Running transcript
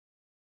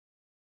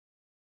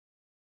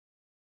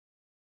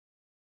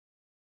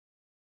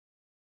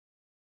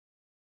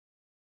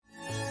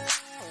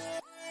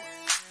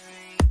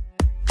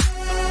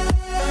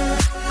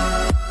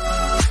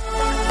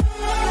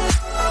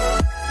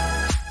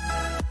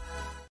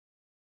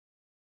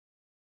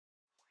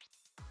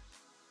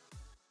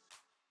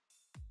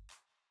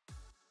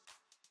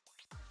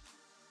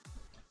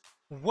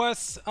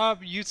What's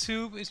up,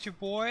 YouTube? It's your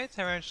boy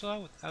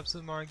Tyrantula with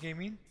Absolute Mario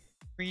Gaming,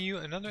 bringing you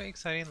another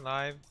exciting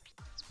live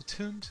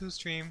Splatoon 2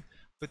 stream,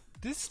 but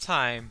this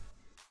time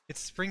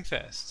it's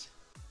SPRINGFEST.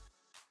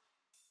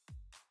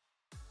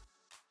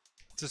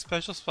 It's a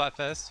special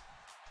Splatfest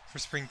for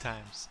spring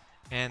times,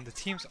 and the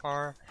teams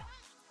are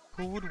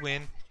who would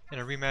win in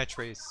a rematch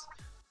race: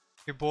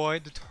 your boy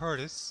the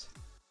Tortoise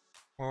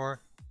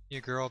or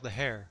your girl the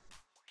Hare.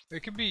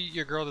 It could be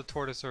your girl the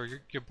Tortoise or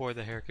your boy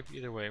the Hare. It could be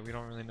either way. We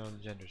don't really know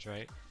the genders,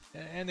 right?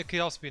 And it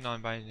could also be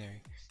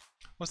non-binary.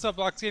 What's up,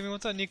 Blox Gaming?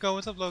 What's up, Nico?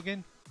 What's up,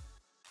 Logan?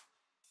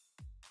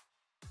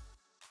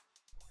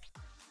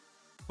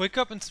 Wake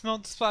up and smell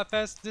the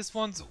Splatfest. This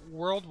one's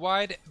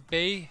worldwide,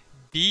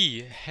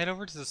 baby. Head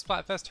over to the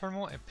Splatfest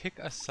terminal and pick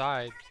a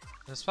side.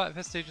 And the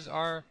Splatfest stages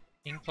are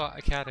Inkblot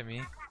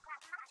Academy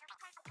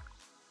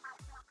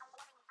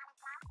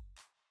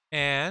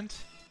and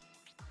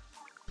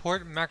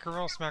Port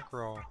Mackerel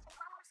Smackerel.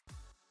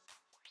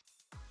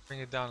 Bring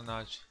it down a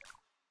notch.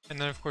 And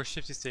then of course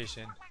Shifty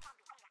Station,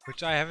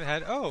 which I haven't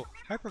had. Oh,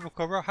 hi Purple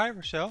Cobra, hi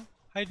Rochelle,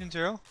 hi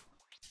Ninjaro.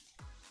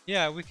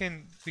 Yeah, we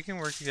can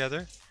work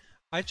together.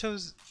 I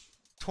chose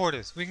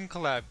Tortoise. We can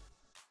collab.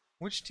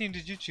 Which team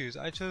did you choose?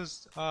 I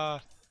chose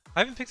I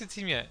haven't picked a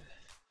team yet.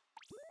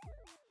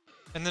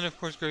 And then of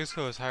course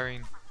Gregsko is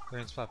hiring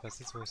during Splatfest.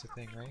 That's always a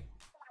thing, right?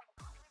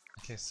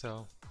 Okay,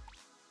 so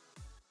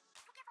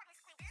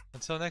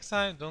until next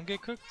time, don't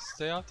get cooked,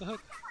 stay off the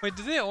hook. Wait,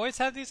 did they always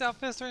have these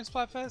outfits during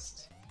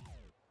Splatfest?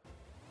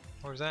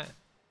 Or is that?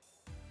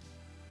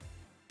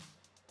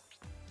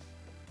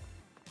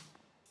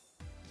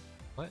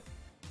 What?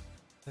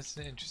 That's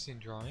an interesting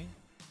drawing.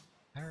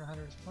 I don't know how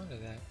to respond to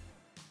that.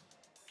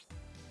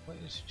 What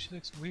is, she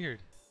looks weird.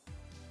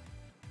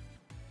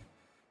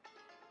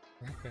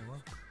 Okay,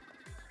 well.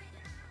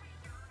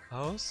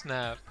 Oh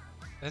snap.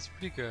 That's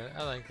pretty good.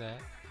 I like that.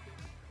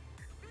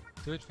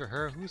 Do it for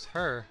her. Who's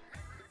her?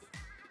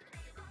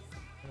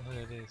 I don't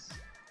know who that is.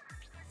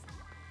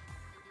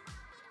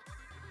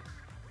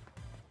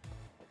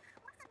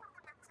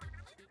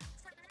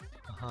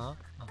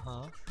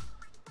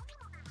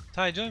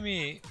 Ty, join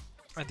me.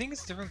 I think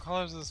it's different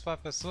colors of the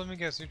Splatfest, so let me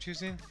guess. You're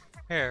choosing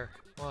Hare.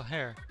 Well,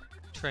 Hare.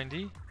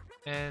 Trendy.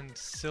 And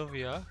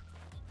Sylvia.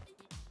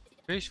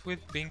 Fish with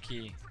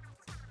Binky.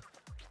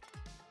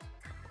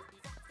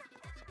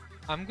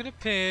 I'm gonna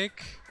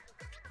pick...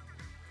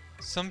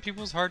 Some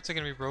people's hearts are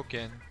gonna be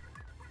broken.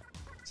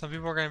 Some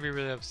people are gonna be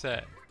really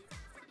upset.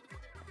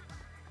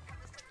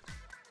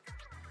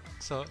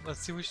 So let's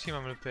see which team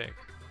I'm gonna pick.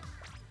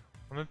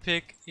 I'm gonna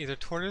pick either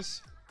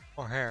Tortoise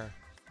or Hare.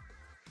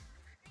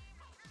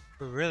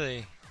 But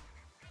really,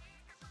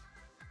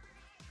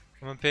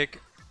 I'm gonna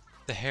pick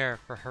the Hare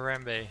for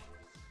Harambe.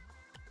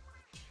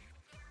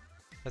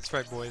 That's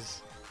right,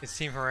 boys. It's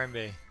Team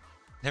Harambe.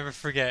 Never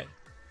forget.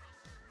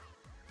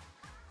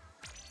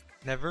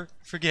 Never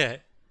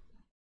forget.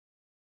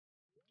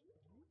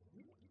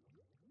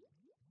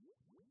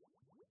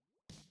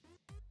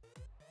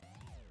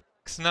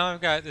 So now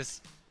I've got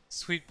this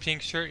sweet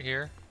pink shirt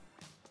here,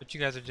 but you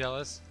guys are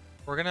jealous.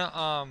 We're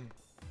gonna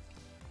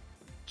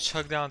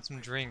chug down some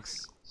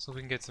drinks so we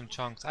can get some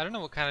chunks. I don't know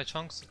what kind of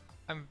chunks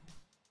I'm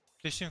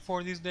fishing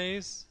for these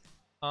days.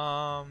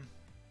 I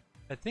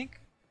think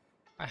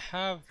I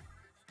have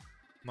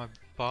my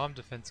bomb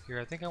defense gear.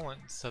 I think I want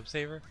sub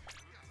saver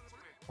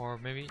or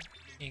maybe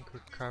ink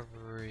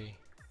recovery.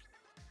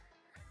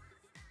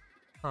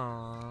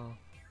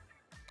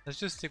 Let's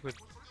just stick with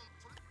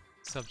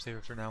sub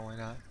saver for now. Why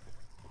not?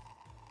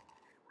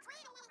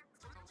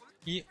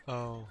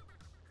 E-oh.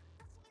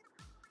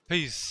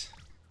 Peace.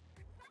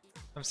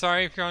 I'm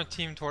sorry if you're on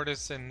Team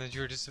Tortoise and that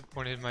you're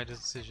disappointed in my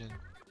decision.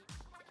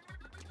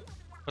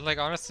 But like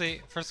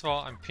honestly, first of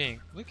all, I'm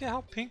pink. Look at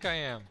how pink I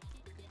am.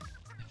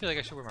 I feel like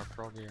I should wear my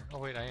pearl gear. Oh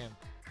wait, I am.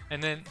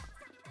 And then...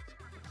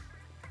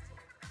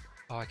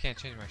 Oh, I can't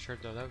change my shirt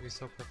though. That would be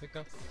so perfect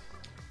though.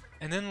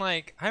 And then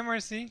like, hi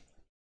Marcy.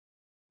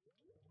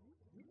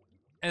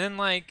 And then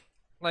like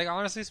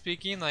honestly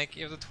speaking, like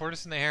if the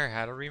Tortoise and the Hare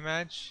had a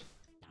rematch...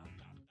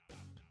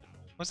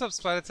 What's up,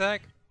 Splat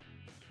Attack?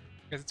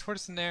 If the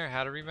Tortoise and the Hare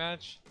had a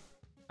rematch,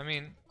 I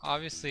mean,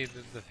 obviously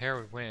the Hare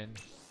would win.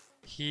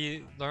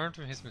 He learned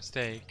from his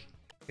mistake.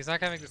 He's not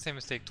gonna make the same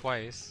mistake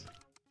twice.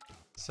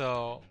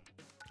 So,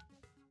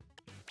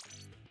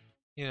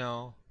 you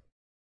know.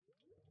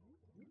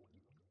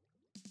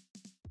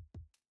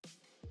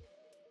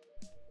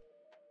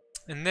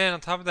 And then on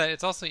top of that,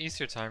 it's also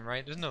Easter time,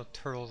 right? There's no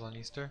turtles on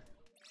Easter.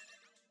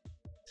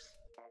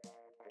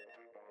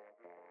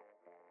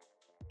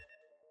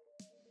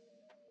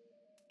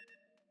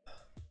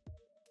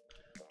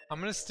 I'm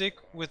gonna stick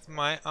with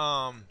my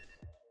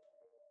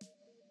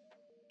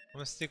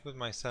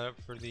setup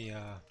for the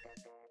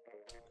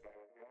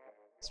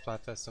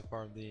Splatfest so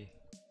far, the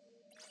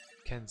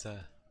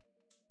Kenza.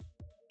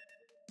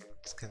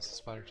 It's Kenza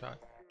Spider Shot.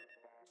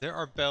 There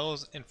are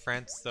bells in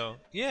France though.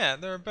 Yeah,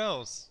 there are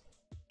bells.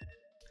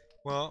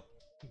 Well,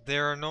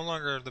 there are no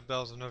longer the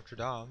bells of Notre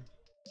Dame.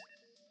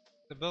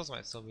 The bells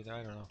might still be there,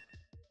 I don't know.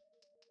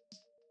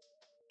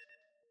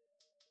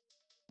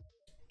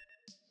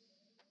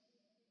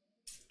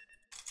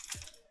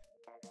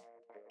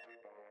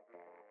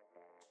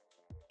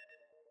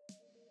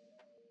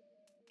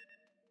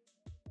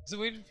 Is it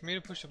waiting for me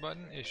to push a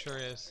button? It sure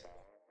is.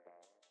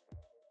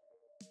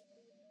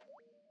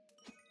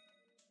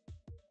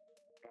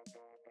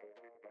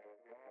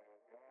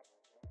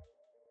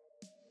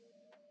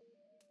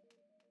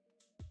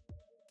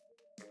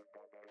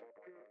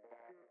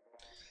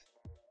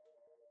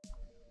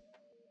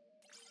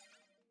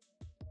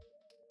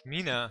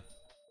 Mina.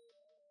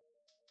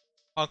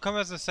 I'll come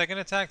as a second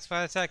attack,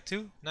 spy attack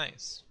too?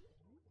 Nice.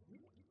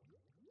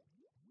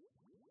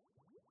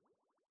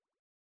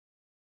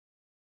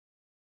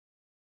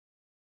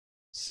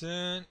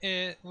 Soon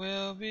it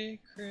will be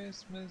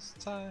Christmas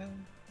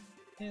time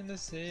in the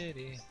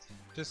city.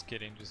 Just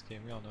kidding, just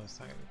kidding. We all know it's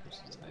not gonna be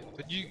Christmas time.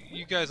 But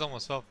you guys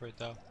almost fell for it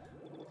though.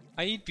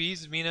 I eat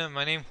bees, Mina.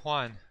 My name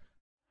Juan.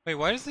 Wait,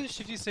 why does this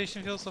shifty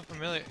station feel so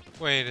familiar?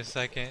 Wait a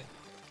second.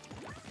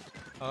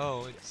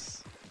 Oh,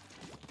 it's...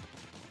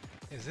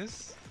 Is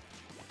this?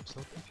 I'm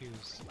so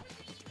confused.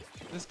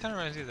 This kind of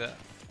reminds me of that.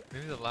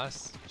 Maybe the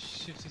last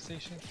shifty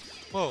station?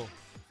 Whoa.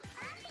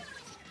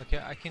 Okay,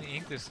 I can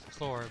ink this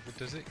floor, but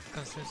does it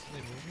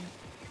consistently move me?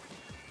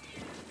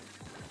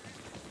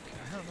 Okay,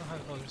 I don't know how.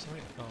 Oh, there's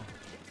somebody. Oh,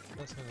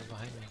 that's somebody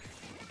behind me.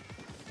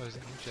 Oh, there's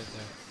an ink jet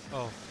there.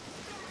 Oh,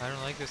 I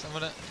don't like this. I'm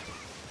gonna.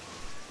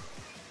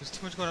 There's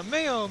too much going on.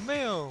 Mayo,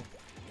 mayo.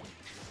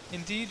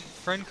 Indeed,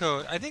 friend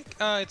code. I think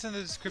it's in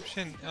the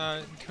description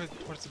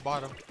towards the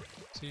bottom,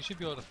 so you should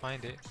be able to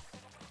find it.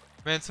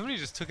 Man, somebody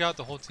just took out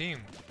the whole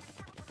team.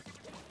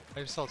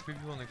 I just saw 3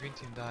 people on the green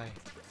team die.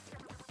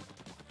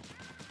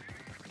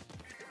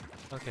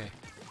 Okay.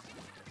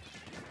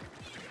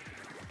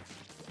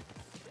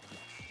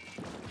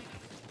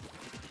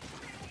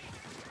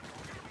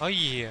 Oh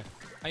yeah,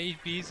 I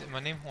eat bees and my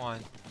name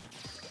Juan.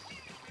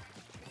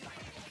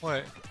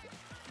 What?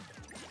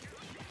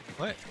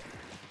 What?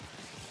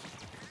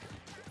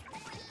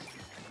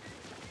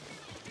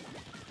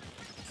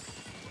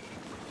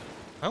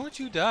 Why would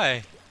you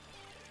die?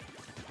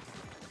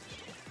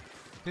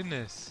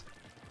 Goodness.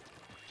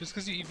 Just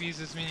because you eat bees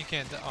doesn't mean you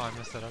can't die. Oh, I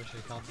messed that up. I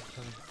should have counted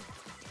something.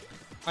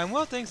 I'm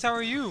well, thanks. How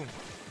are you?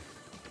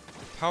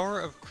 The power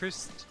of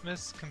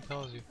Christmas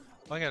compels you.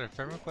 Oh, I got a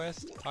friend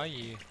request? Oh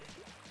yeah.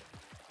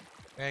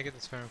 I gotta get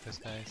this friend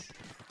request, guys.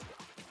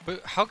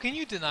 But how can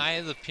you deny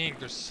the pink?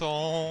 There's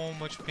so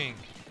much pink.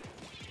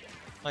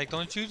 Like,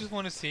 don't you just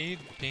want to see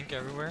pink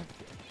everywhere?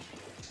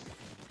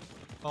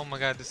 Oh my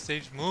god, this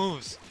stage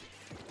moves.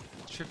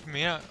 It's tripping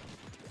me out.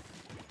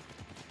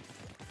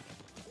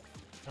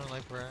 I don't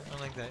like where I don't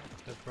like that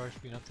brush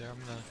being up there. I'm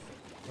gonna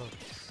look.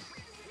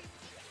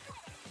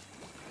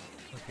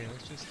 Okay,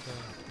 let's just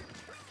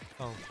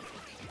oh,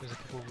 there's a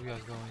couple of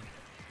wheels going.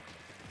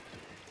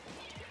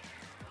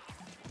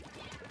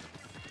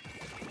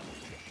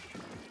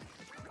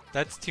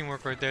 That's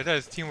teamwork right there. That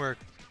is teamwork.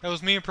 That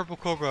was me and Purple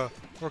Cobra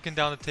working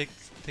down to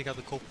take out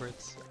the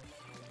culprits.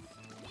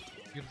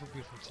 Beautiful,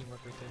 beautiful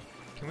teamwork right there.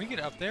 Can we get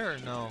up there or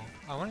no?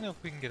 I want to know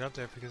if we can get up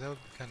there because that would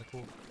be kind of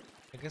cool.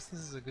 I guess this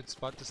is a good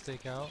spot to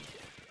stake out.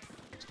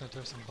 Just gonna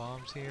throw some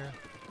bombs here.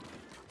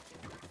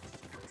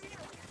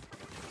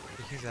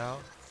 Okay, he's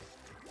out.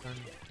 I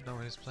don't know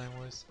what his plan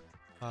was.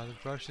 The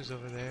brush is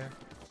over there.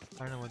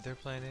 I don't know what their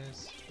plan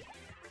is.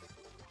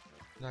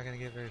 Not gonna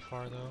get very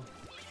far though.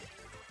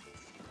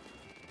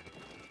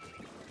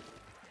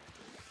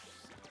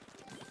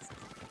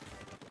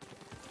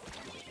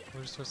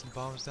 We'll just throw some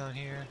bombs down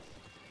here.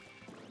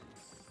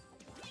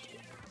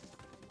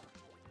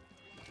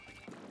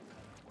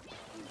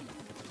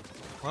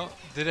 Well,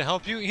 did it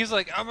help you? He's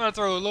like, I'm gonna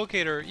throw a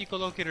locator,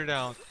 eco-locator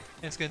down,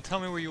 and it's gonna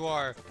tell me where you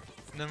are,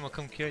 and then we'll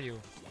come kill you.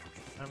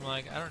 And I'm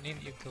like, I don't need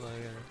an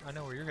eco-locator. I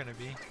know where you're gonna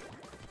be,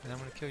 and I'm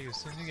gonna kill you as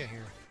soon as you get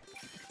here.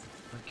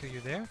 I'm gonna kill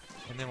you there,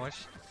 and then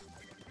watch.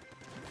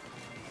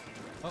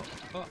 Oh,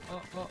 oh,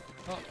 oh, oh,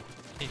 oh.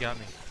 He got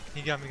me.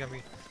 He got me, got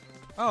me.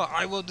 Oh,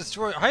 I will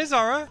destroy. Hi,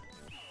 Zara!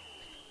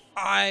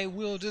 I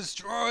will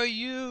destroy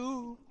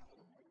you!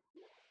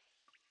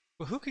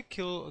 But who could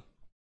kill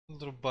a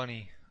little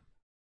bunny?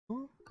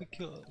 Who could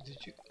kill? Did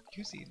you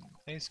was eating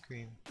ice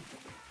cream?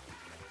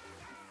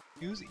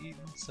 He was eating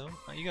some.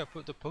 Oh, you gotta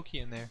put the pokey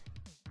in there.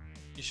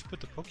 You should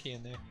put the pokey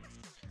in there.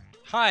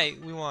 Hi,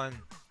 we won.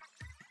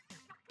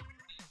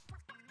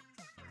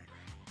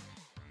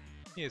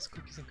 Yes,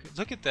 cookies and cookies.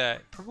 Look at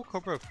that. Purple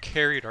Cobra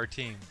carried our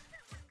team.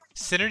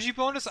 Synergy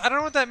bonus? I don't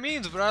know what that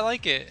means, but I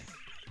like it.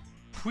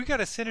 We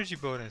got a synergy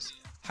bonus.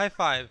 High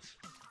five.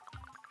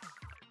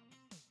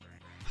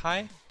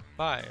 High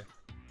five.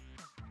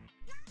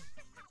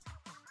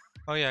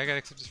 Oh yeah, I gotta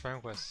accept this friend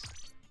request.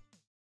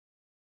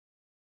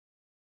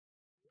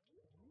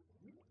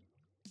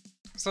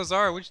 So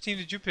Zara, which team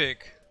did you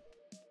pick?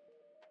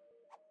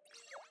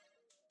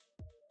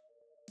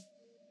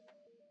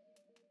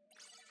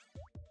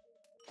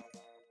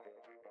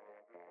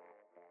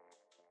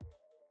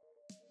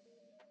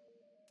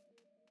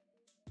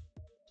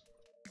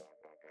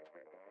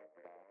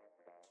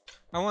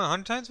 I won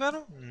 100 times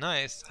battle?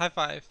 Nice. High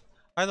five.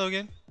 Hi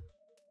Logan.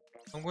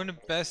 I'm going to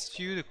best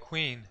you the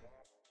queen.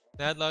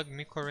 Dadlug,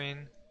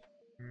 Mikorin,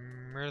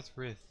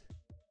 Mirthrith.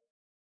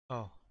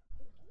 Oh.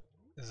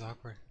 This is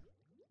awkward.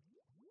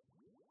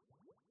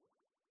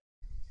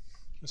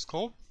 It's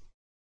cold.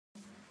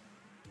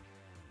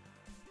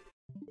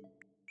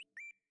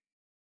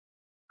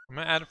 I'm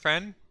gonna add a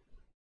friend.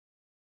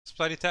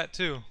 Splatty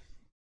Tattoo.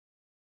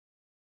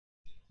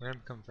 We're gonna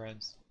become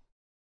friends.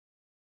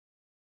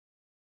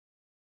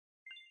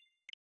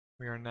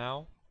 We are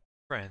now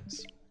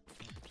friends.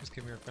 Just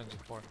give me your friends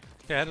before.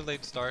 Okay, I had a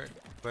late start,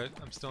 but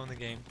I'm still in the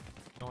game.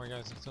 Don't worry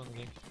guys, I'm still in the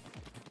game.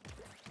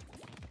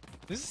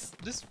 This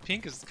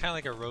pink is kinda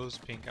like a rose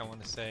pink, I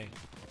wanna say.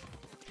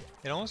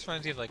 It almost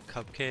reminds me of like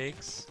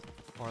cupcakes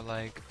or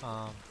like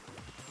I'm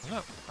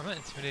not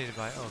intimidated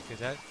by okay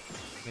that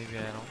maybe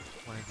I don't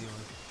want to deal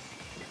with.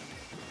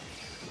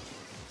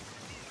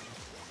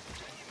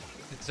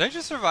 Did I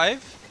just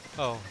survive?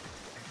 Oh,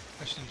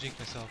 I shouldn't jinx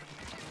myself.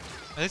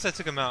 At least I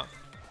took him out.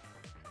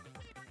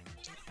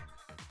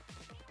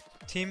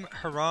 Team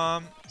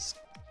Haram.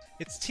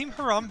 It's Team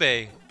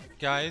Harambe,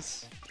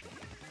 guys.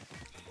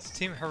 It's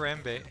Team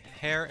Harambe.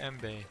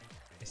 Harambe.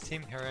 It's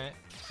Team Harambe.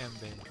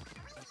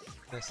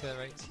 Did I say that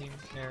right? Team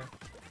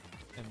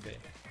Harambe.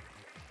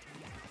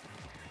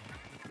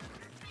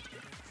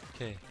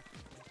 Okay.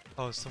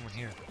 Oh, there's someone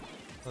here.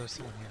 Oh, there's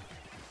someone here.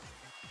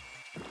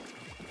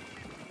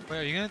 Wait,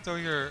 are you gonna throw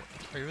your...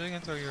 Are you really gonna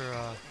throw your,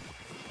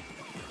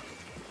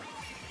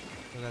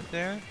 Throw that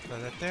there? Throw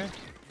that there?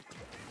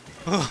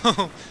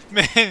 Oh,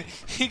 man!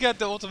 He got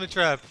the ultimate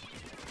trap!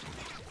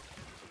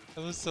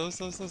 That was so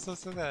sad.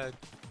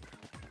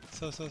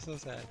 So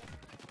sad.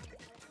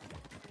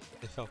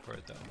 They fell for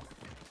it, though.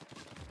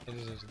 They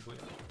deserve some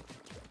booyah.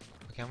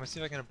 Okay, I'm gonna see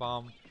if I can get a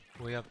bomb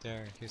way up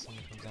there in case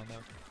someone comes down there.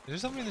 Is there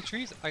somebody in the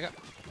trees? I got...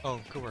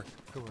 Oh, good work.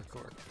 Good work.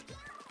 Good work.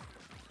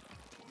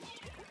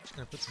 Just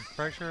gonna put some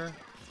pressure.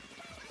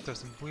 Throw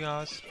some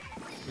booyahs.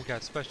 We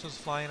got specials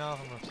flying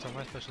off. I'm gonna throw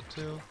my special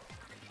too.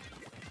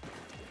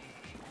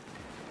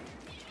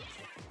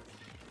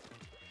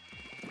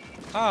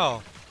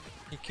 Oh!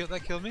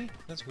 That killed me?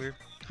 That's weird.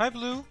 Hi,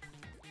 Blue!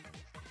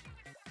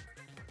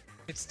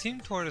 It's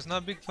Team Tortoise,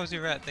 not Big Fuzzy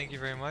Rat. Thank you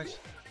very much.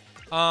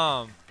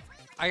 I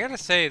gotta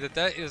say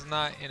that is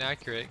not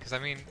inaccurate, because I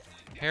mean,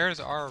 hares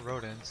are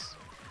rodents,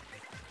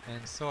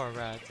 and so are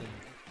rats, and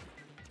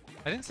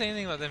I didn't say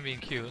anything about them being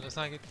cute. Let's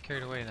not get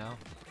carried away now.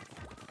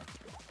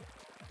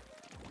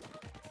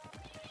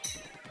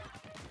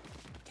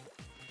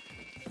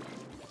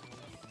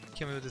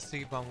 Came me with the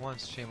sticky bomb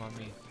once, shame on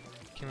me.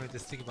 Came me with the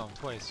sticky bomb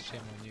twice,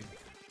 shame on you.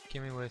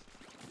 Came me with...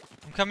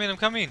 I'm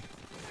coming!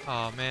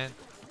 Aw, man.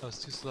 That was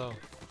too slow.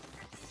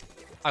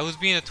 I was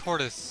being a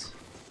tortoise,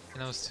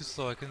 and I was too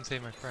slow. I couldn't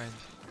save my friend.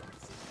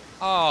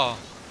 Oh!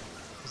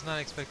 I was not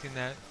expecting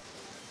that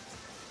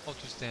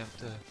ultra stamp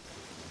to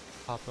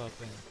pop up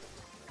and...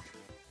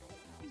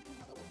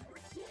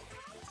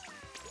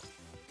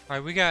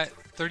 Alright, we got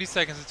 30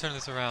 seconds to turn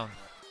this around.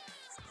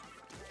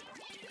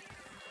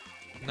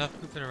 Enough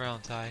goofing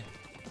around, Ty.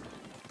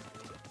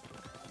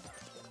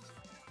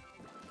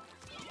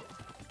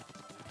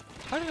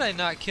 How did I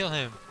not kill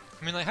him?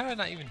 I mean, like, how did I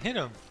not even hit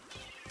him?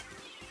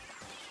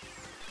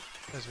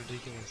 That's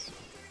ridiculous.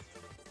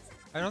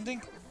 I don't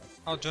think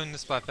I'll join the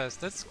Splatfest.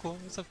 That's cool.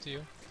 It's up to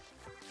you.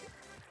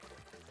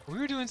 We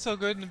were doing so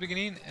good in the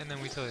beginning, and then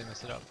we totally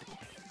messed it up.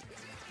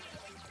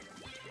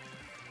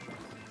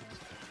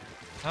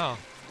 Oh.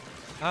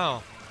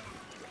 Oh.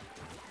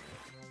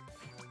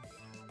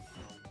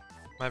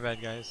 My bad,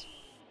 guys.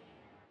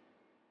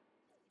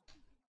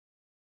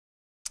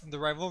 The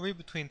rivalry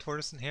between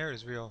Tortoise and Hare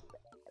is real.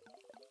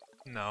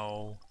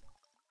 No.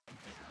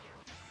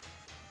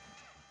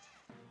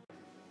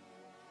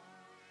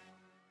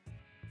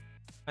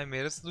 I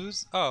made us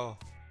lose? Oh.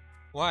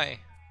 Why?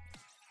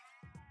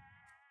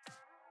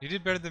 You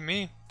did better than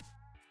me.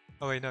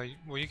 Oh wait, no.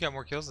 Well, you got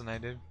more kills than I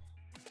did.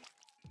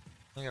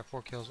 I got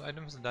 4 kills. I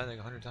must have died like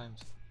 100 times.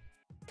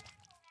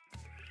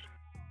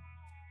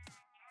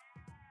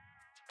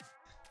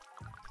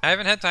 I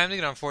haven't had time to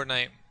get on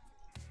Fortnite.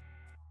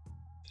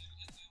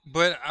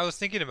 But I was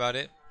thinking about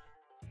it.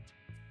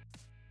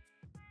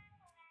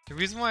 The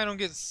reason why I don't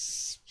get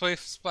play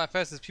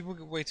Splatfest is people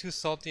get way too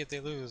salty if they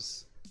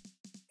lose.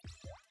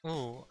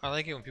 Ooh, I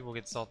like it when people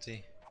get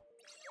salty.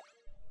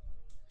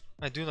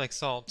 I do like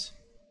salt.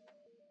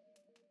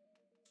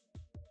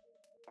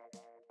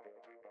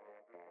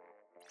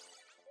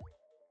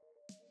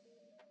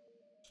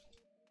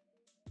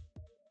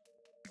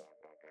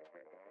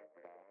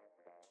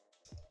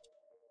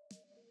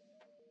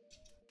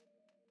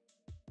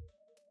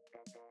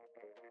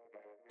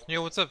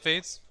 Yo, what's up,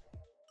 Fates?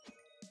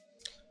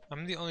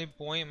 I'm the only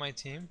boy in my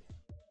team.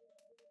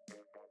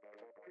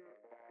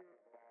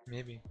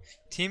 Maybe.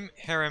 Team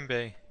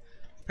Harambe.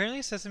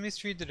 Apparently Sesame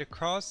Street did a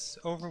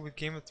crossover with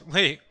Game of Thrones.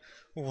 Wait,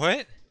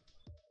 what?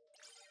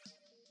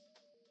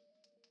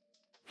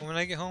 When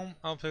I get home,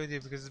 I'll play with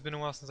you because it's been a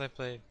while since I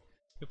played.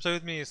 You play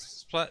with me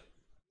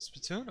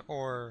Splatoon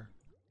or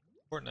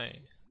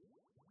Fortnite?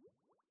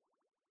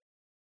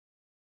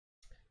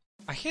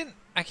 I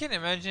can't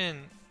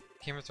imagine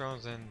Game of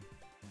Thrones and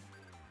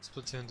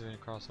Splatoon doing a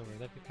crossover.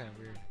 That'd be kind of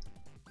weird.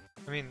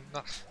 I mean,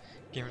 not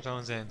Game of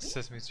Thrones and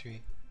Sesame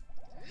Street.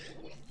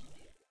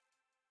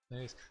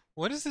 Nice.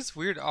 What is this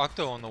weird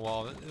octo on the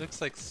wall? It looks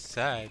like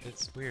sad.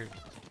 It's weird.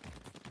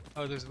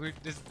 Oh, there's weird.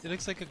 It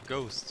looks like a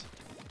ghost.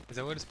 Is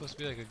that what it's supposed to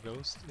be, like a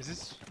ghost? Is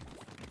this?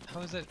 How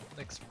is that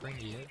like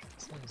springy? It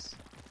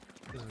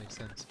doesn't make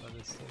sense about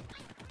this thing.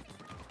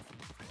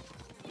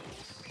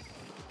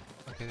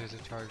 Okay, there's a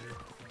charger.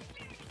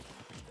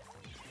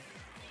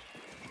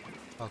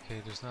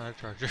 Okay, there's not a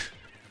charger.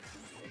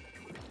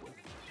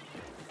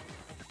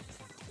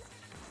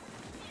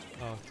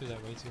 Oh, threw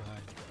that way too high.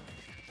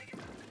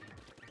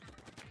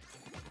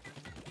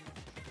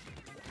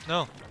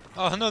 No!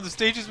 Oh no, the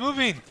stage is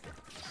moving!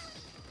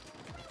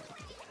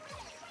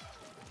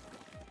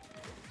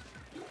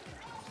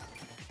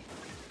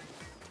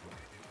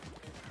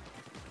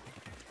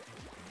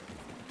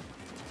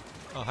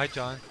 Oh, hi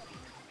John.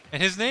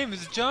 And his name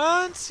is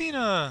John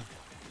Cena!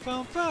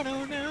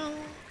 Bum-ba-do-no.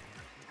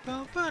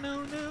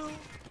 Bum-ba-do-no.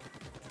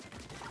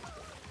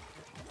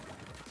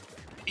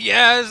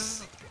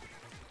 Yes!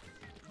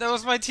 That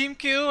was my team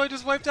kill! I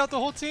just wiped out the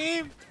whole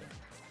team!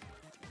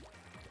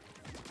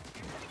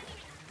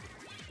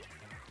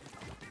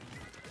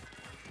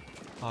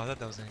 Oh, I thought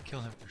that was gonna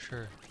kill him for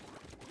sure.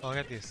 Oh, I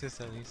got the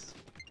assist at least.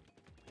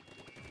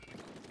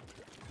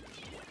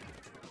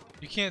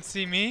 You can't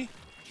see me?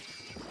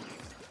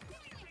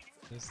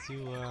 Let's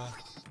do a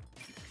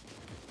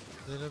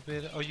little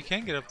bit. Oh, you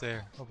can get up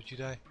there. Oh, but you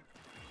die.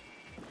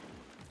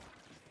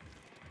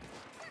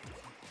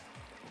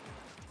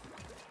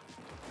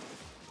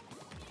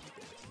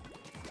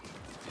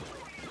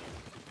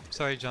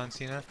 Sorry, John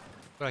Cena,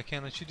 but I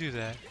can't let you do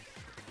that.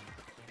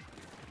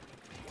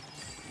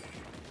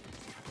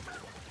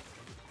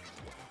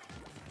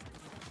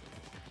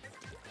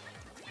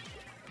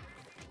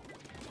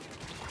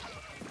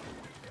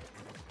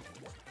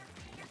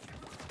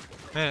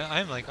 Man,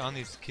 I'm like on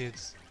these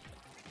kids.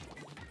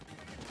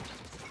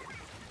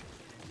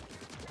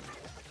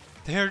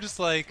 They're just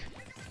like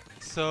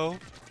so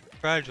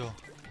fragile.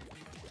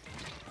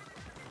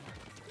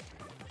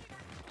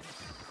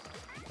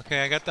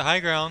 Okay, I got the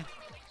high ground.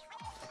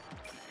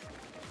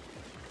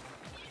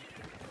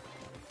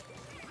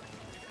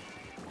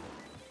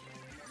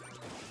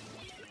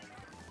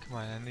 Come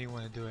on, I know you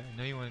want to do it. I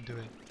know you want to do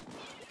it.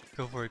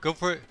 Go for it. Go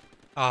for it.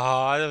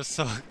 Oh, that was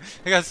so.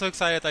 I got so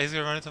excited. I thought he was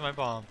gonna run into my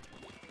bomb.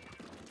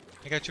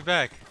 I got your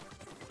back.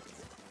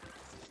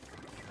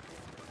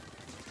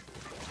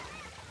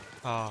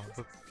 Oh,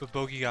 but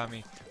Bogey got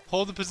me.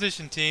 Hold the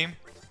position, team.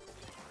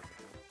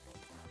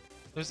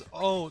 There's.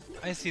 Oh,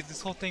 I see.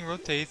 This whole thing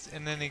rotates,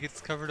 and then it gets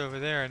covered over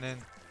there, and then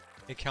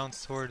it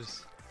counts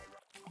towards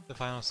the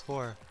final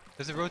score.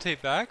 Does it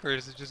rotate back, or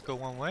does it just go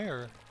one way,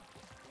 or?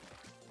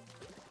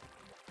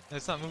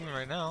 It's not moving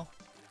right now.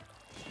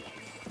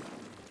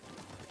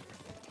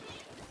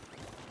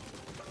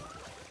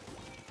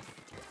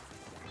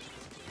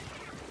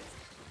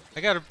 I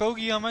got a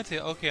bogey on my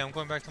tail. Okay, I'm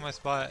going back to my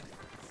spot.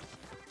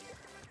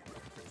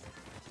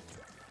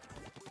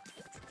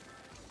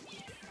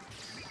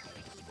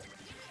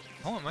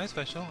 I want my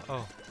special.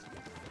 Oh.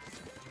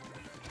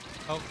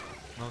 Oh.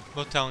 No,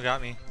 Motown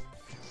got me.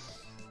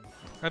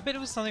 I bet it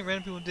was something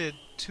random people did.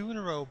 2 in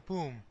a row.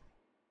 Boom.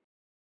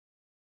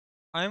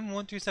 I'm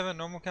 137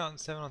 normal count and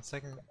 7 on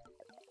second.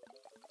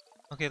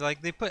 Okay,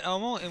 like they put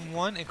Elmo in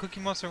 1 and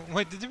Cookie Monster.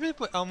 Wait, did they really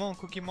put Elmo and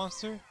Cookie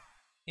Monster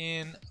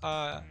in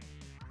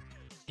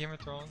Game of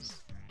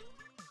Thrones?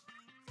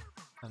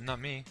 Not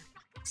me.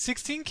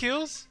 16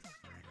 kills?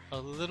 A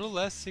little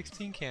less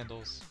 16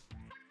 candles.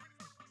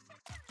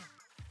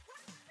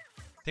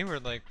 They were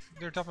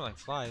dropping like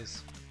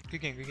flies.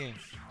 Good game, good game.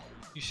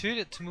 You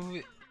should to move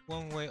it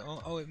one way.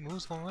 Oh, it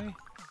moves one way?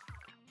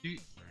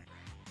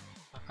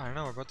 I don't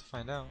know, we're about to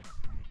find out.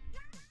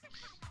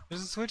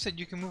 There's a switch that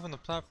you can move on the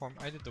platform.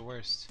 I did the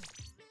worst.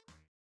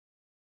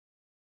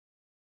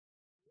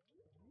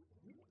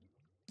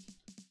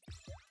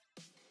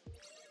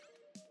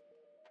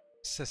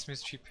 Sesame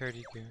Street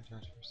parody game.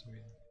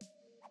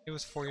 It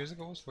was 4 years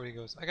ago. It was 40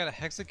 goes. I got a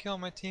hexa kill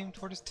on my team.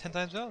 Tortoise 10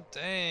 times out.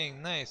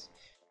 Dang, nice.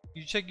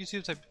 You check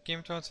YouTube, type Game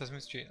of Thrones Sesame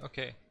Street.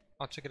 Okay,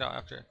 I'll check it out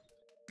after.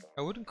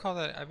 I wouldn't call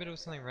that. I bet it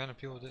was something random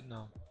people didn't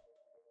know.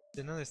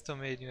 Didn't know they still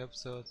made new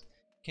episodes.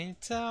 Can you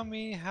tell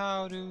me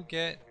how to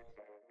get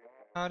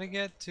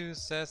to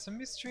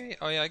Sesame Street?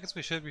 Oh yeah, I guess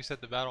we should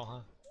reset the battle,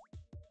 huh?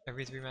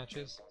 Every 3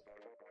 matches.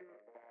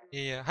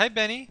 Yeah. Hi,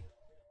 Benny.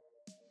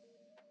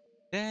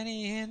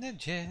 Benny and the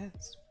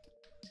Jets.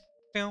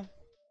 Boom,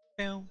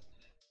 boom,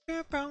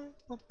 boom, boom,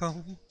 boom,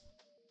 boom,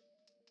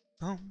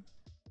 boom,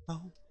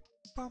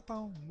 boom,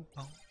 boom,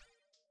 boom.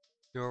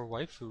 Your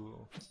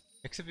waifu.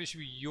 Except it should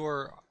be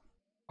your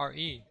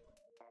RE.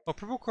 Oh,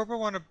 Purple Cobra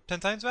won a 10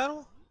 times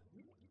battle?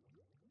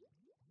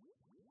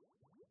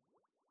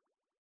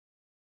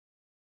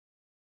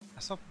 I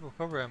saw Purple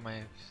Cobra in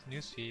my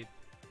newsfeed.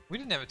 We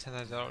didn't have a 10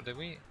 times battle, did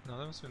we? No,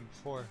 that must have been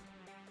before.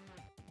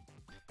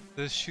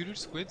 The Shooter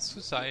Squid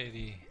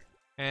Society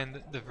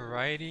and the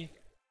Variety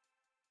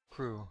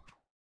Crew.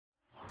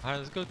 Alright,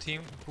 let's go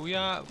team.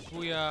 Booyah,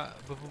 booyah,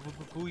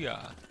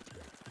 booyah.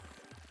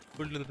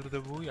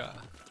 Booyah.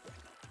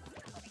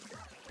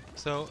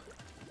 So,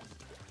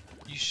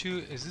 you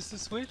shoot. Is this the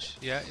switch?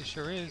 Yeah, it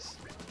sure is.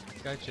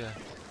 Gotcha.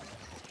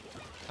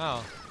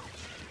 Oh.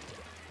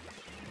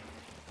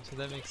 So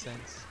that makes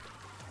sense.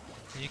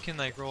 You can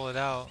like roll it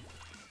out.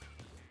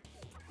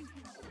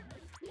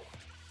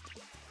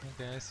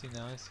 Okay, I see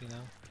now, I see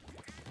now.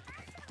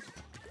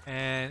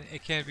 And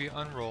it can be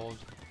unrolled.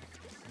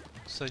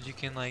 So you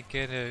can like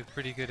get a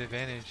pretty good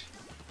advantage.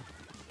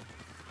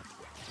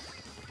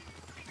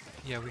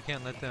 Yeah, we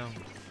can't let them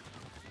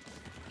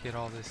get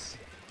all this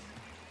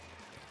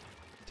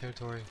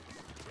territory.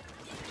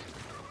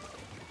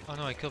 Oh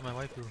no, I killed my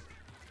waifu.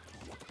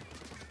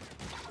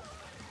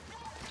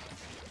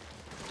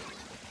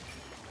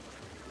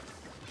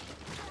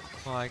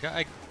 Oh,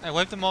 I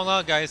wiped them all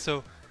out, guys.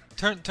 So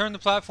turn the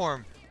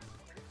platform.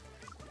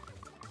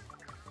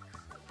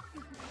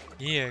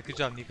 Yeah, good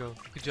job, Nico.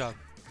 Good job.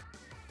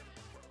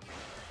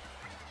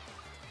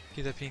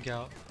 Get that pink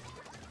out.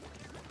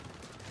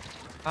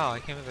 Oh, I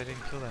can't believe I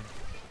didn't kill them.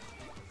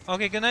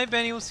 Okay, good night,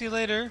 Benny. We'll see you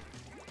later.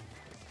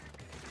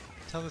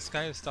 Tell the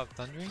sky to stop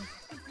thundering.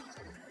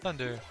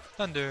 Thunder,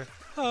 thunder.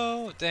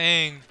 Oh,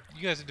 dang.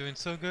 You guys are doing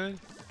so good.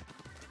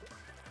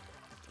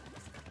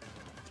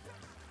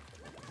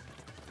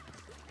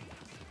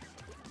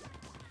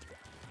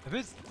 I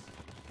bet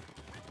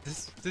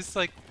this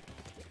like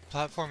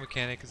platform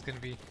mechanic is gonna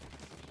be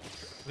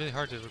really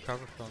hard to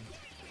recover from.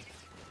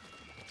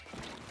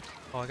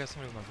 Oh, I got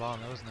somebody with my bomb.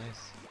 That was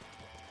nice.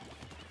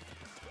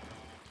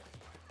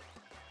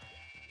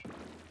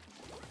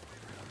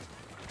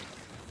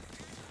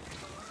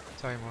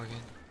 Sorry, Morgan.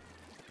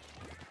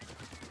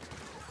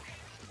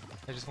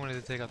 I just wanted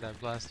to take out that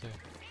blaster.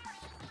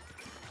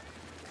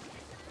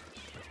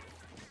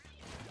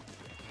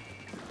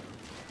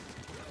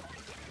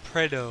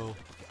 Predo.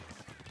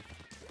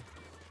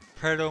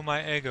 Predo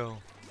my ego.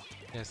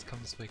 Yes, come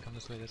this way,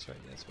 that's right,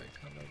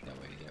 come right that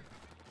way, yep.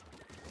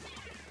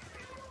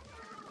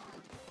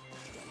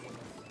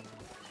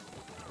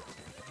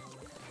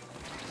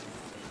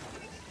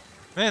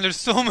 Man, there's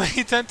so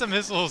many Tenta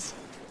missiles!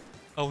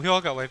 Oh, we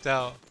all got wiped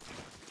out.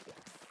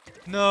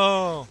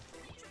 No!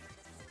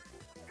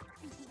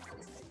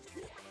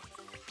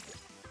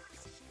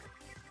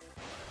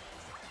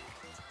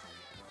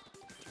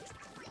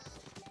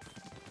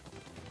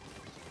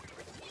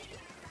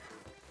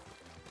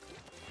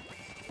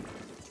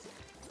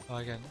 Oh,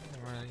 I got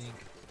run out of ink.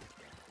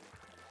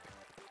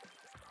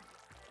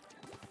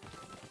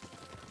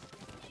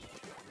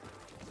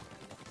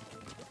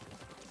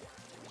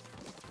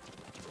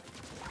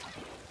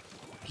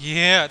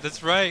 Yeah,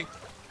 that's right.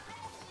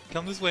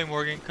 Come this way,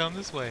 Morgan. Come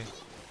this way.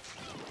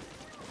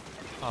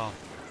 Oh.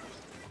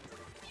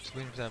 Just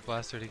waiting for that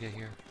blaster to get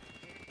here.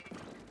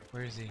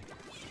 Where is he?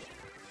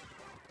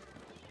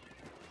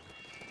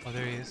 Oh,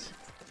 there he is.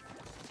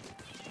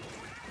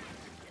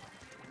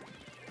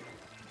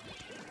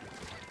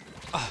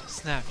 Oh,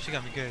 snap. She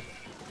got me good.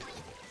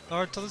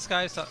 Lord, tell this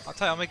guy stop. I'll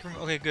tell you, I'll make him.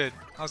 Okay, good.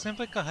 I was gonna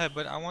play ahead,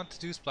 but I want to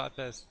do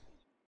Splatfest.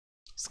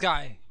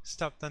 Sky,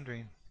 stop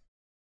thundering.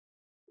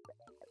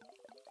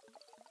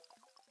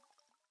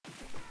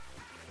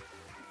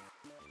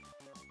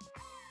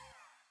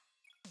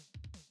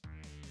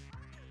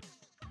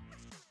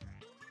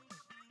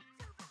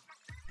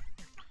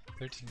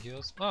 "13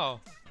 kills? Oh,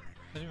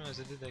 I didn't realize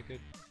I did that good.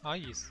 Ah,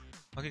 yes.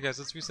 Okay, guys,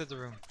 let's reset the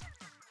room.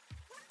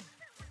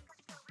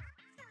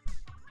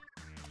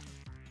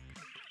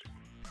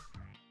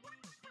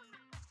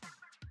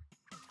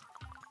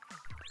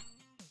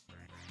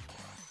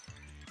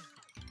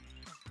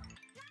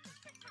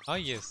 Ah,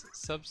 yes,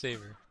 sub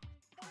saver.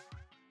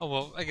 Oh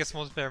well, I guess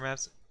most player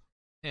maps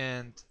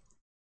and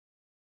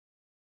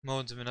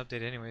modes have been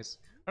updated anyways.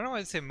 I don't know why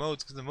I say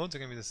modes, because the modes are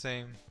gonna be the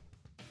same.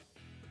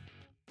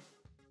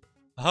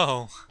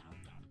 Oh.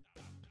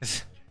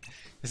 is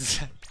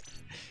that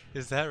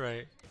is that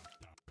right?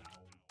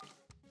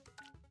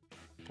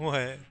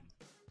 What?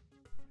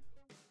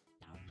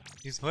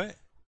 Use what?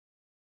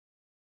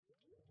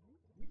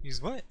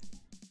 Use what?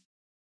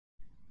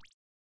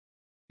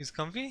 Use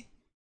comfy?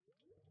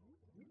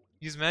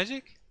 Use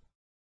magic?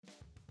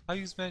 How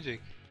use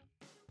magic?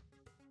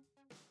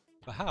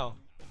 But how?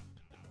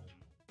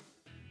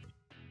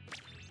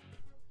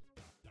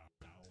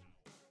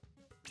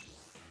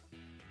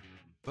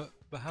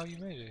 But how you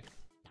magic?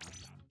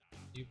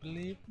 You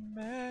believe in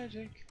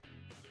magic?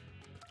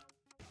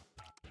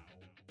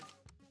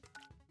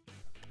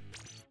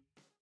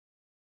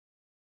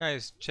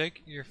 Guys,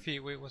 check your feet.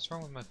 Wait, what's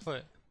wrong with my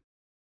foot?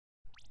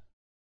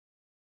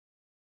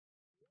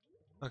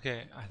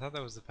 Okay, I thought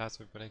that was the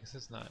password, but I guess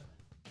it's not.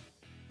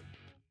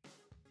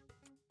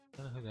 I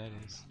don't know who that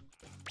is.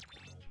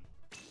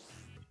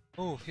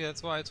 Oh, yeah,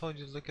 that's why I told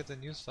you to look at the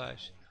news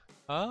flash.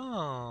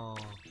 Oh,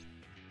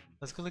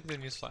 let's go look at the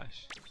news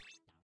flash.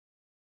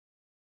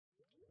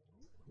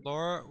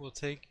 Laura will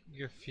take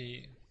your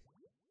feet.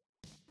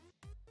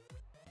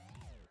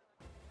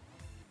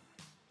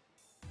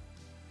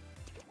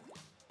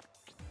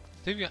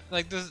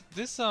 Like this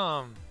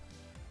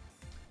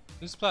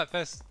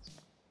Splatfest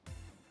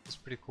is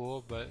pretty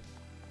cool, but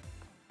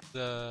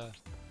the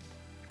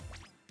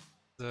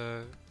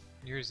New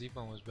Year's Eve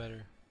one was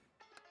better.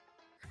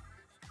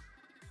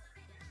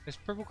 It's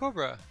Purple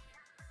Cobra.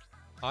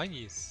 Ah,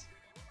 yes.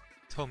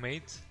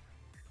 Tomate.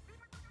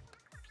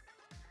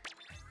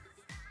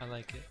 I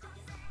like it.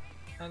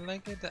 I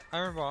like it. The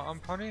Iron Ball. I'm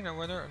pondering on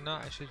whether or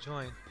not I should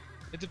join.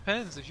 It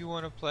depends if you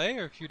want to play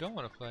or if you don't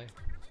want to play.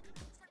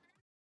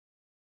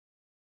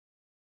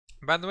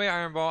 By the way,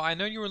 Iron Ball, I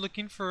know you were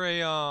looking for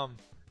a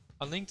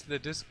link to the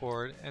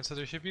Discord, and so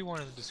there should be one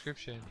in the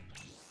description.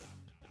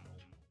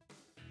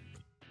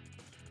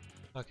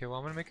 Okay, well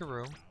I'm gonna make a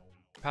room.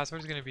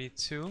 Password is gonna be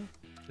 2,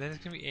 then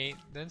it's gonna be 8,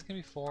 then it's gonna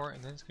be 4,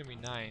 and then it's gonna be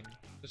 9.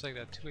 Just like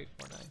that,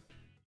 2849.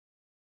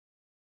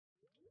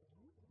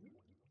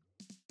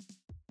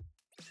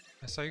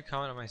 I saw you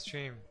comment on my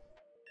stream.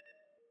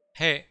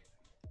 Hey!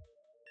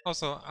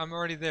 Also, I'm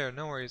already there,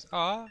 no worries.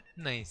 Ah,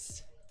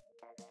 nice.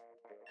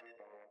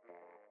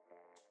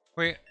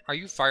 Wait, are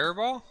you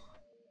Fireball?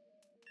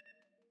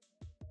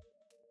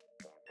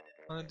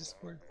 On the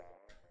Discord?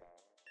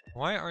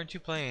 Why aren't you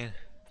playing?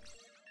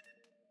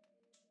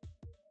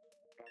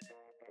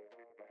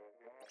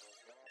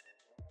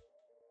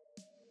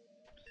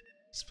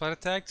 Splat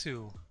attack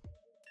 2.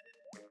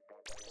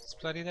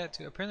 Splatty that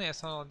 2. Apparently I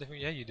saw all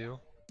different. Yeah, you do.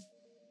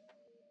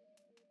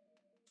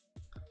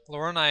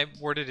 Laura and I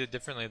worded it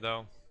differently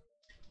though.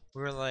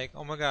 We were like,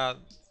 oh my god,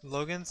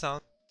 Logan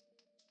sounds.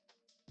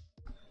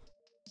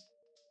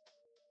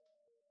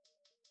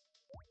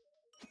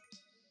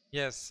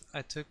 Yes,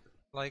 I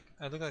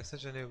look like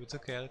such a noob. It's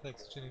okay, I look like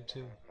such a noob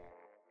too.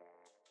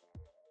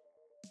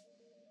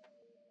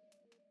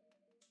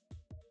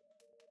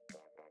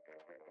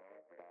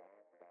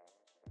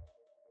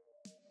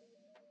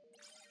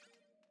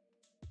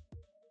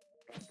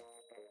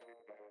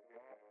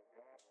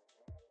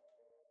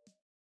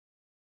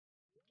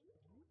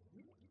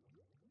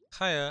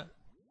 Hiya.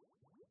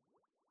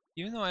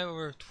 Even though I have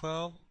over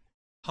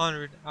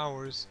 1,200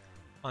 hours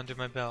under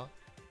my belt,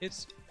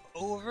 it's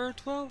over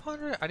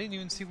 1,200. I didn't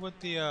even see what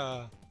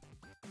the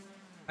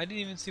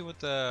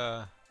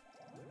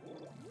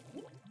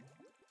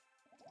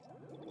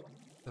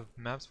the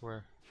maps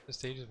were, the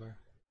stages were.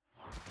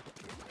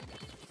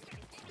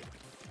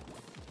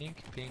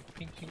 Pink, pink,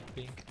 pink, pink,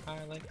 pink.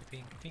 I like the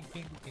pink, pink,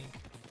 pink, pink.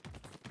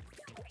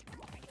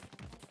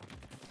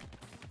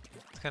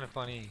 It's kind of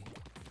funny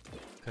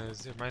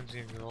because it reminds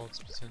me of your old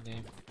Splatoon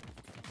name.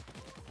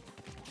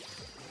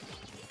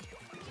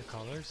 The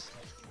colors.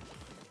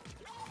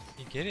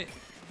 You get it?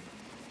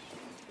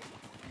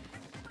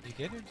 You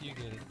get it? Do you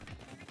get it?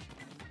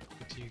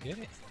 Do you get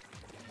it?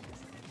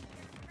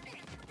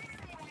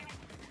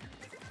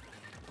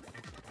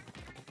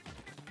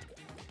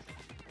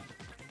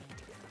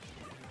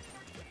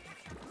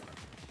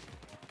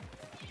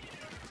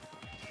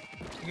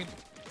 You can...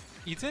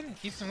 Ethan?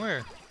 Ethan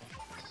where?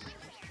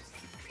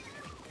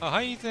 Oh,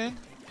 hi Ethan!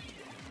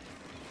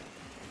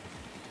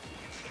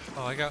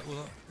 Oh, I got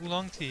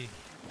oolong tea.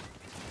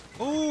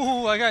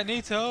 Oh, I got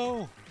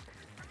NATO!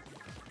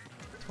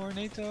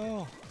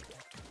 Tornado!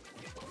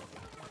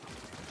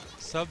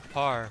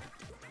 Subpar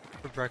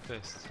for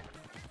breakfast.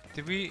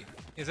 Did we...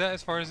 Is that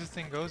as far as this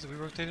thing goes? Did we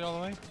rotate it all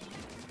the way?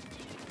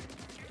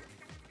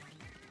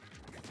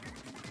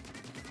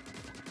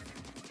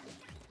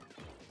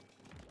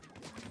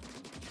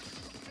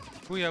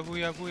 Booyah,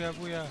 booyah, booyah,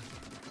 booyah.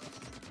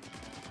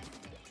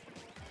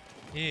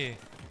 Yeah.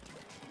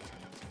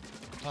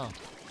 Oh.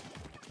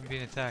 I'm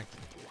being attacked.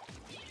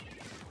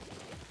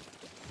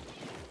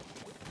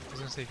 I was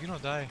gonna say, if you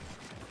don't die.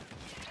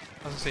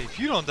 I was gonna say, if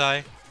you don't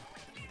die.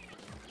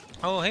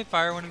 Oh, hey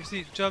Fire, when do we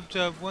see jub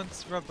jub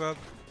once rub rub.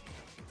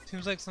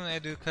 Seems like something I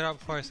do cut out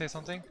before I say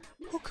something.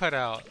 Who cut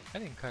out? I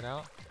didn't cut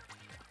out.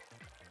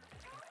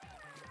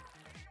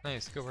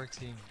 Nice, good work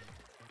team.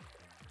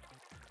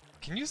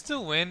 Can you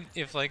still win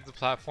if like the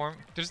platform...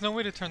 There's no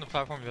way to turn the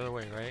platform the other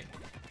way, right?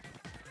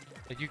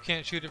 Like you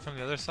can't shoot it from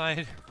the other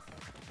side?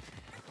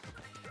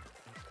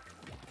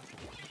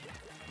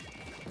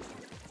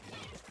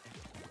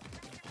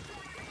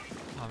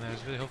 Oh man, I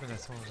was really hoping that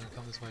someone was gonna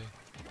come this way.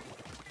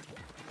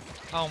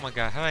 Oh my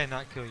god, how did I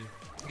not kill you?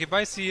 Okay,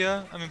 bye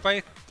Sia. I mean,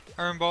 bye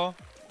Iron Ball.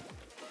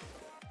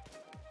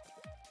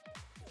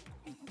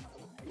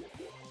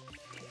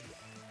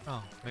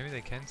 Oh, maybe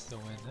they can still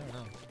win. I don't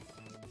know.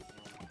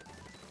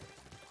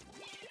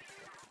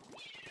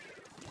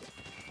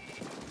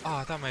 Oh,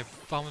 I thought my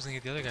bomb was gonna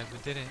get the other guy, but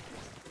it didn't.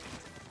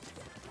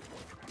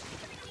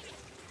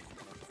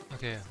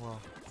 Okay, well,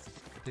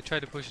 they tried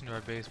to push into our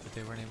base, but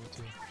they weren't able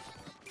to.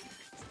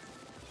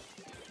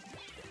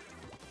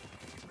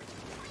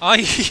 Oh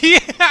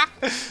yeah!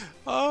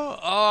 Oh,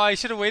 I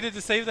should have waited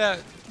to save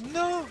that.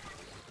 No,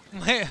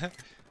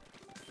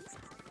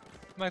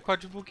 my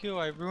quadruple kill.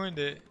 I ruined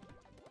it.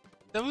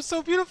 That was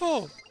so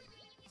beautiful.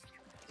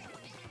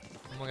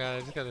 Oh my god!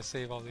 I just gotta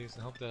save all these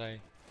and hope that I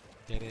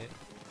get it.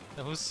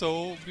 That was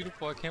so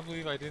beautiful. I can't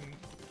believe I didn't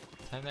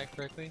time that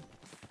correctly.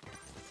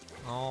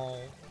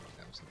 Oh,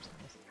 that was so sad.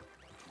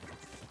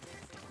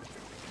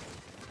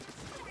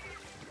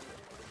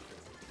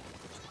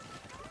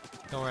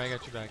 Don't worry, I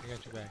got you back. I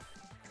got you back.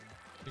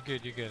 You're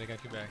good, you're good. I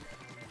got you back.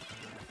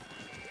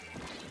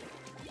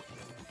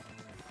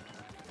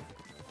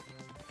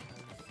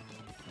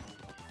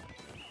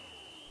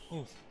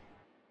 Oof.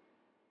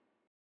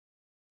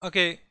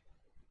 Okay.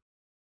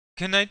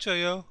 Good night,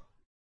 Choyo.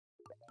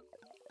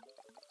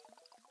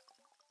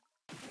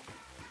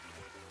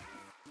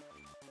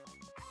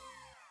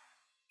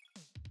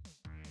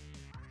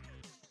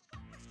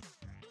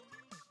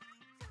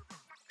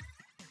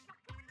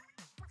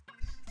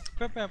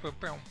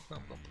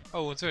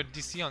 Oh, was there a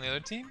DC on the other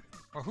team?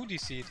 Or who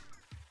DC'd?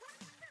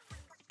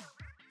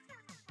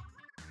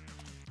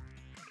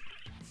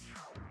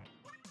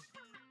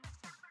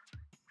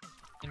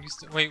 And you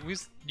wait,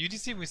 you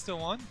DC'd, we still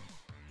won?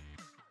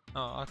 Oh,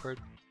 awkward.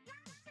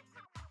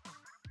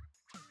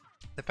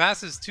 The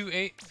pass is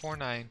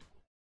 2849.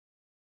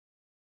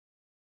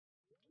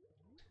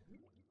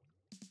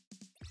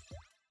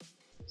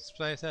 Let's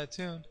play that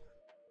tune.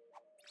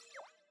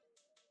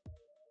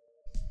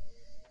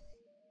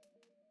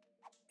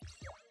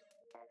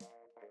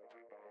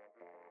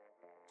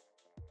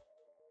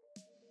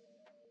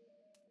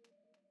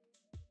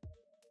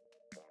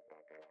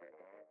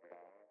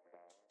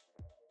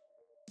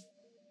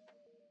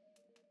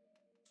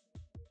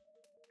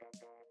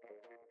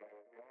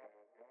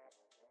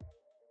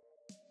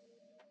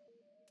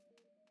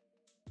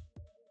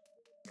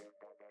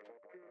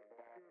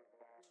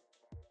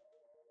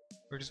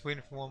 We're just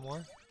waiting for one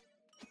more.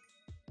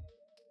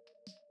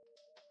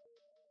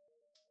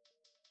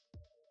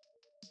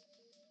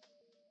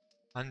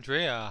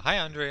 Andrea. Hi,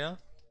 Andrea.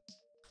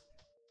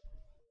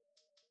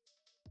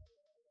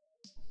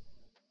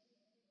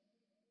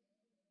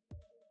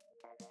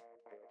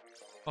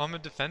 Oh, I'm a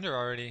defender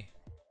already.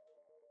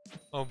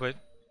 Oh, but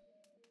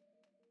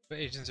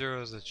Agent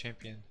Zero is a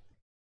champion.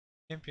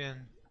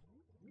 Champion.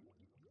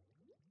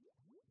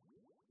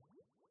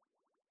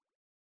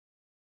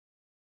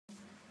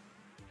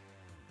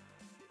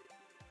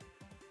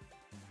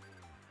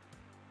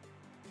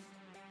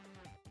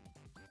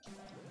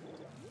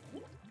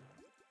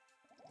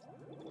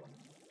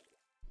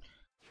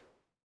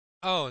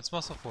 Oh, it's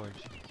Muscle Forge.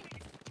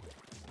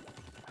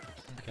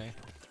 Okay.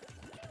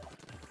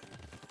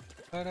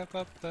 Oh,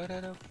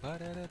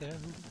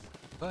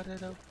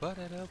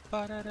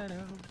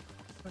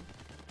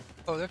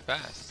 they're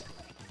fast.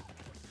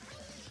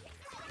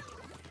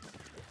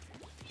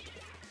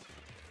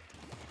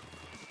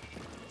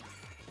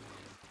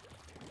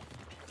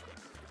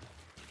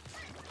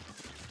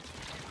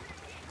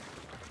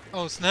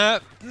 Oh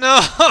snap!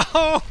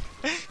 No!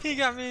 He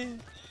got me!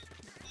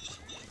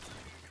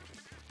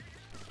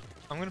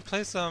 I'm gonna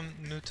play some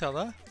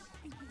Nutella.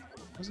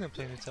 Who's gonna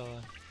play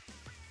Nutella?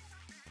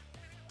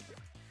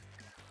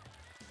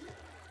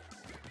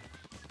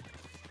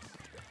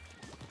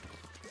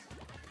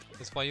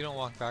 That's why you don't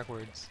walk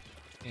backwards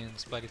in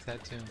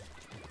Splatfest.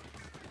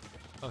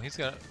 Oh, he's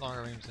got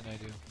longer range than I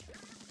do.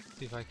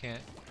 See if I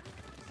can't.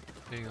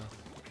 There you go.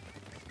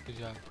 Good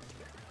job.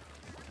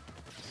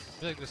 I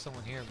feel like there's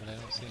someone here, but I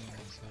don't see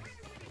anyone, so.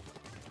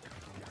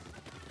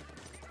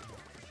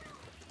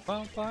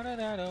 Oh,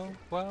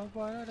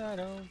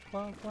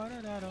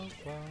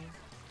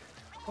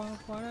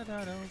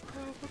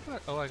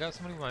 I got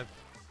somebody with my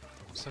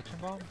suction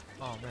bomb?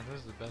 Oh man,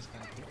 those are the best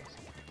kind of kills.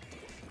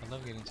 I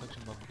love getting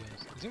suction bomb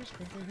kills. Is there a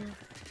sprinkler here?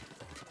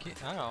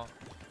 Get out!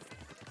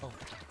 Oh,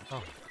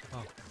 oh,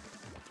 oh,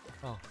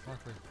 oh,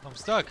 awkward. I'm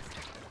stuck!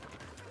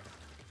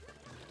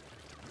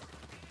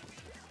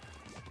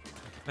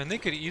 Man, they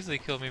could easily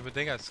kill me, but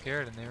they got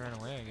scared and they ran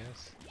away, I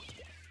guess.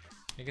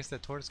 I guess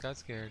that tortoise got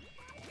scared.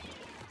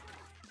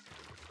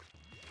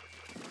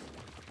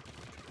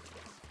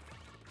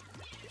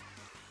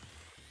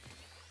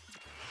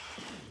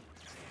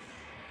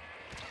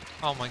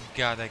 Oh my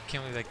god, I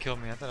can't believe that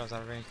killed me. I thought I was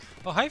out of range.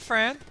 Oh, hi,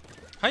 Fran!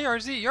 Hi,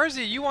 Yarzy!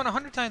 Yarzy, you won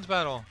 100 times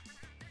battle!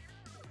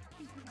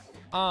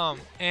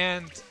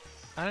 And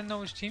I didn't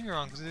know which team you're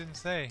on because it didn't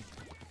say.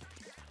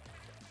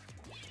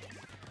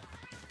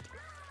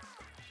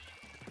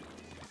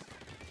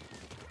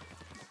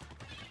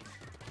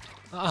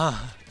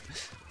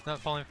 Not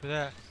falling for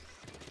that.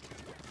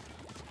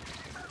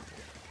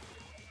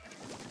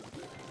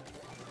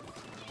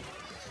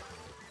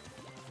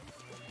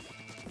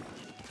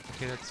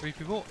 Okay, that's 3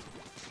 people.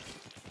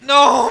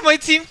 No, my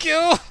team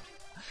kill!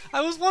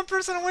 I was 1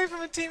 person away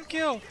from a team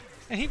kill,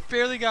 and he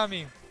barely got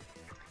me.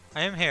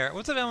 I am Hare.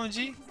 What's up,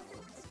 AMG?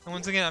 And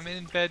once again, I'm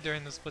in bed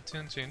during the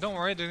Splatoon stream. Don't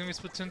worry, there's gonna be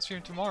a Splatoon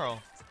stream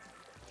tomorrow.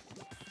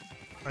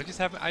 I just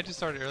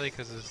started early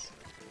because of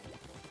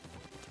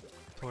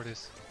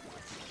Tortoise.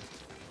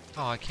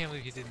 Oh, I can't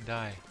believe he didn't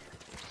die.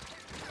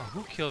 Oh,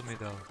 who killed me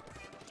though?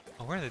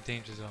 Oh, we're in the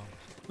danger zone.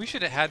 We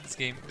should have had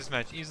this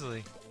match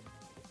easily.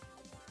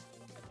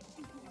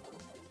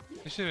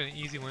 This should have been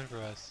an easy win for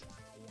us.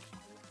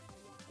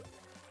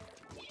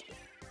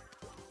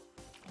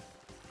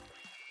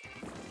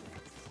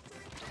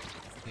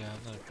 Yeah,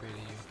 I'm not afraid of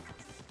you.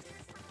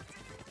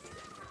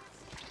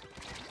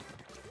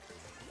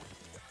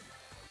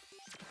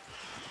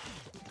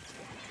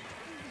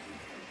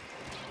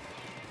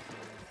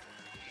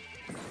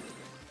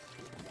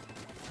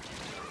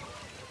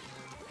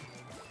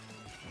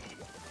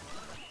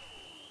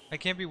 I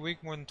can't be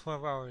awake more than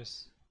 12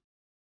 hours.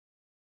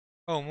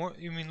 Oh, more?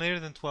 You mean later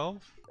than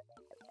 12?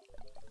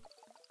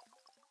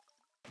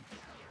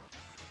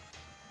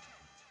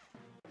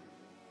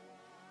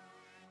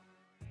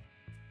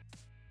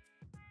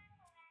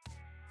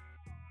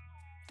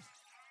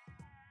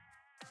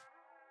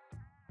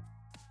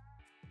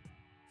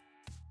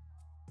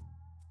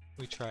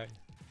 We tried.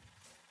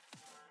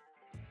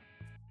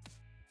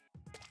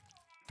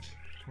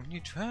 When you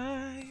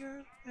try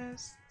your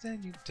best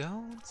and you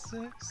don't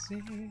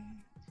succeed.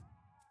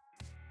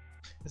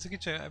 It's a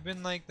good try. I've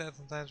been like that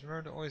sometimes.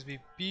 Remember to always be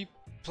B+.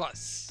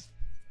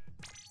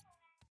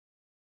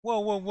 Whoa,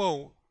 whoa,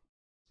 whoa.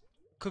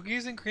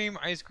 Cookies and cream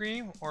ice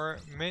cream or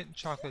mint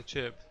chocolate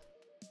chip?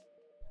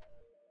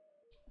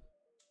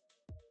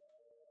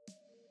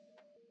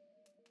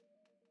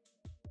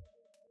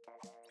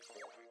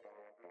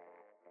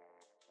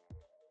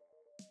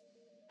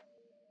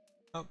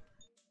 Oh.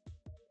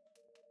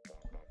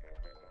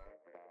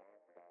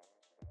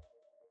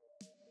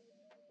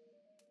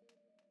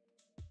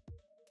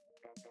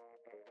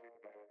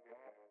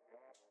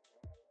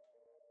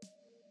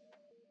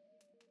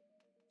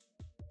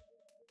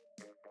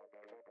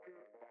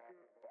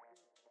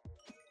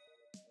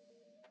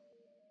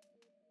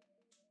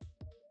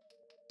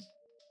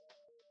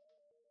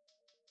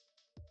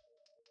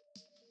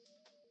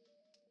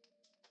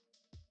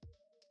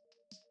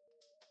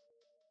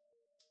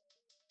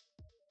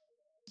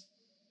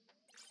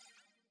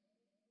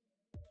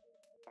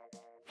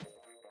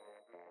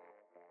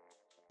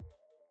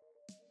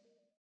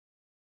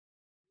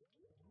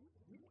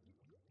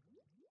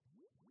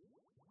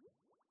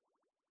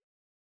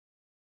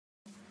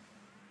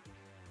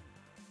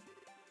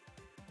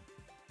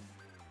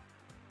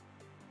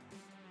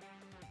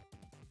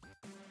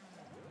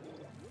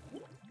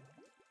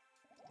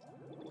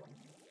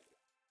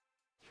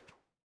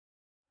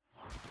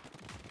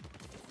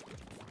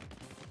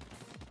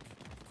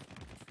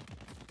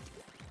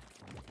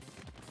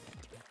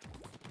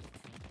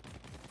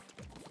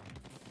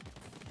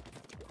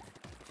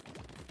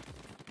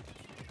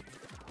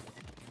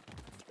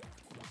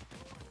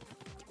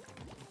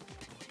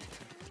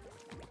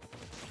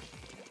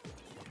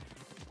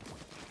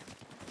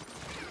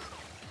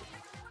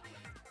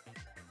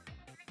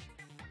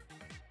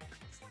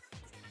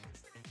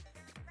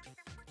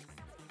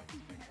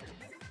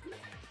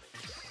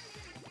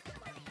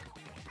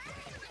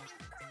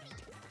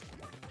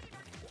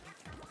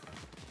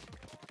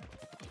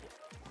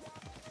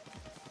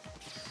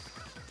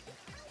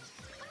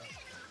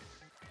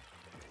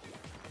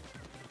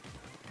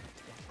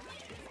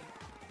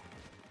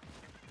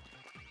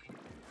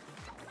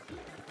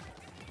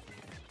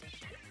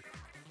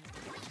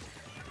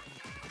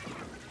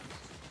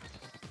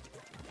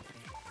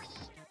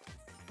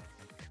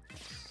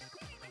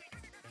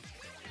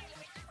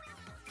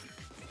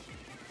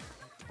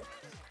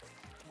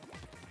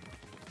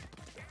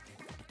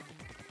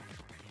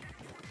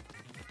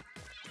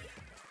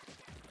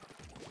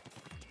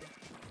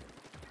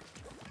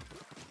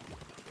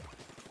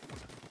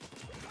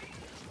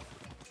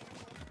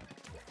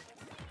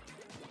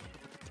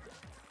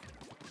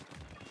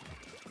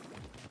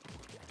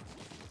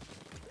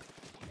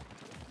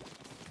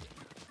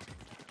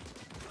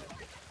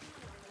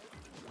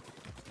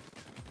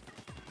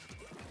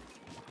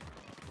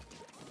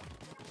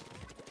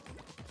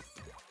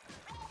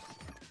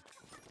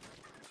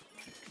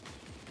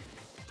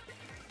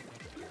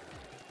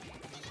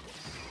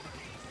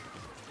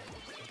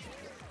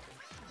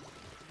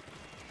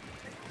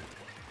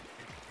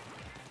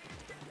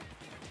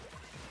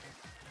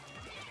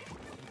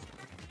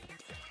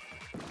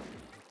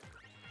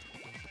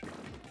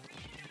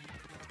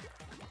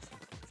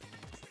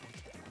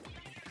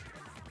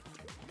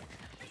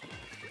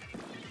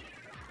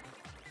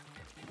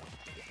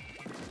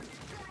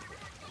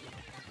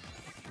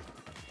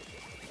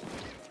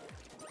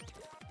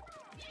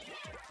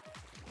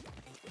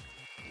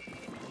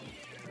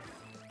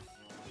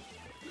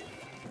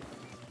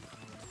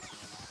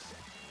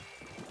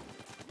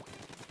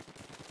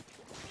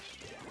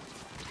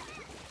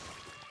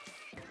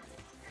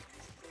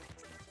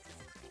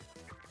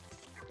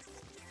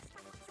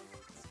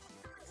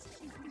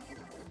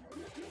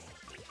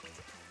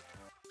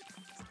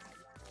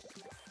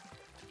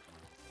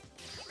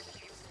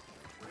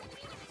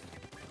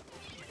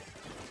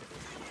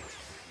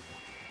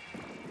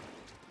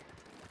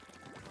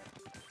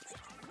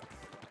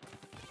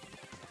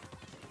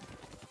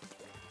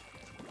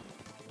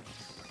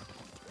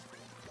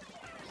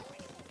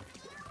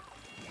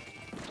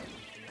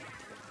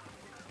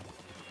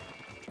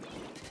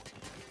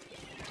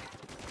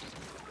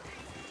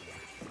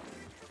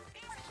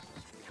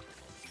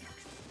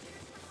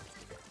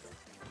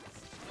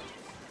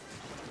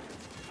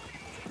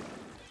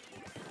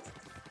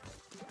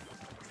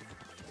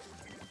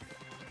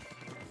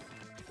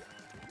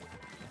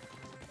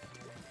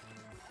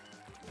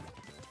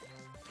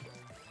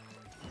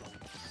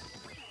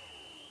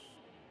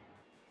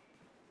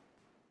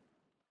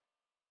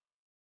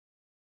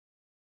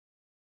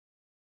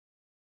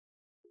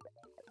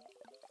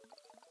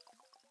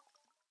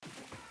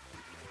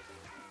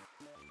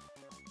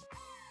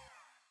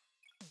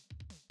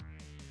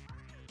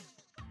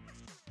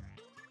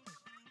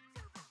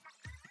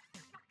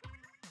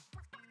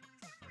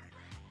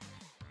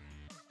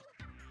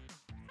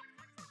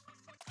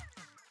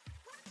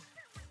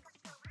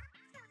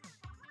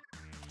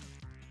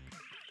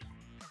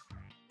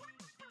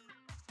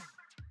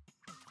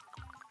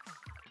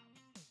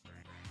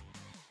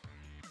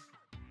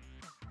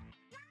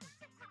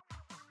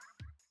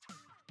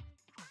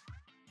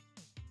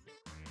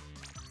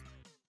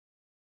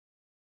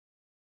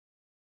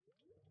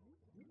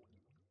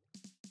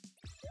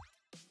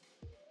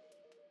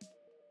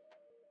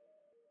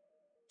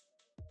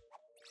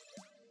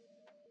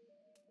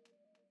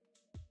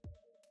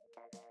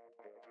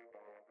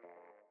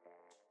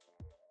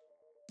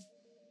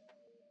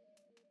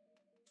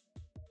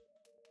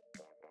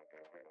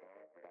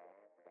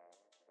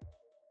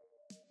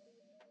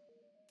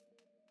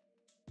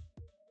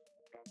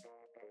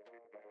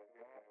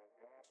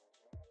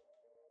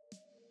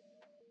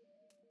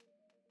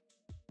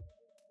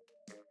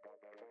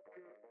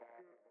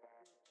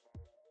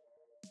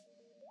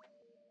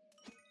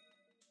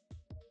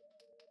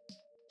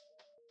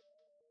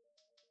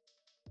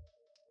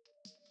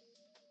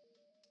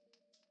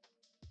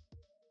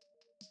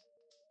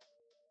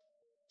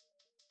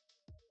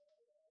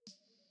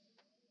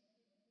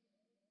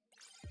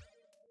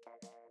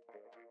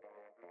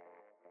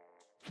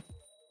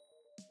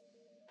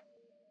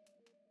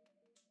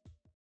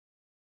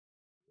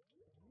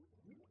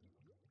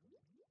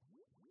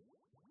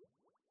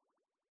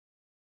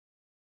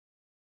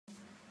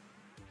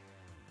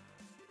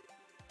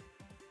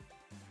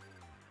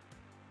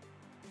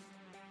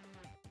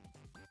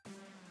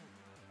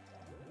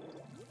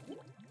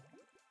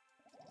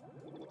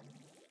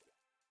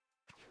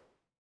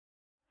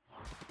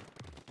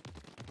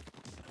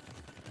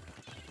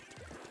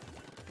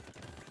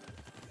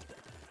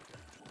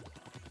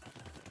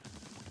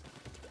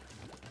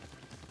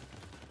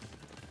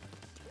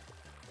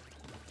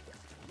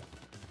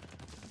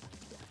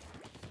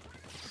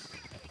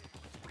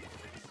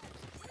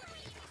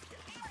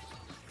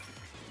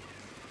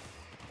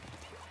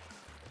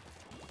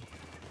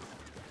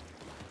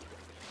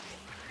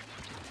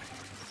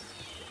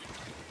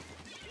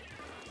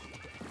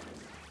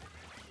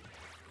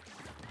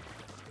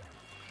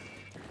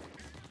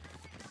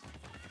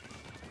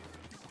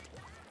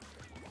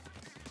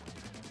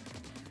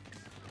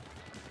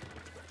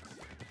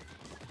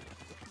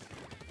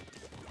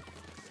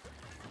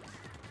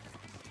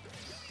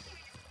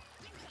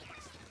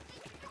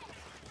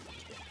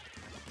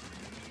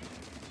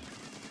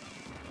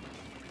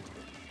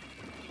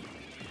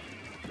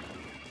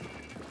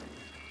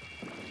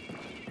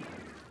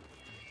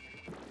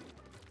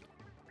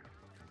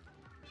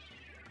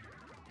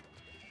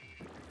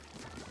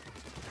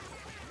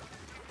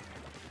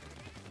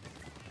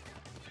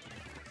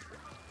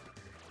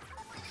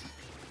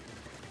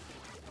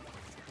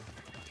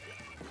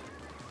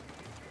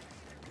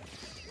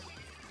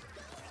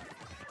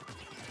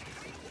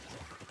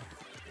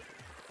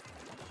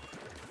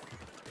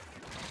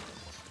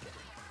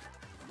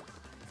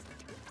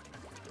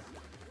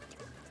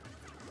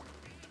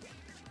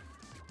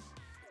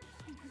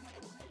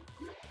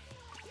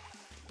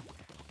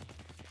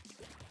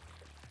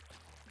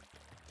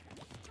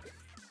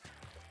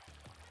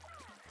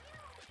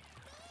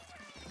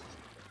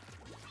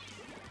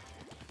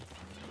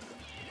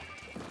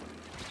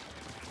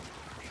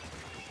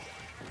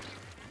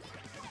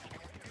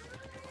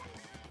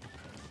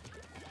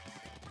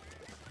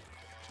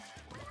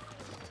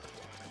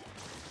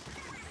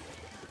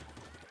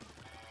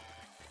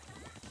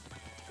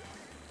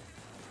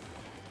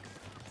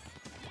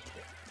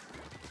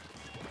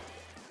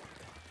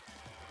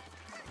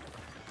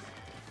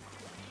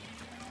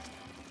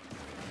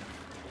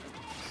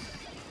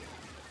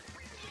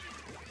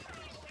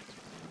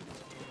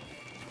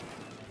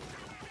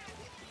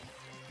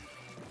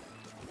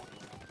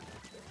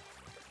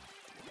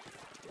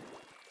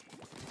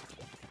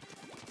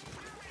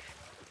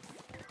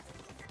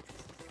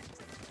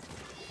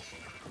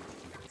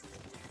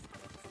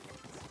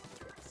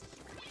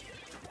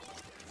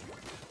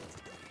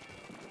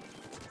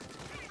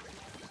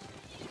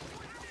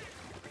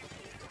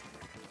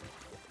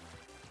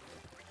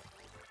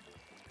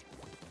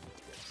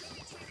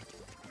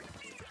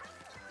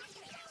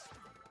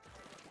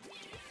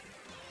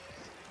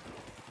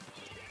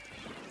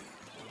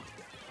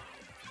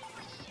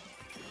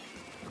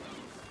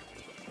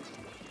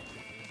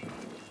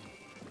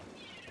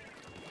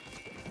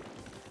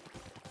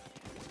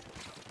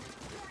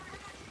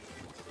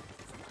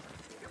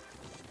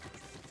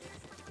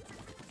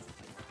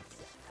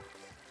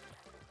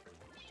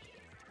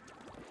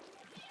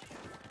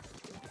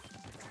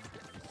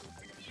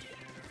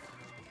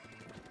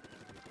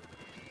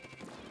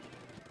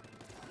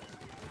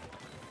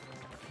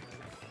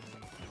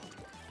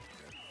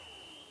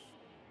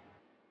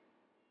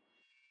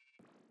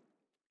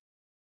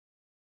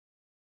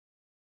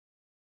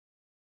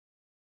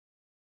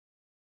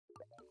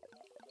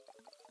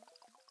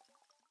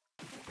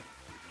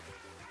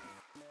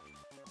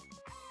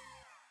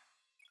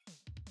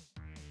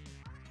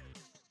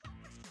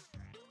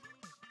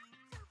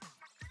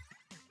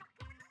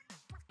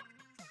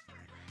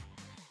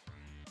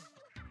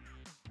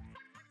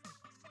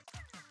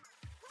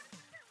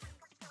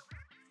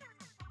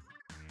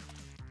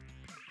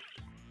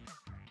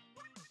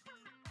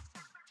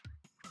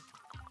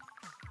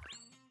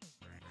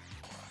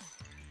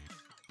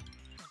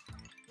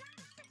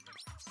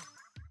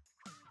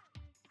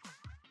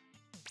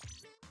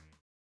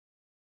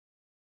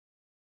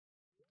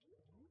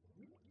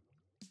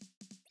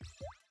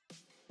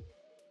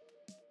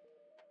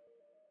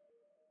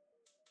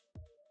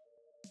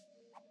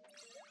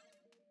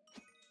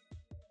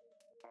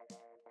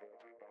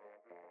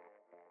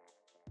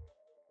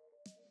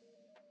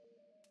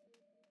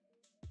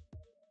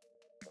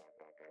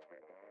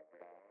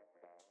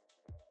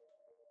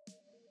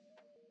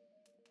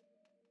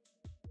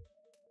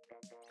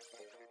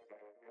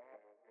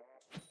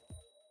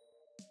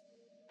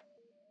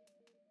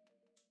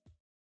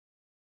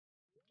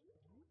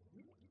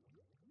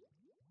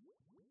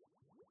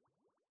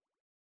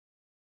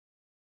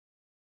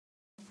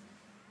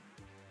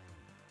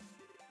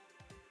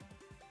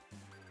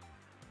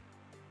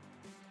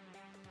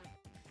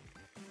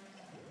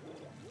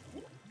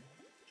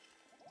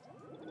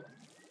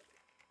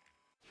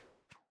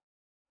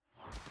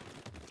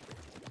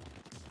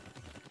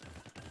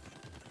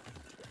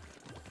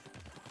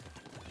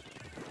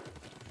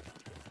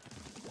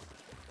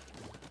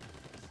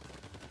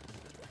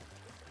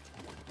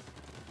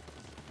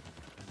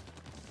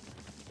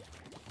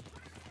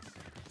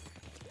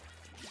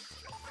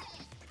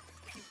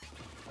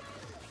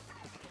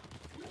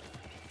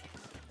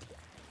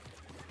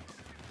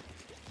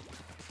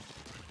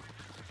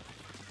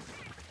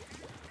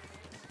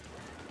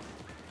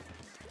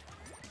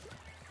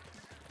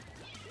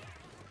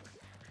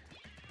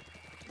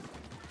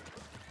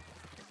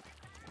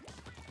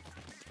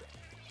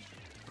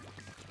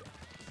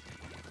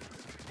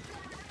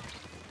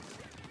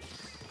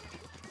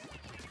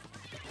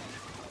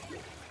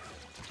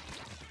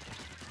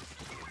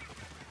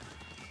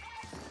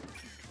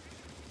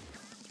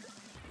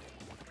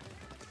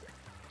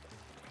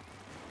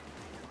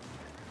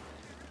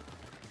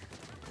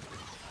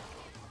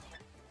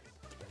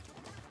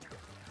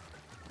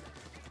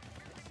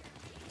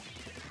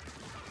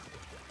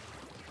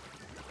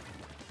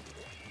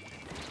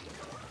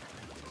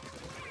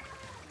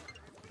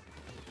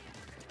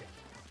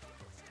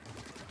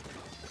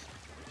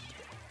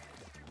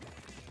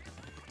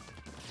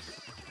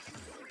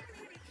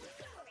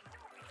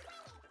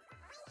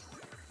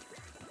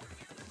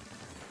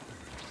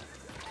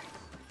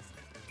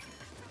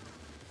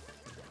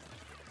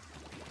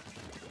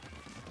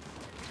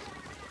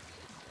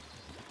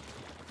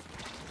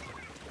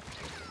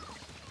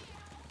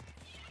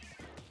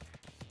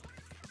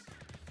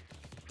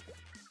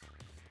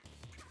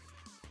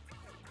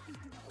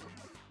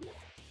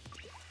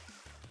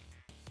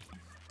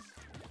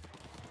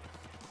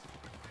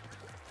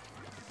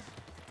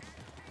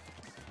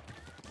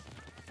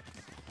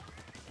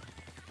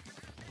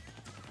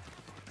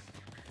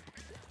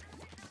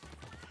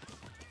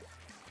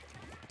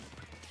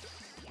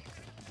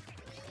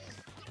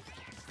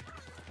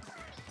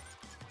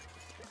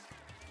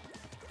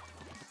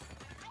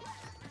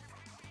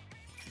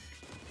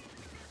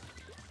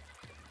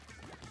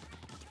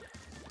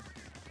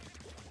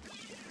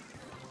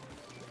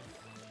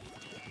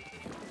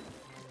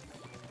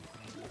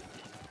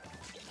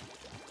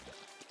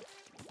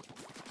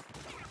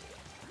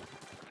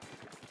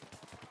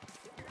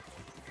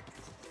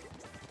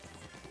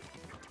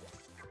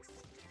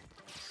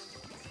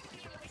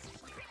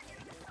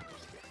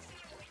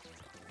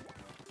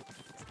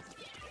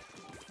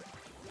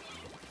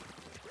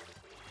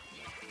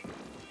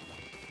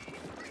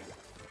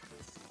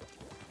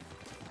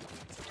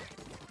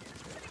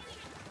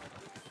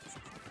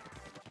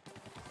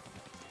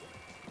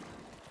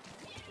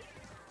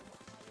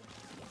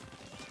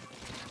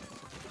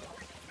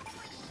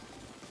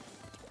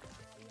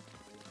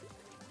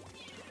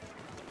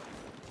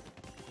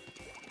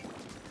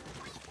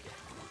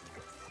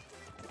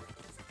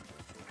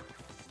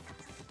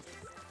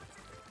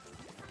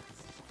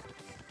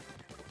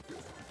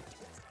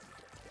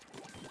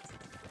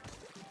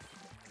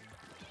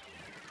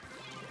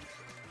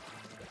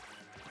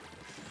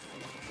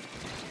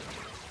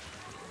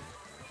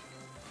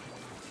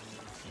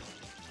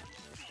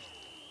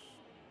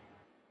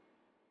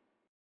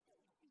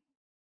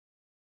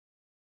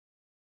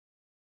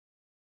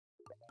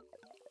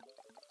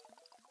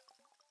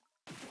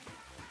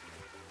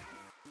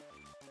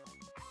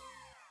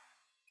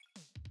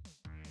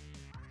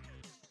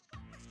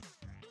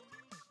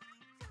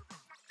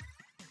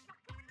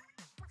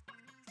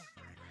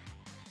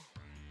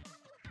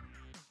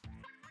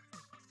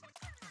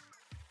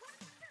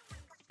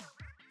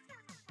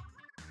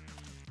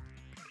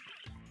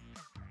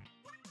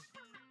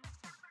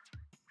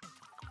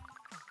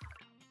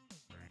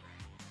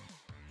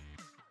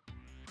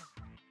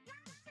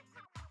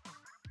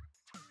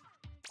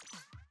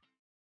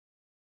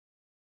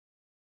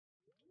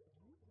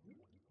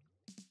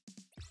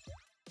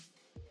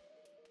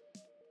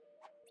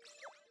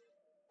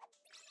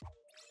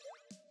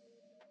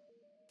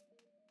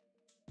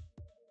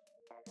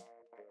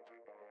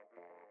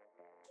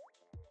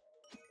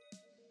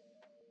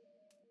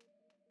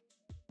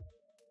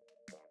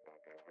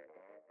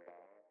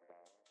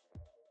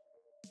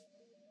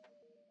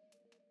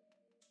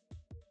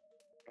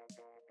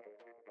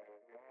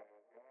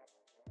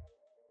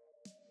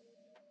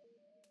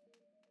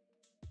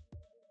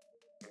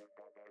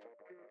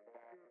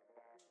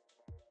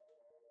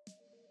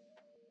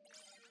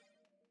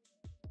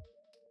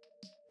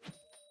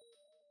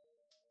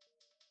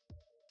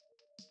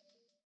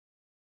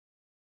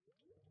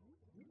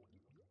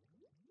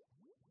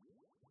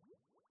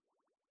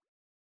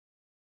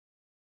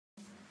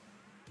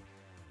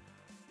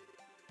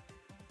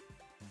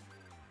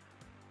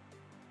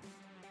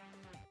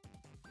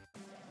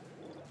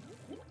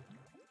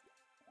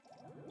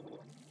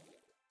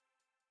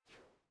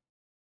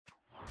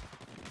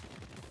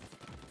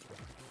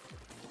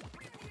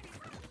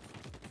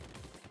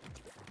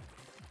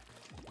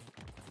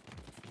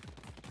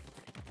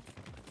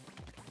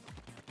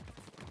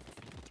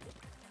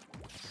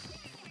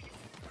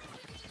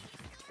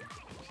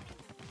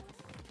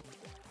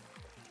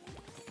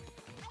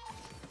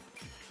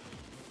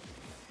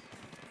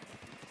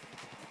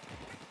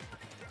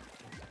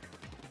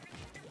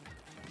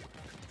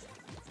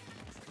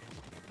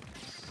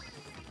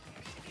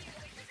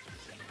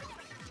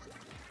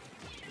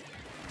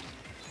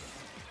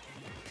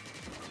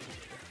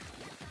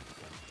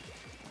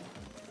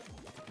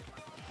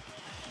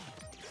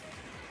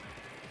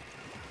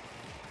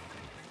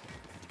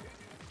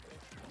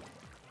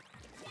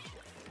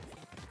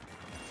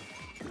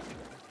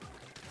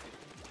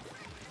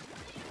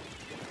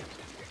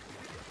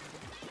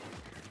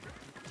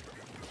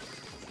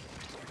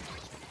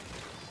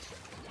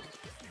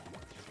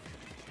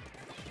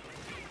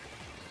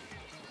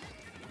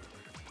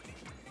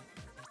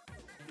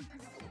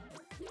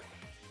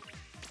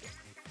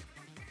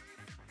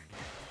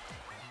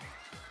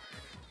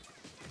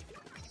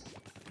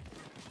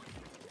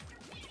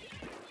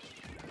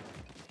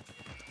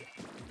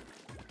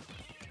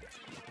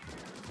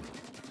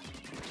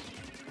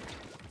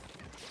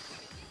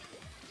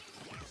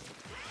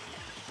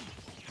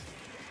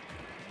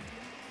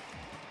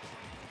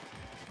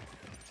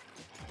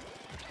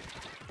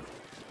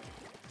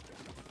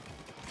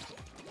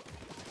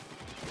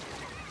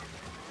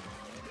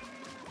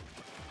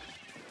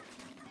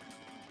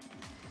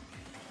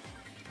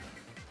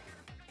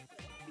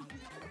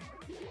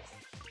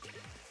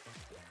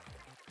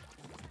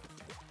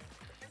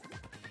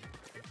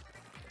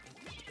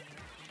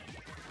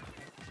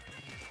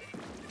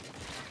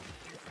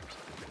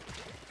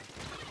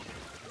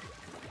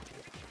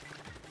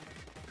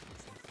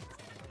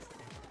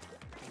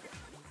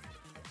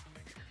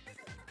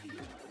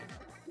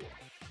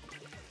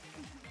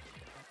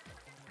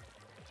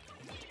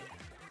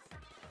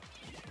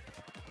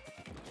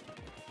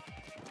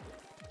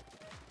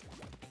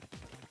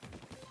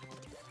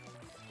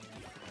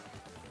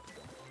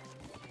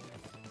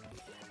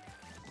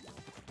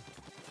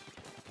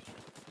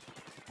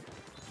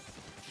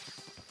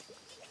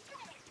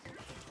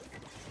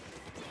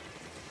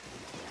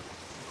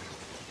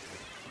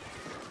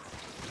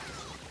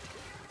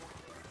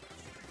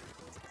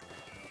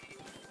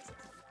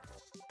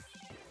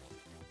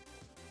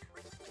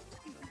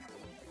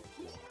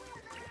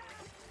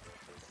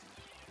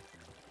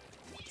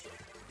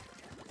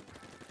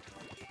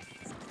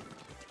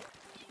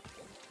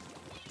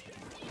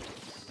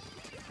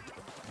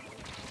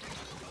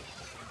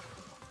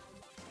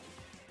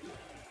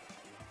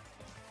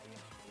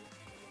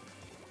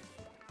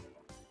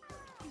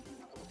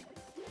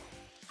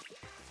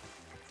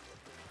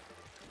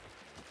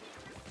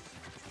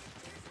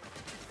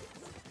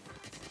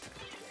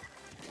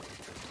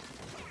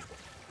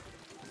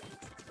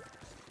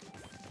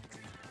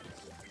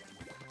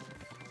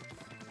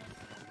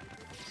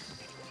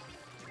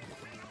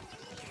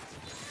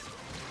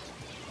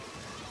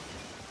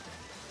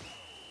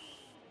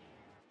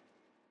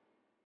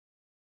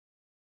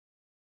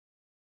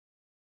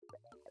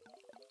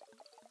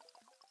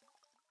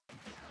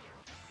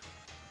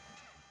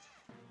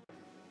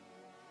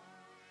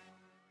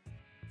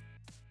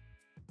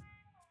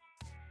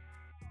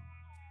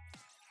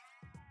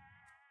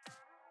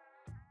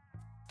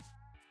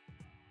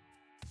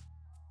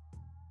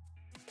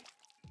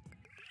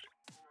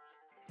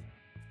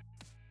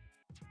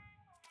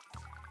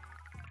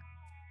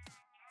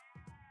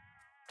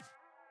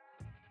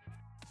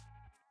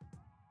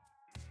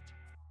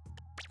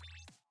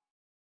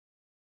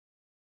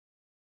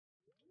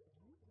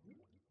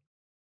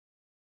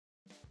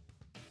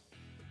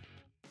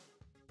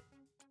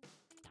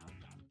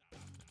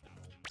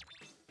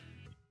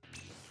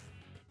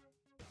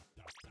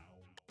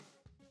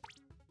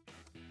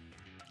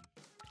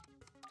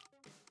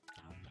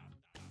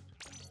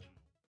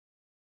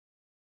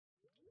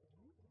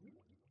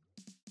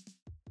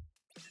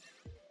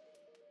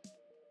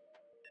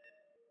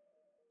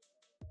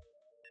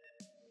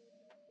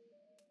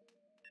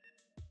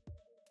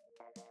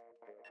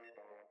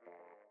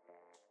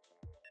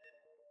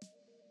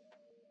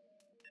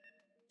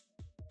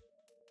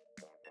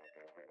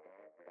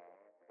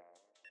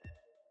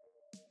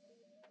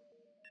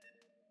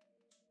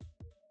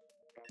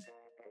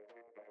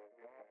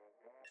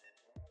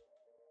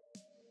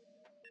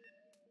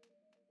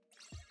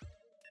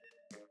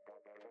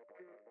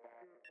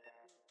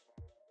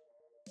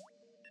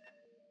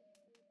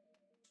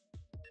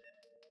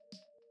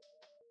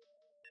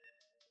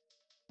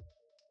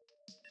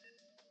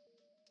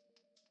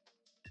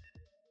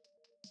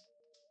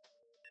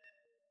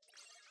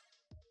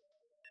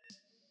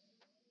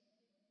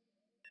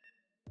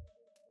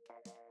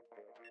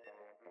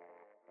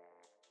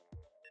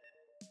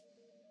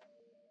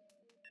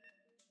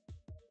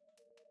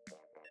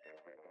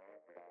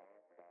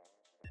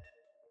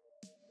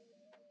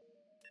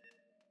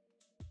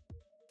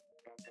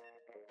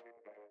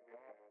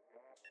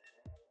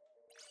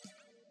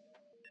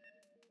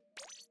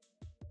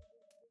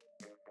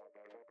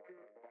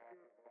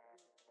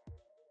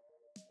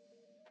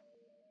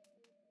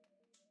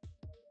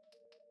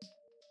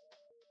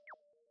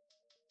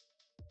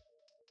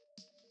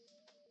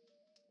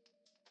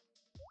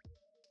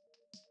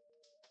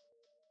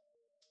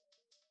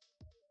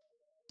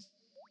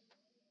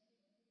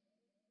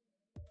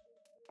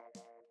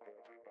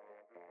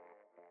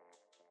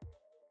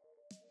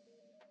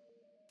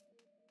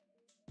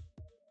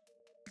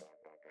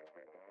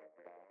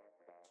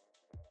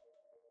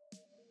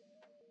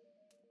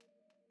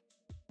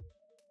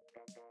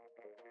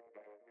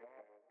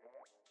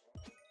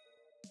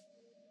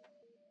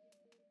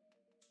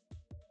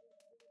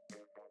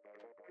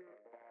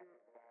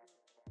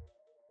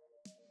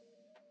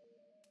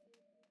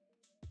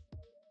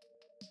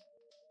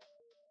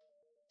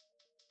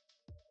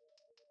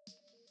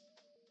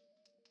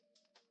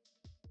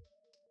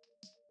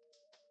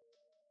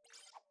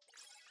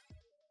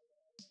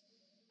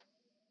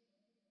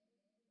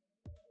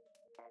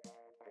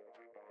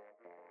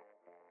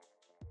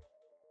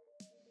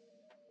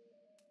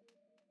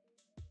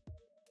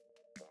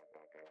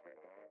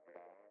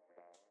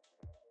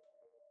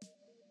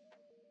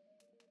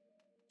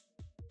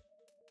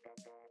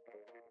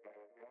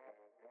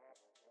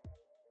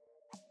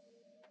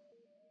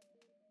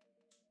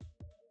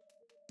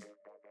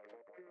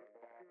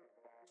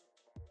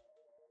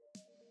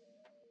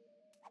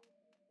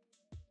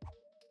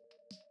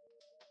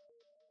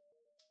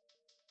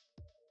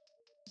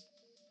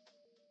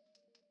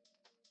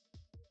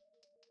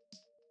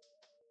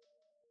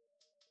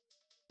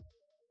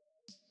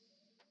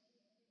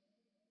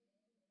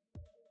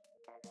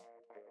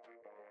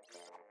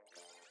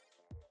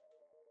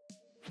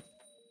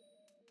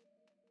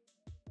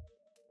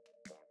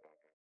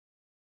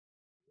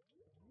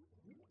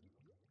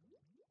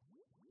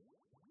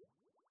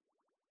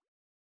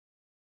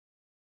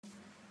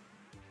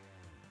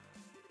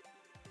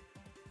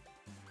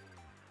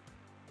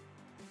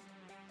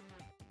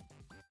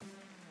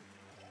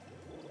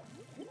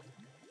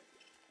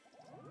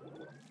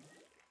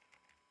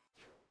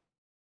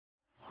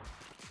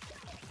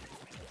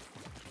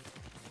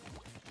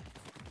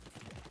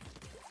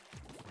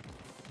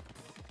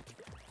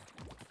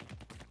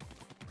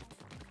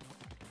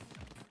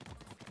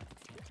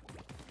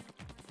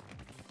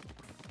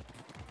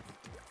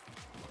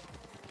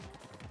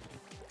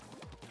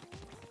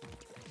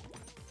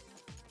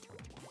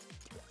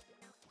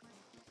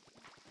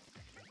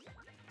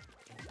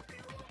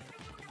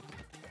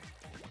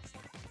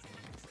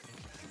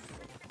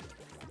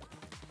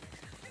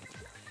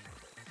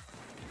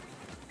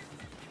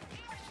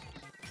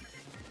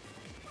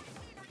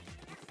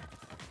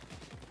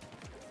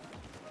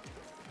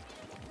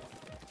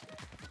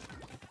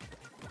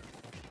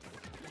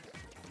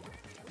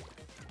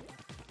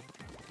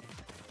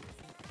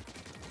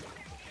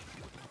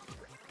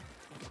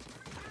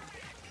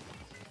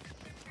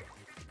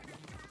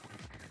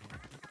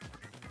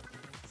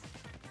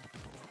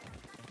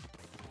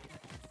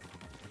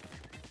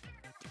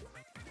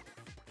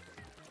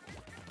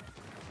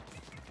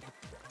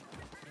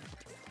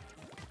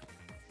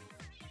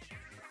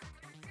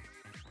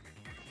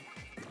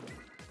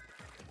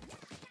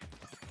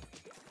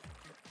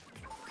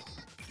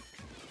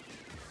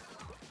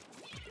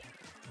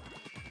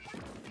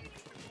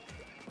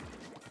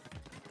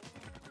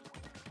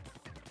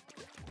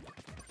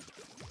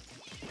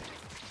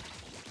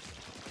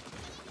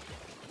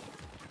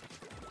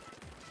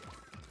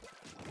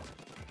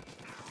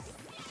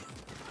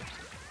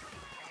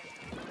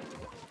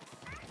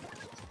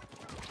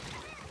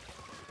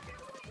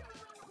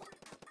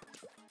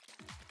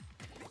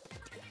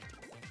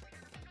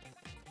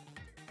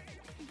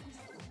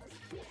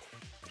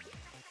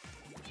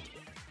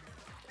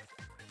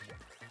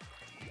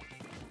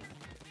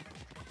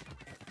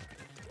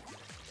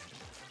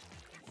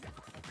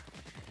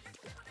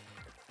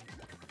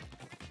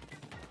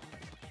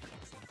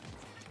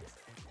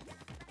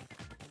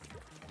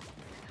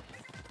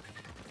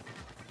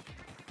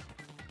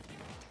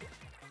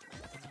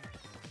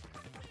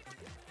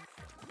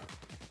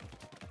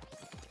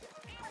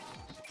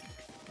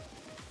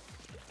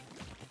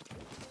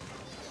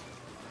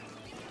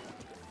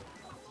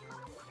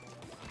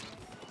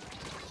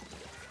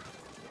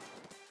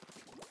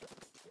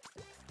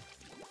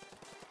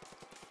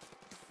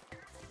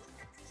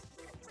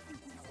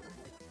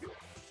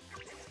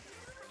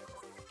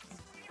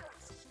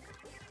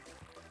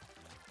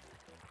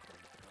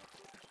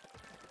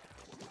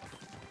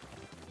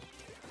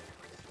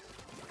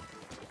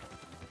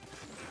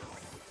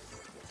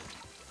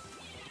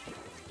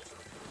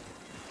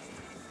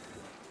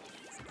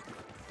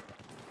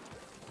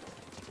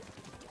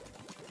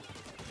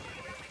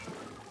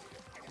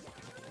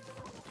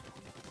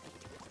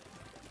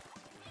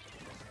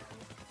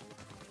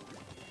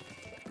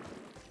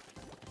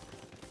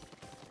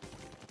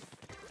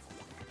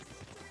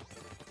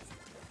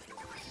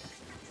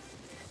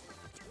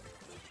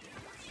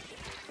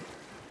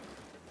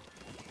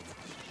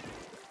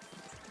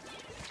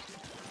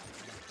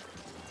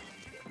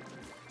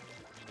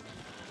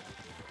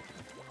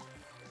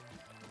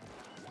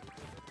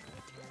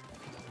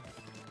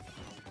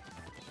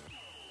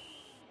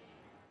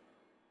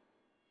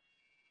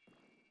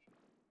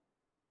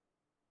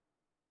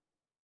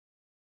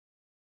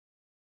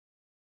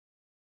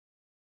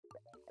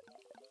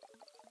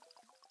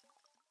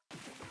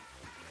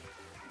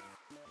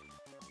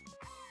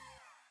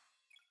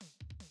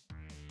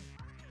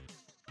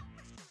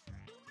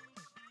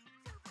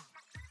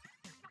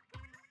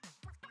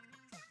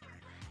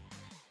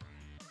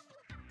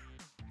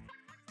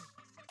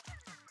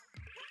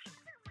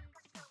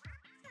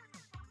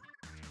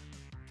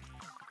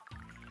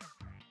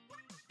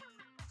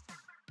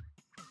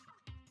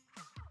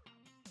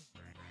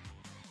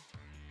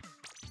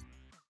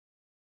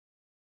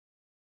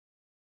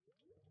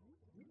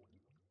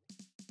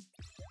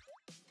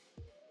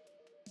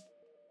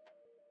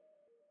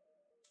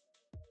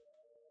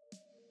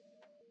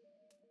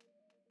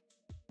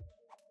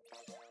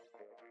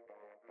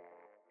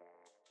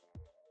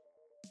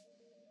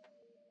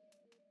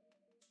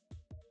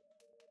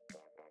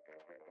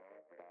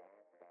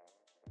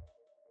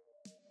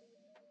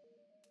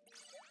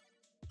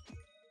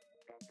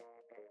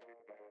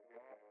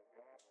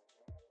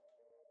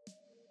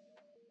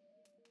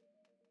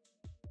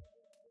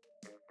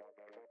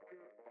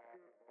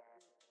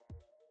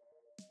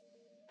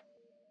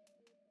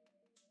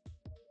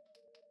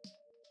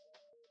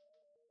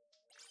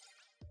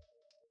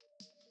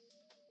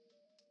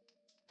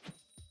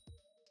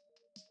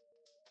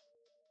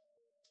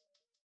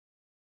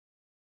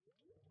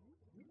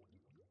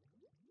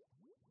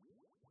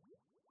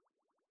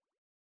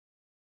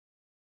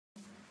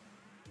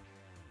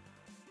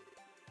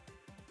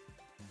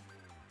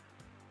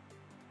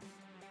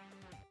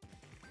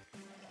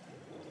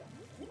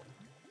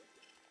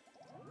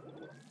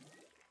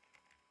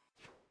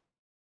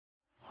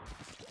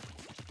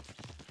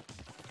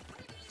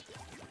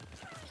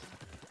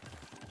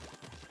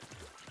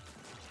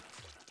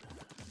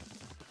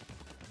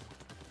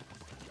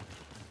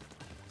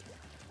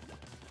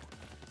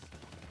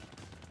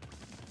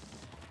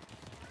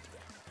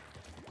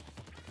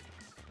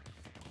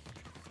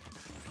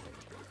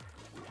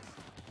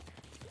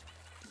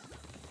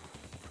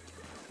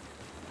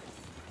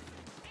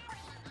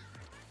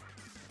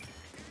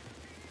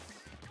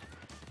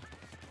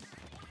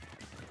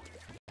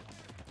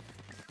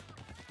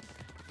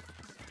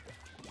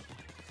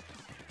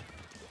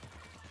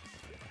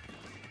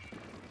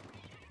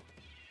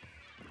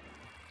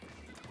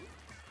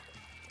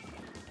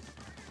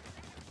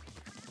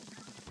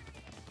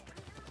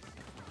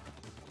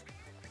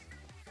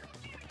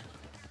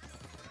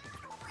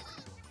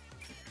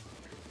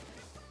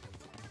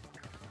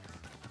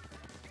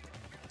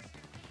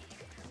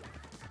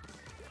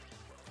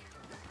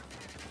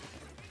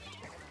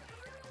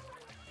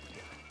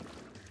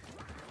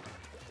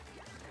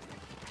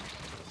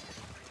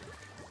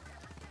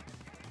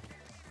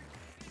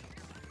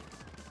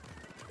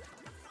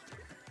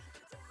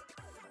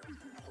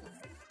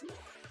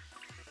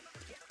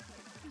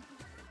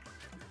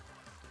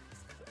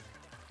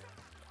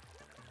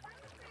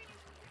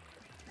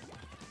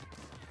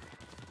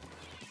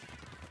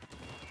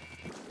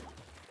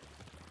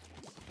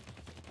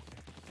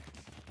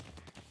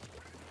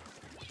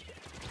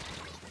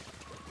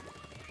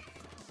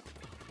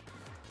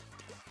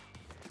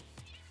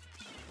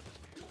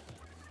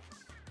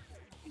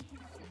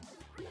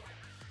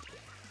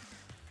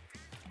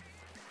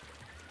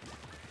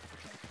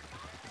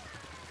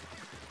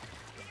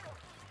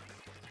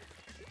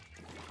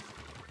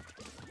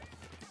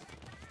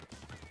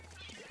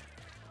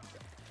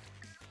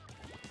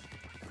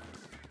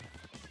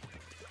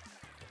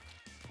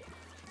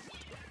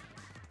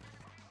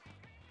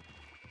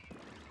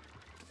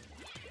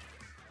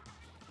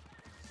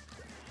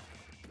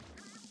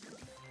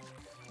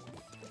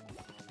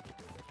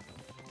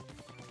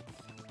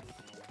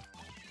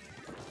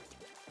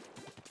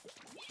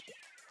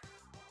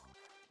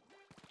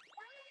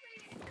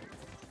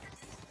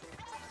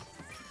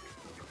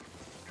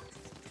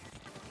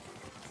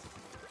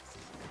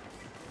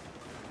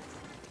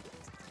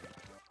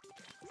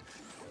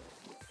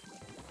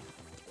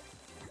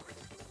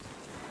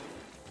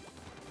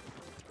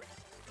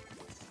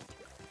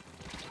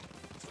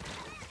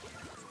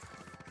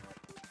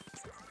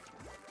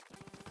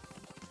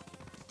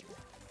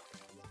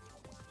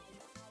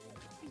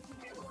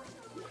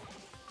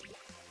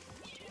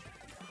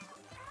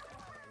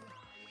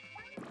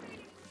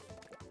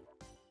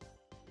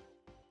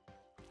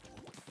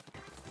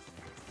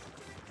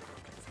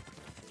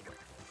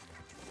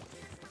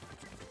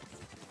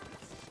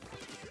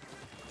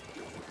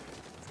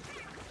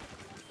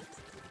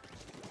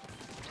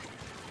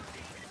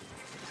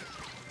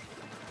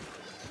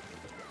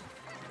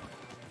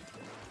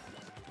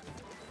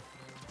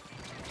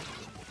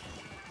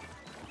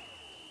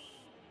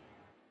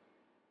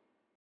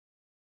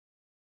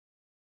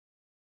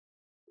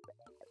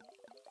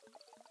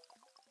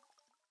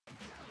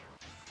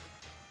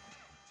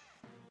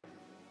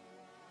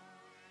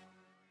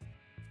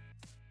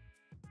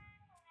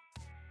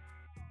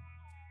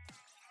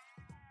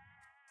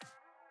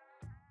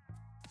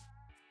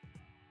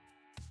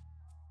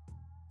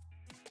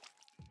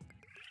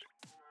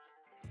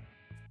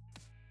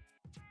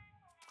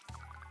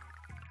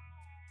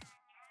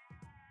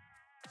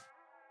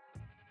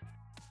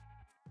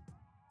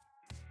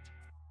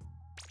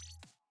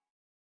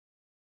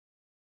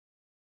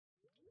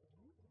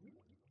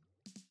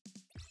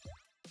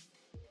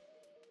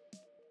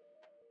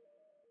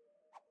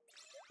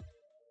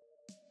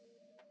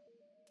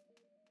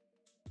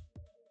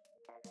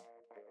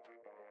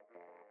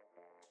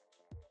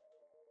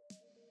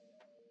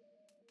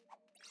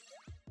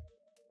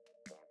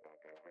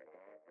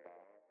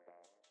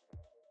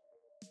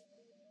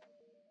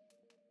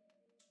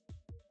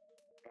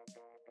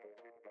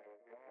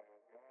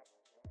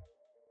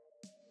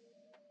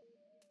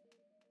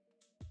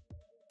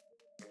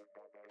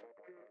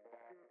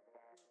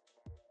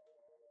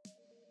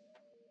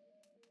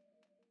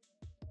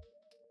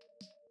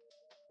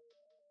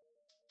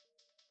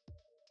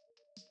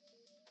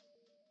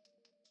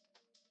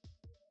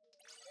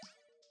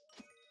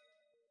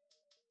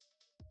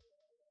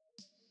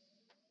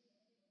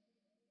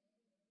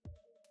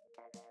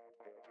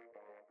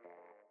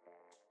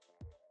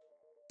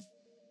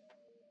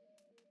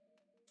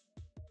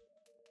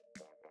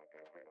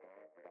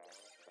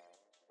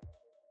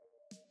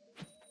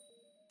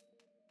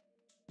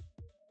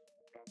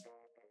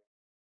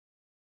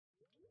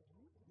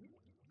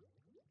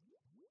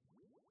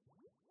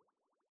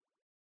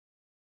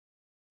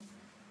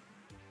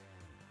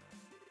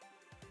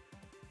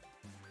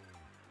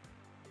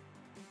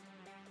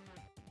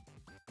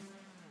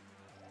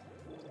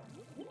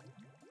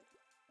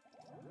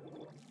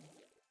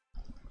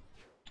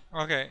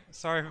 Okay,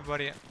 sorry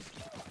everybody.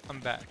 I'm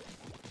back.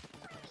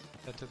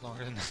 That took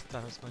longer than I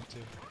thought it was going to.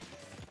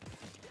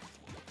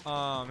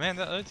 Oh man,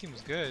 that other team was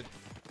good.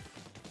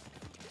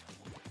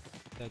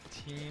 That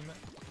team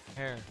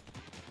Hare.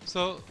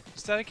 So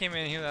Static came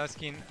in, he was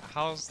asking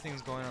how's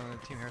things going on the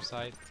team Hare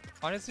side.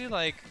 Honestly,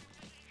 like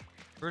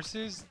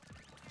versus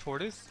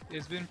Tortoise,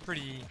 it's been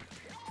pretty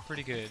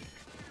good.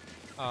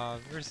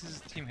 Versus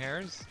Team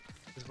Hares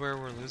is where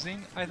we're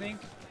losing, I think.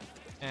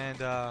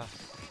 And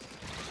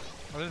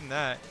other than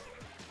that,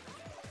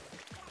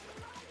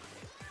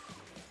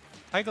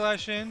 hi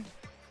Galashin.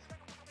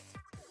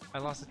 I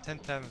lost a 10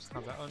 times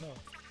combat. Oh no.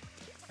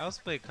 I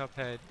also play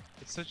Cuphead.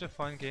 It's such a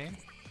fun game.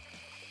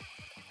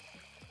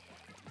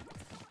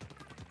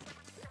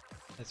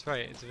 That's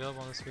right, it's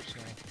available on the Switch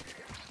now.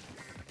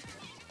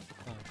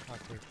 Oh,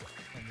 awkward.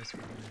 And this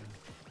one.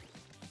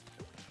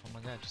 Oh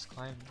my god, just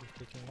climb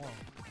the freaking wall.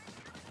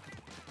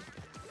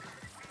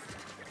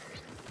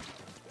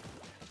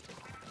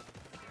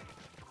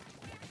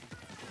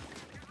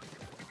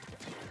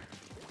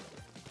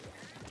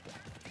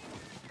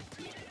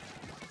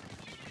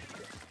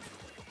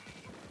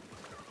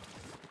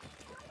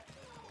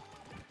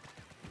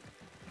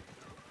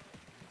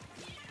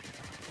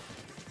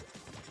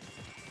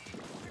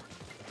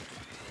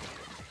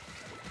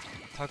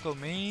 Taco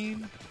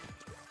main.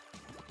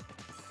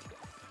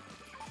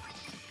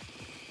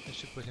 I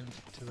should put him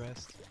to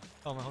rest.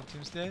 Oh, my whole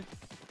team's dead?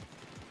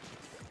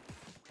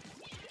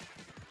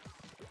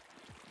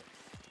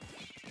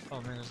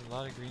 Oh man, there's a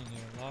lot of green here,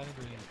 a lot of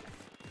green.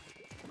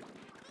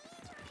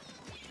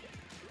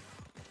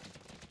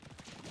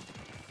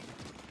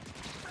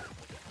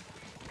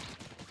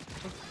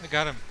 Oh, I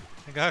got him.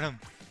 I got him.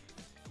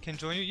 Can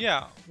join you?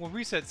 Yeah, we'll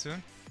reset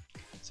soon.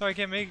 Sorry I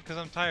can't make it because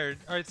I'm tired.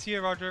 Alright, see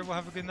you Roger, we'll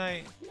have a good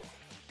night.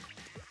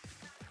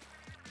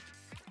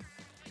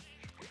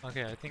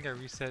 Okay, I think I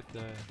reset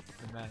the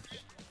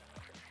match.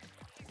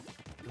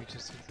 We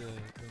just took the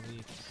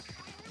lead.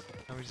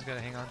 And we just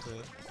gotta hang on to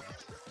it.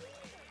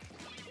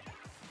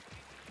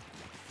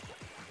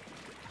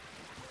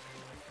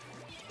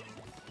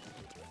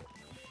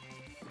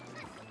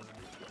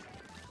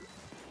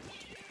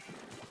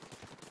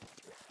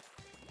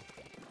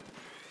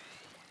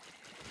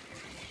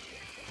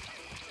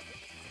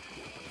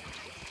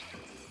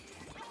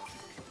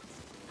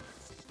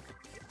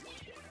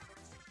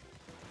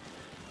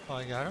 Oh,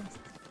 I got him?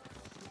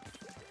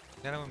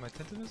 Got him with my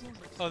Tenta missiles?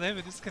 Oh, they have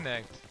a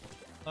disconnect.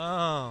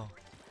 Oh,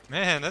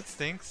 man, that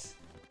stinks.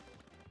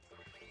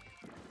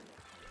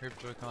 Rip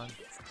Joy-Con.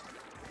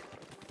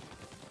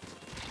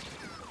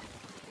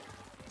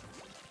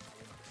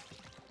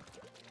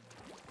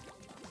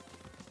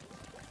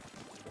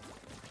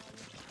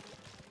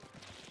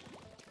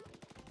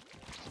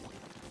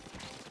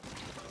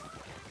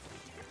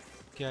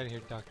 Get out of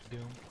here, Dr.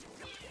 Doom.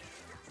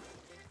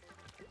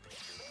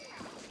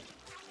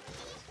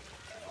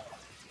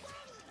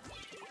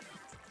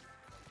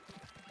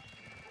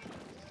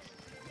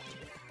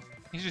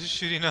 He's just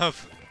shooting up.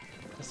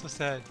 That's so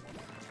sad.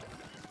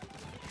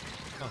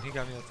 Oh, he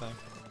got me that time.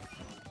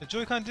 The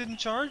Joy-Con didn't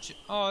charge?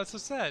 Oh, that's so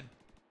sad.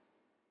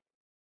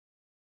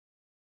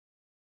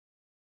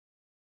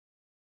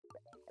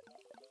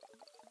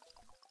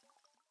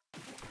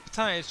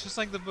 Ty, it's just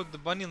like the book, the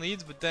bunny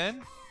leads, but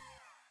then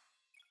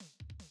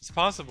it's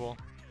possible.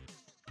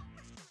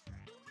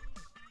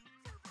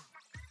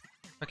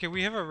 Okay,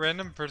 we have a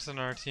random person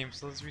on our team,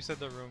 so let's reset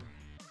the room.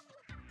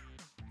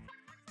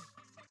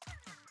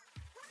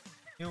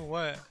 You know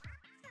what?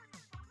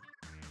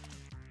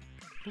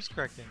 Who's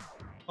correcting?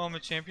 Oh, I'm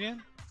a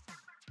champion?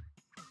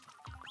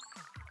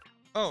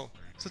 Oh,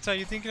 so Ty,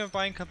 you thinking of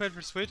buying Cuphead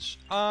for Switch?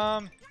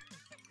 No,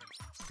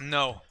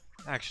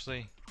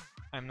 actually.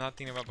 I'm not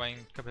thinking about buying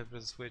Cuphead for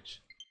the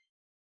Switch.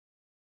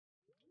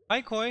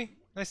 Hi Koi,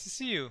 nice to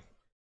see you.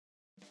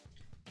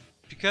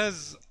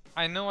 Because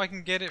I know I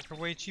can get it for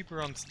way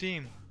cheaper on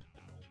Steam.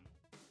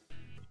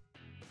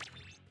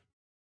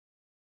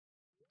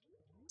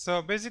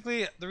 So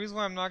basically, the reason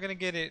why I'm not gonna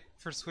get it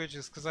for Switch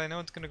is because I know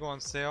it's gonna go on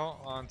sale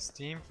on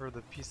Steam for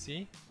the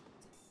PC,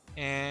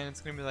 and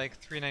it's gonna be like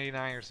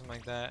 $3.99 or something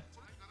like that,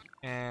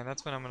 and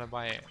that's when I'm gonna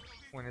buy it.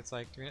 When it's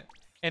like $3,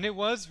 and it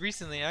was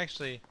recently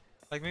actually,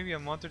 like maybe a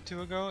month or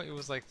two ago, it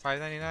was like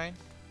 $5.99,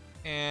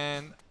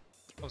 and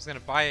I was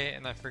gonna buy it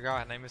and I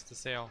forgot and I missed the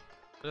sale.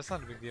 But that's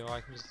not a big deal. I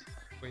can just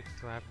wait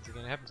until it happens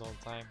again. It happens all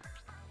the time.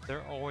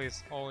 They're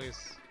always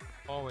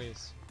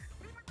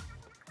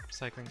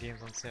recycling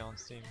games on sale on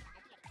Steam.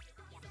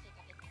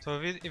 So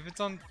if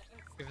it's on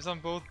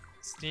both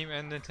Steam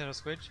and Nintendo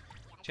Switch,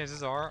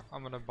 chances are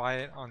I'm gonna buy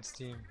it on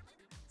Steam.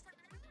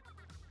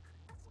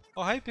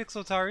 Oh hi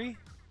Pixeltari!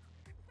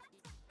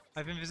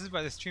 I've been visited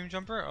by the Stream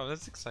Jumper. Oh,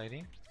 that's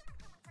exciting.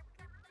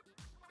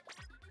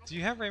 Do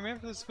you have Rayman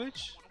for the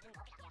Switch?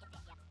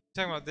 You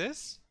talking about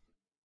this?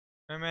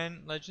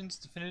 Rayman Legends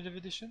Definitive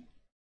Edition?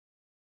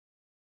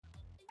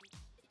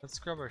 Let's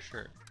grab our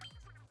shirt.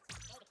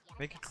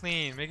 Make it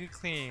clean, make it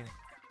clean.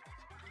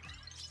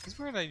 He's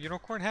wearing a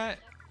unicorn hat.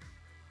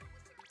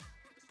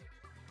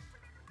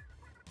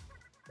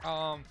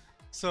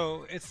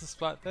 So it's the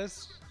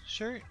Splatfest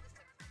shirt.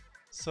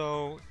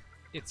 So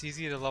it's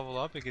easy to level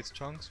up. It gets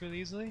chunks really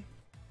easily.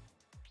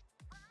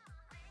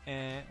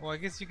 And well, I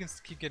guess you can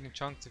keep getting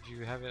chunks if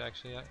you have it.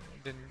 Actually, I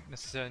didn't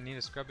necessarily need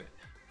to scrub it.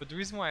 But the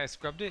reason why I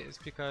scrubbed it is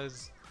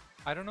because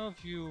I don't know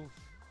if you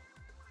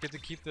get to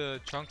keep the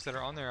chunks that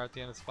are on there at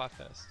the end of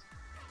Splatfest.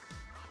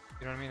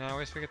 You know what I mean? I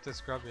always forget to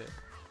scrub it.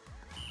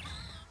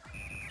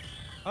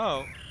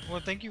 Oh, well,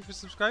 thank you for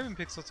subscribing,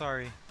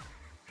 Pixeltari.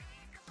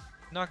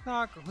 Knock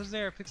knock, who's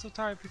there?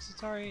 Pixeltari,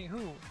 Pixeltari,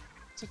 who?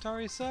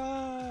 Pixeltari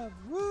sub!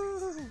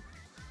 Woo!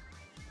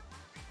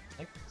 I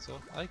like Pixel,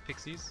 I like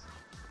Pixies.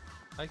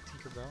 I like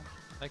Tinkerbell,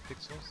 I like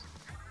Pixels.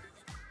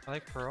 I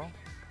like Pearl.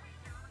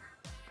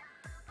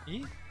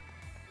 E?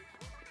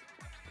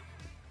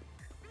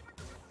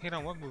 Hate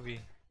on what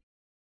movie?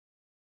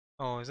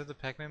 Oh, is that the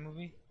Pac-Man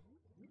movie?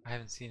 I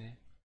haven't seen it.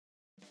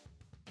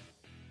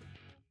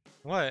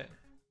 What?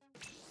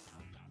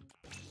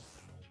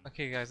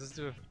 Okay guys, let's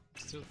do it.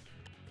 Let's do it.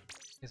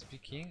 SP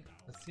King?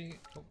 Let's see.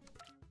 Oh.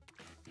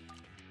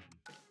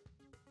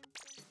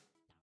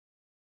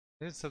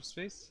 Is it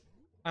subspace?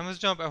 I must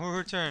jump, I will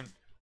return.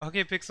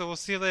 Okay Pixel, we'll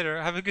see you later.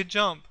 Have a good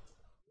jump.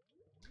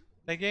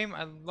 That game,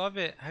 I love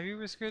it. Have you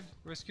rescued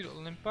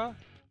Olympa?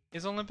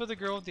 Is Olympa the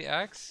girl with the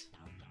axe?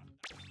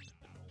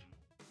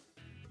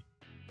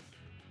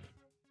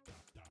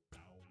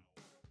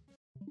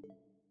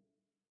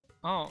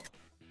 Oh.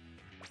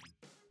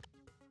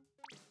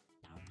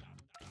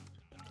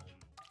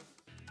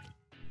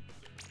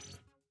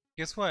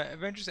 Guess what?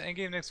 Adventures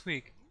Endgame next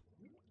week.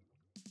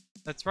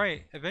 That's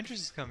right,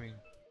 Adventures is coming.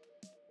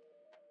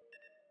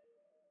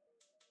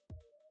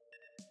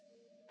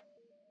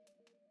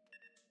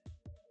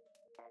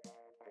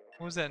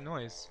 What was that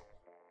noise?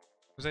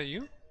 Was that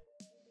you?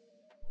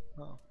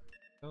 Oh,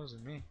 that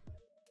wasn't me.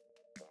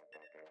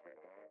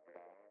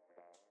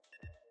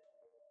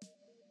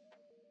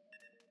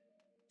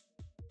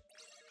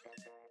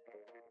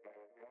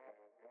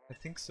 I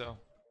think so.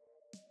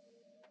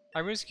 I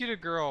rescued a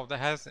girl that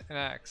has an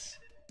axe.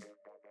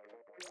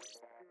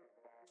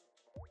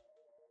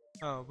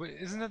 Oh, but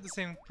isn't that the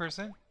same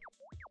person?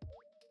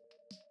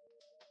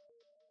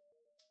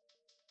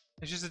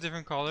 It's just a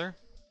different color.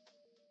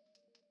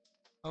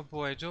 Oh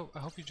boy, Joe, I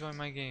hope you join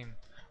my game.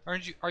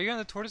 Aren't you? Are you on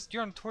the Tortoise?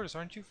 You're on the Tortoise,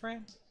 aren't you,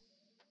 Fran?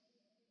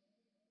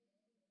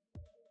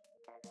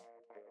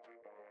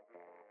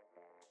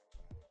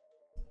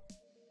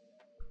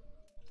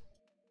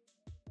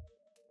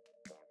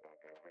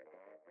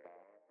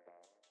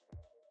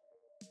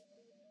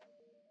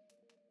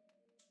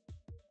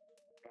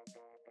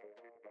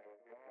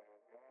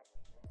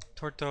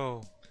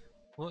 Torto.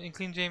 Will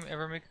Inkling Jame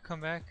ever make a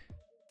comeback?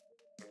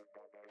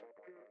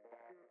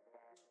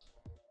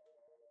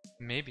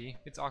 Maybe.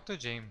 It's Octo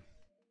Jame.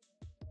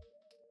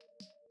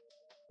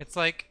 It's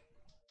like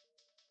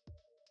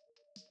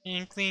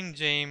Inkling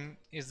Jame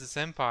is the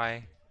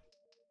senpai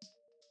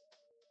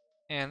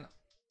and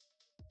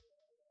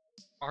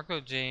Octo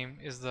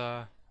Jame is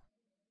the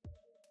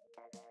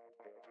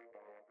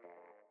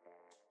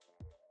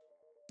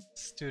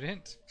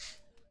student.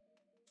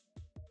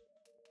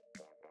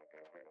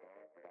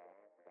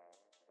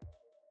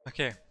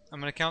 Okay, I'm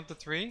gonna count to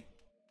 3.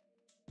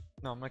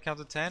 No, I'm gonna count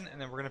to 10,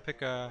 and then we're gonna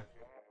pick a.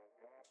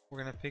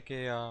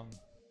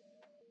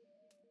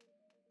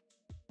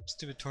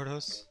 Stupid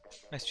Tortoise.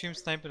 I stream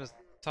snipe and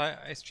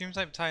I stream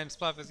snipe Ty and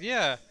Splatfest.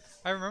 Yeah,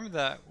 I remember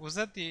that. Was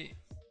that the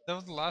the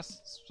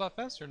last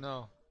Splatfest or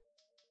no?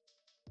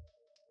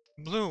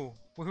 Blue.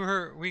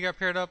 We got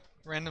paired up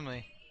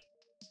randomly.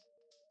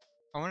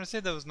 I want to say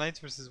that was Knights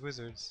versus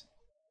Wizards.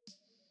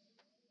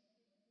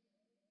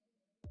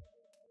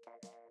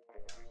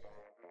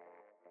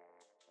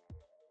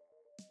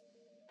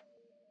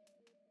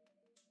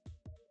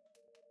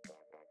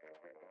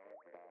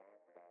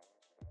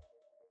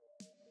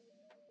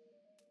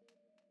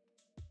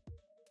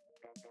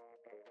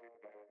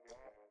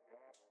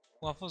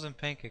 Waffles and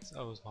pancakes.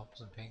 Oh, it was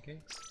waffles and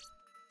pancakes?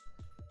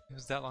 It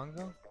was that long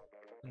ago?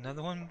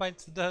 Another one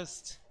bites the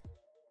dust.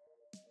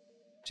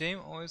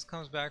 Jame always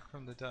comes back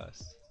from the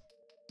dust.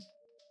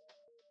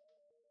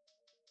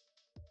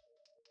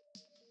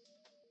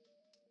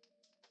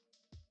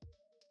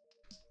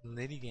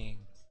 Lady Gang.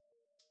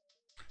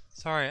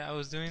 Sorry, I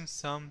was doing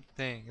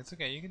something. It's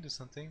okay, you can do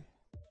something.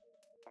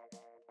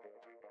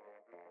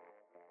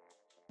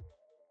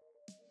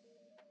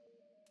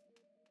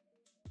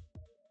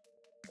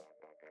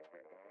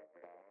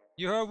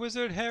 You're a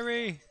wizard,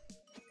 Hare!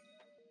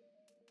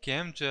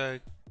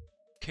 Gamja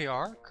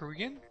KR?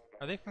 Korean?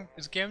 Are they from.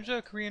 Is Gamja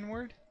a Korean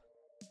word?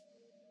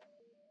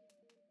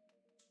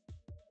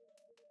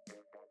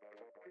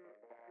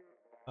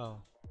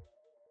 Oh.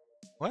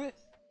 What?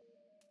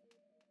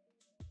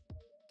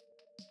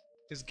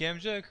 Is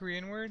Gamja a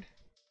Korean word?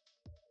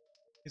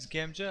 Is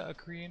Gamja a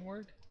Korean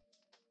word?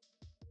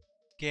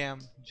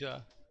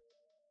 Gamja.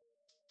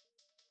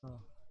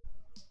 Oh.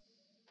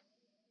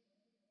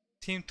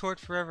 Team Torch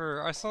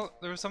Forever. I saw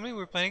there was somebody we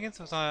were playing against.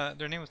 Was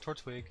their name was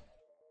Torchwig.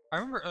 I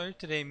remember earlier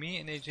today, me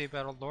and AJ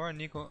battled Laura and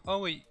Nico. Oh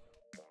wait.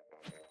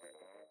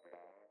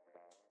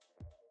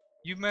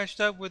 You matched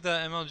up with the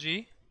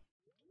MLG?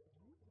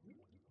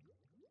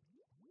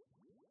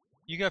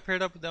 You got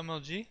paired up with the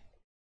MLG?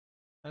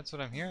 That's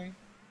what I'm hearing.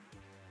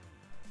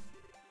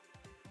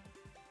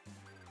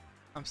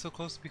 I'm so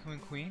close to becoming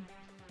queen.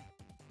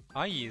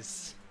 Ah,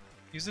 yes.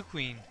 Use a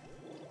queen.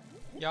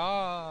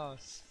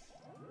 Yas.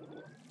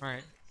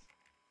 Alright.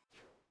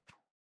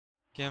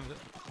 Gamja.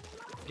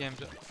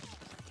 Gamja.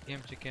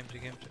 Gamja,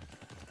 Gamja, Gamja.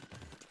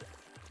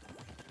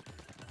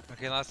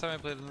 Okay, last time I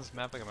played on this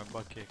map, I got my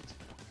butt kicked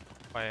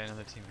by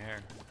another team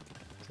Hare.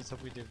 So let's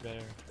hope we did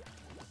better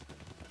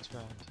this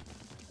round.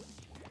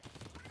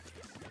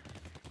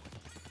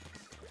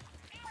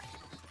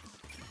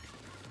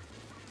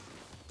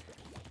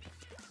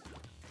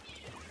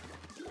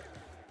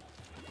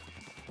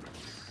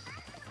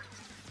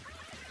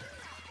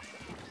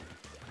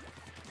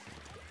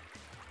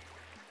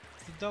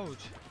 It's the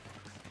Doge.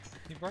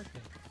 He barked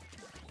me.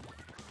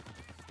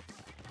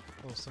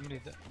 Oh, somebody.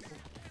 Oh.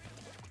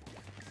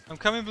 I'm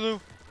coming,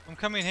 Blue. I'm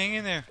coming. Hang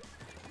in there.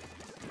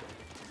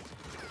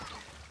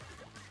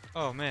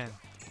 Oh man,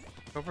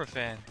 Cobra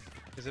fan.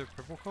 Is it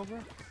Purple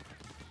Cobra?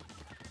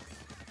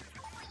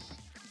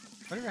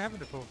 Whatever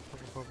happened to Purple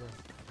Cobra?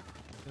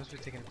 He must be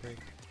taking a break.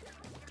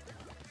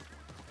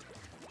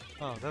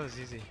 Oh, that was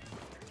easy.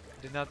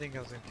 Did not think I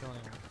was gonna kill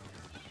anyone.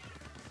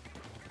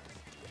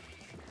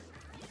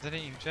 Is that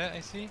an jet I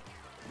see?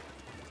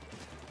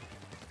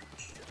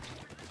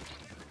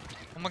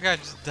 Oh my god,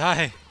 just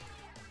die!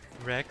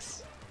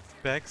 Rex.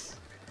 Bex.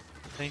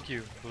 Thank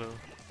you, Blue.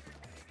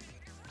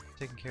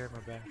 Taking care of my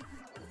back.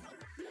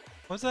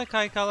 What's that,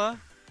 Kai Kala?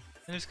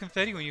 And there's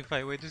confetti when you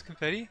fight. Wait, there's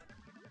confetti?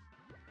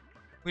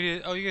 We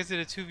did. Oh, you guys did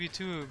a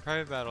 2v2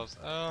 private battles.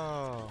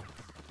 Oh.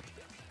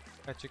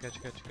 Gotcha, gotcha,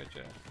 gotcha,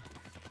 gotcha.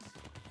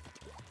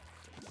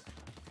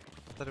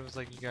 I thought it was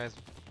like you guys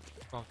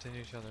bumped into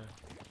each other,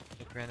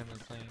 like randomly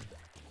playing.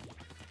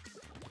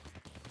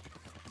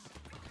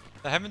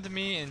 That happened to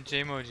me and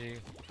Jmoji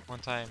one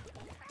time.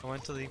 I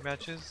went to league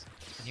matches,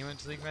 and he went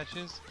to league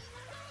matches,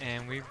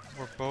 and we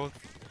were both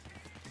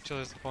each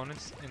other's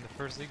opponents in the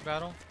first league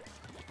battle.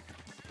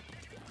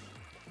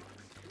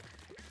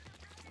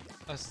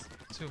 Us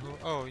two who?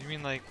 Oh, you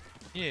mean like,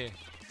 yeah.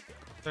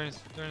 During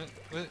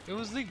it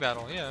was league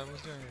battle. Yeah, it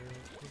was during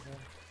league battle.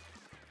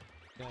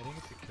 Yeah, I didn't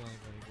get to kill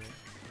anybody, but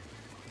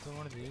is it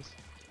one of these?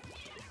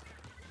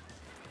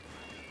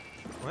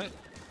 What?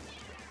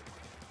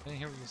 I didn't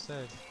hear what you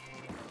said.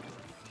 I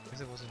guess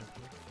it wasn't a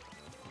clue.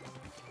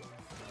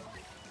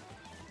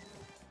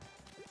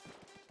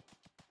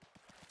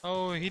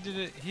 Oh, he did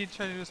it. He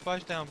tried to do a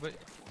splashdown, but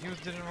he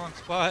was in the wrong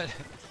spot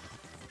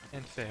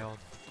and failed.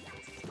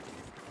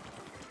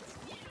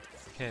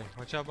 Okay,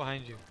 watch out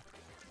behind you.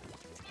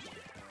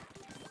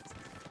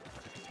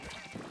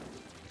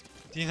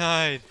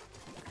 Denied.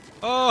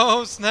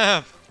 Oh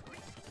snap!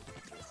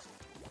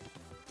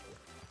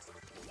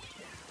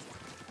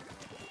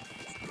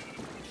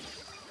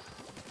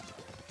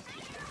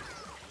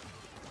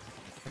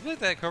 I feel like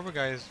that Cobra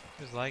guy is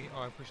lagging.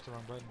 Oh, I pushed the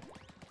wrong button.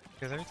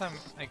 Because every time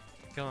I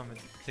kill him, it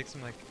takes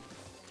him like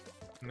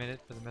a minute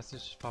for the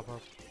message to pop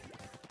up.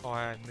 Oh,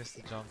 I missed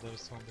the jump. That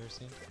was so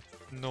embarrassing.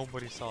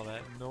 Nobody saw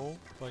that.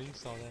 Nobody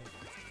saw that.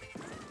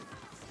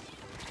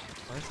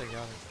 At least I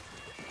got it.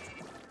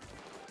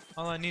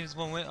 All I need is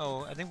one win.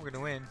 Oh, I think we're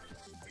gonna win.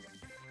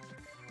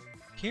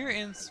 Here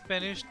in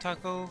Spanish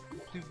Taco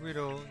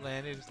Burrito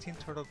land, it is Team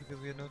Turtle because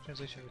we have no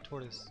translation for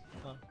Tortoise.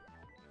 Oh.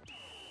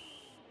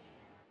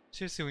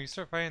 Seriously, when you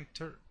start fighting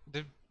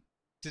did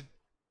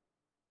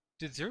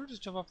Zero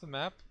just jump off the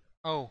map?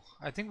 Oh,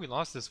 I think we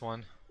lost this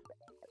one.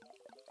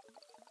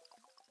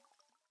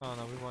 Oh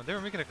no, we won. They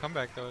were making a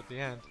comeback though at the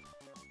end.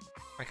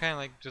 I kinda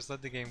like just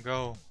let the game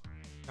go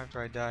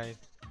after I died.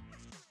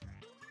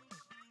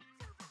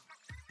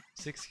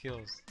 6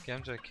 kills.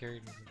 Gamja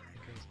carried me.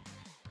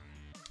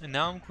 And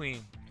now I'm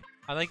queen.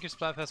 I like your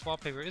Splatfest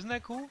wallpaper. Isn't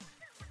that cool?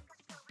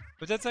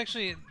 But that's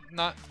actually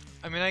not...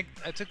 I mean,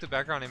 I took the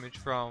background image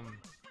from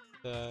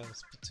the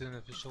Splatoon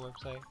official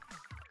website.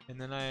 And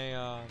then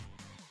or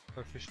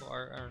official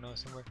art, I don't know,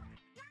 somewhere.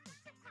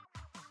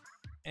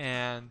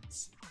 And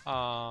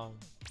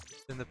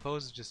then the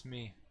pose is just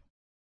me.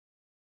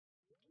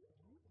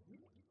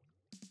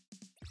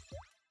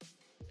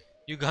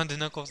 Uganda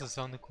Knuckles is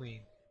on the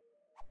queen.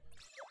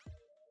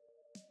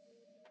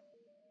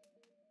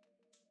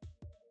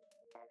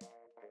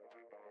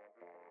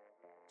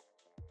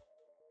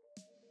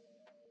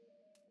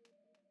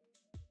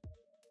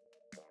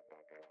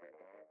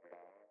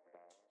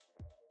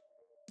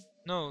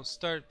 No,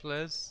 start,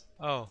 please.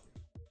 Oh.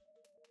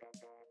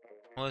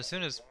 Well, as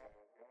soon as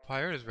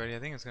Pirate is ready, I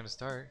think it's gonna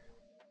start.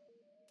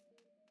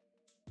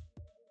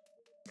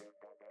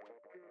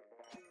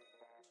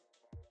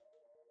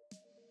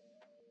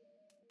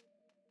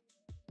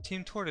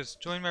 Team Tortoise,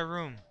 join my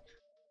room.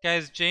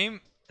 Guys,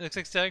 James, it looks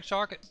like Static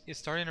Shock is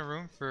starting a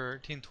room for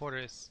Team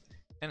Tortoise.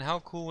 And how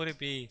cool would it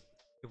be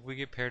if we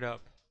get paired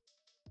up?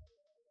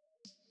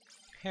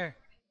 Here.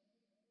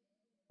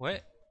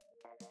 What?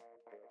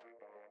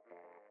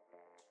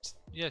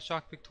 Yeah,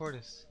 Shock picked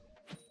Tortoise.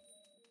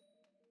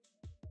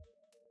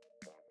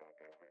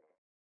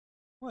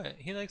 What?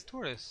 He likes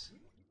Tortoise.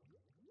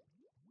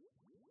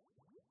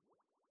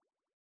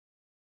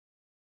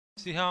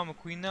 See how I'm a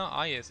queen now?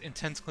 Ah yes,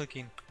 intense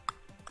clicking.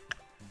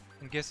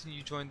 I'm guessing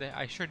you joined the...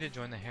 I sure did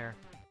join the Hare.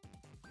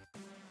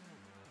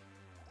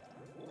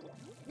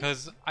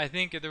 Because I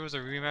think if there was a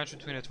rematch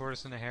between a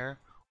Tortoise and a Hare,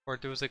 or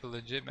if there was like a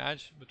legit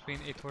match between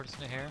a Tortoise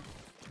and a Hare,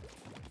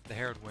 the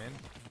Hare would win.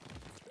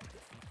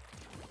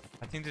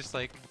 I think just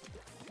like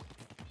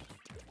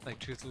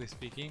truthfully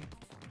speaking,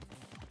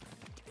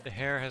 the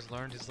Hare has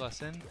learned his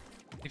lesson.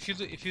 If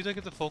you look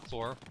at the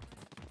folklore,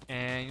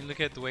 and you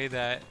look at the way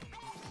that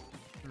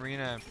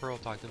Marina and Pearl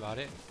talked about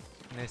it,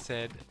 and they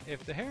said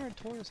if the Hare and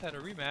Tortoise had a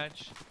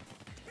rematch,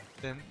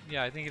 then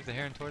yeah, I think if the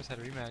Hare and Tortoise had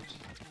a rematch,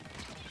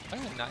 I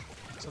would not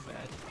so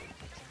bad.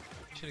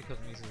 Should have killed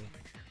him easily.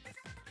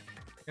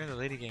 You're in the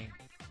lady gang.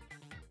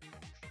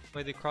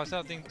 Wait, the cross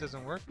out thing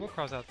doesn't work? What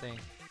cross out thing?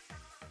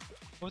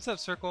 What's up,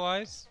 Circle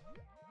Eyes?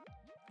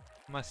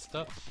 My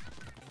stuff.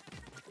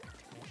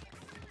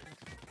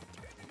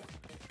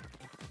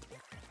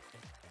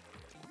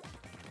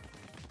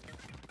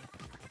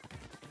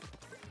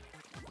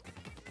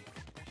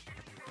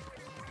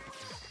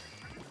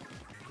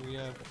 We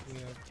are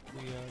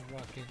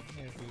rocking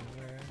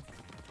everywhere.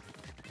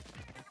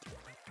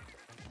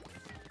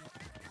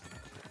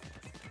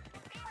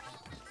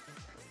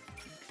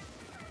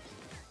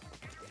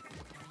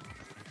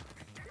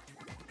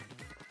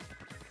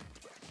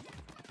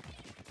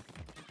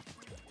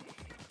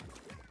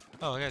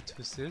 Oh, I got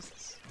 2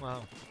 assists?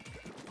 Wow.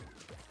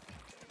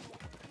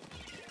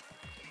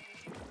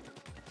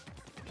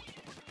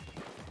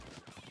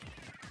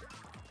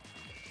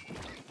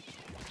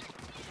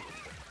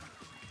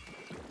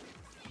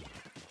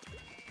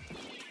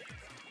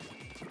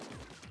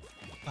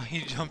 Oh, he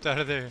jumped out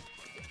of there.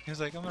 He was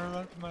like, I'm gonna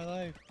run for my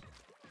life.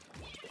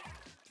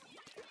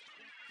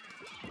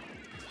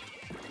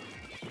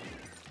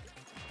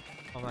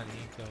 I'm on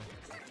ink though.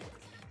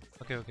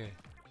 Okay, okay.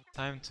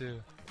 Time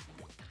to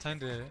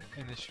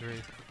end this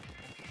charade.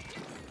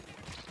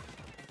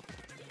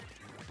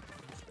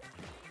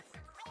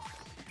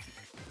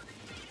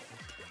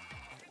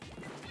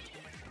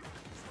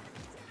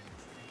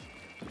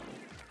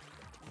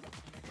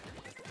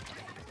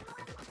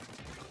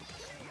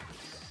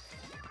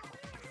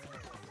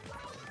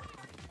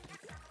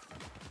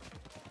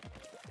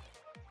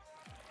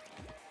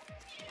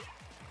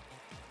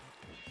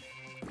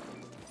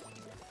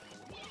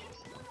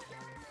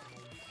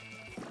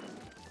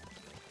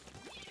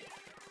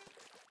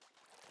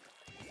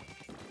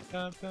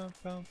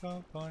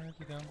 Here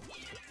we go.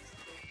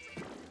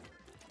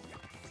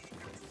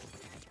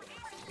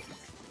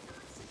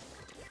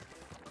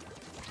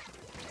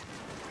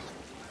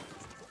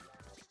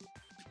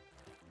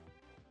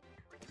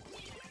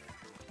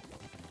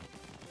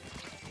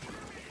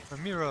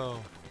 Ramiro.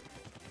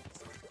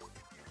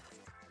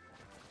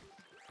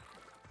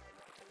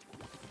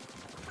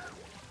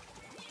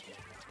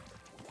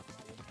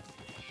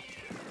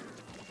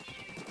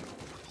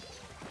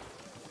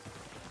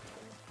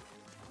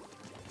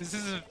 This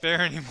isn't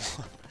fair anymore.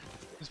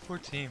 This poor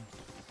team.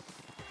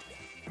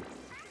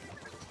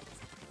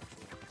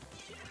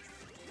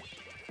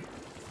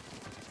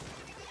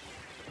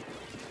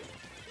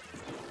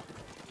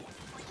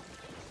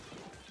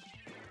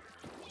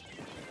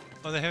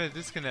 Oh, they have a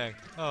disconnect.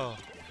 Oh,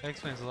 that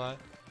explains a lot.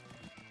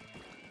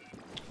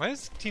 Why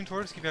does Team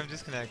Tortoise keep having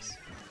disconnects?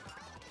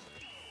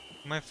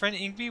 My friend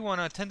Inkby won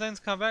a 10 times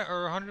combat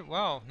or 100.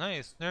 Wow,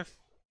 nice. Nerf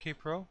K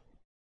Pro.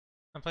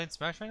 I'm playing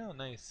Smash right now?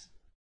 Nice.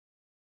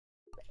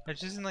 I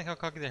just didn't like how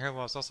cocky the Hare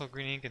was. Also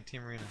Green Ink and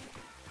Team Arena.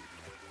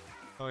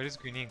 Oh, it is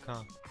Green Ink,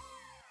 huh?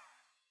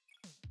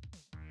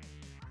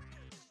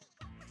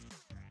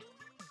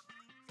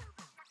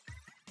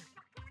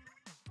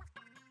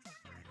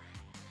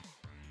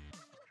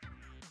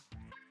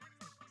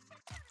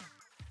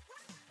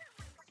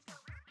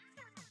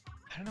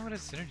 I don't know what a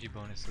synergy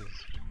bonus is.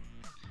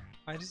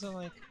 I just don't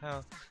like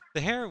how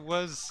the Hare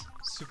was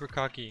super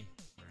cocky.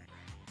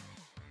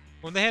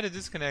 When they had a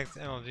disconnect,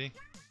 MLG.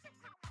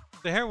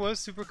 The Hare was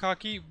super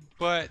cocky,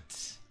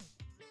 but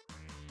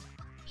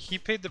he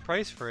paid the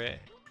price for it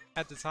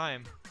at the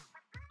time.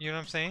 You know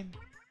what I'm saying?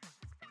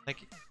 Like,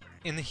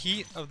 in the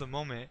heat of the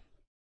moment,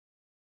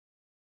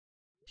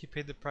 he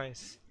paid the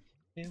price.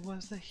 It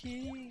was the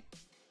heat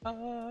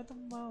of the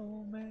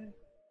moment.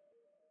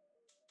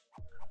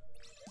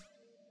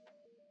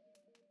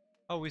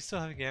 Oh, we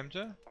still have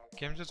Gamja?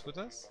 Gamja's with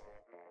us?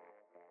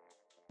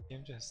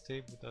 Gamja has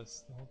stayed with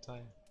us the whole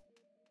time.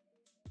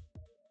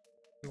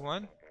 We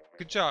won?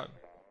 Good job.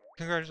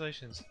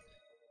 Congratulations.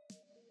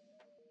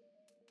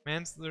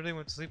 Man's literally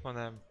went to sleep on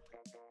them.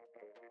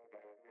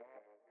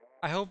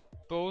 I hope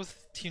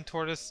both Team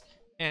Tortoise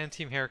and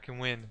Team Hare can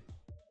win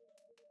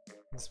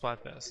in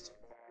Splatfest.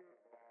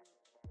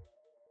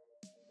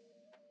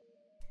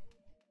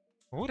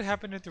 What would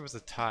happen if there was a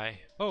tie?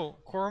 Oh,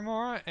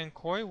 Koromora and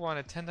Koi won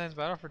a 10 times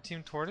battle for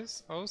Team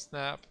Tortoise. Oh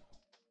snap.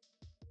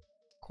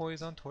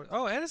 Koi's on Tortoise.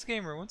 Oh, Ennis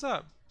Gamer, what's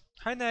up?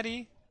 Hi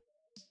Natty.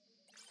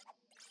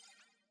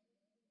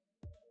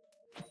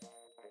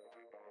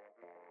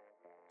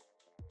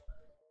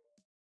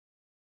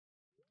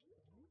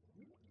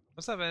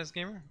 What's up, Ass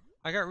Gamer?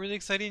 I got really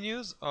exciting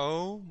news.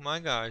 Oh my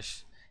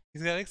gosh.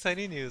 He's got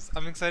exciting news.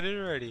 I'm excited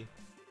already.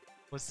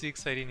 What's the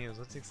exciting news?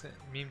 What's the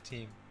meme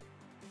team?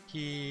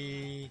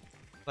 He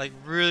like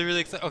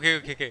really excited.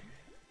 Okay.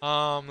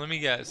 Let me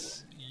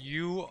guess.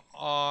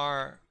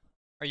 Are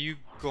you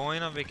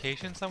going on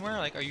vacation somewhere?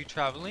 Like, are you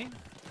traveling?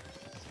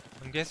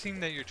 I'm guessing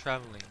that you're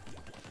traveling.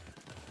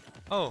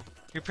 Oh,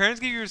 your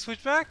parents gave you a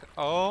Switch back?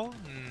 Oh,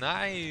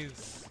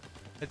 nice.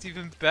 That's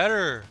even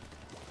better.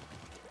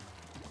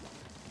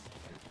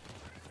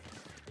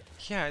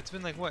 Yeah, it's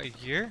been like, what, a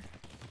year?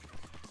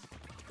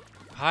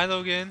 Hi,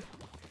 Logan.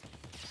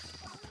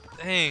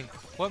 Dang,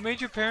 what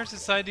made your parents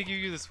decide to give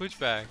you the Switch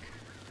back?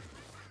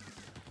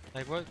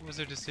 Like, what was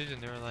their decision?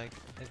 They were like,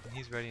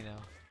 he's ready now.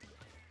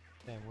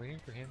 Yeah, I'm waiting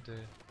for him to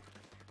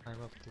climb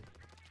up to...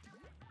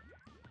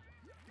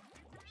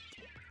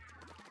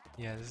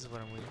 Yeah, this is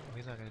what I'm waiting for.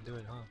 He's not gonna do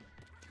it, huh?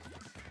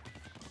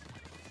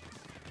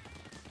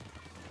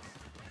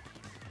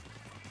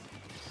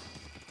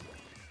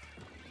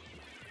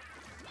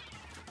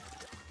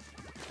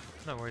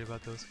 I'm not worried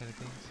about those kind of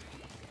things.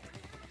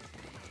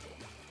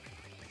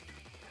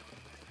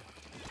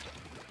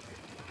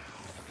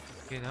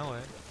 Okay, now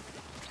what?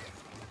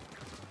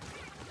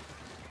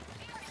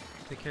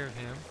 Take care of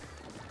him.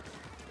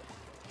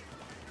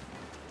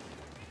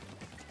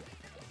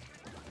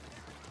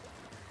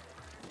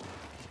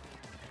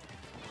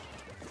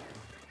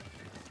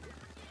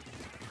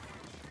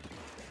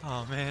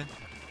 Oh man.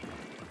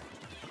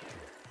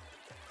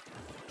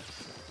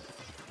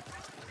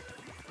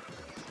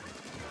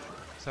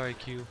 Sorry,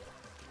 Q.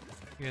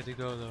 You had to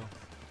go though.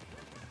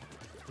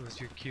 It was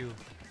your cue.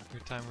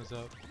 Your time was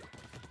up.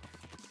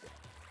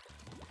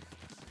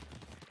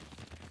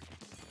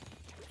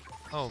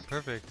 Oh,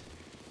 perfect.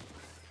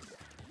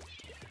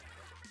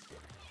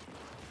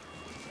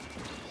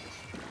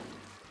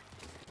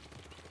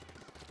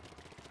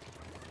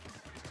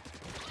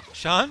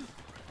 Sean?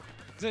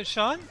 Is it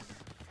Sean?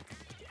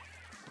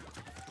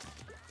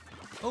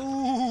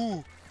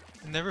 Oh!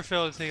 Never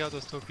fail to take out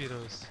those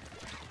torpedoes.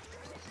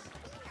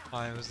 Oh,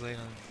 I was late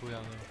on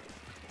Fuyao though.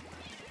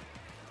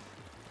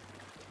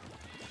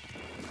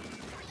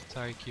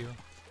 Sorry, Q.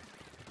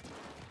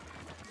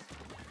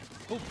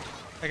 Oh!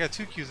 I got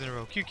 2 Qs in a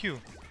row. Q.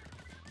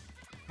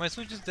 My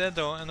Switch is dead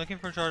though. I'm looking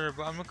for a charger,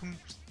 but I'm gonna come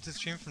to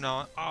stream from now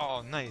on.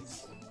 Oh,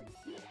 nice.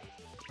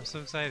 I'm so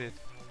excited.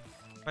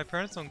 My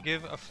parents don't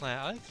give a flan.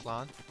 I like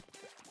flan.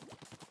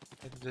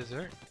 Like the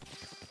dessert.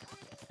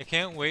 I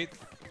can't wait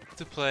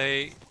to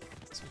play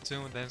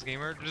Splatoon with Dance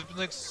Gamer. There's been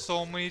like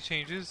so many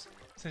changes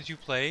since you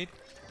played,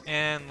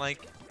 and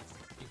like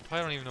you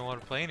probably don't even know how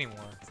to play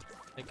anymore.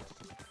 Like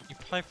you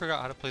probably forgot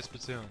how to play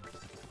Splatoon.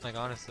 Like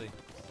honestly,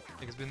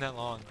 like it's been that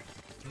long.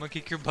 I'm gonna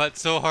kick your butt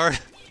so hard.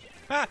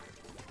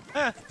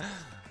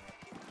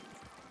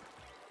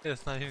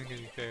 It's not even gonna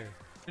be fair.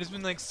 There's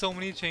been like so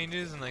many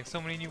changes and like so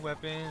many new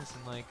weapons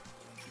and like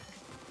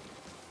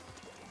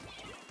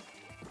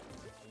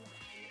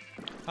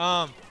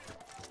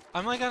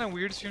I'm like on a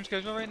weird stream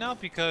schedule right now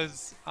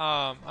because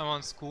I'm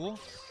on school,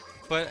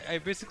 but I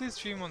basically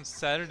stream on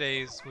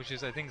Saturdays, which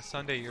is I think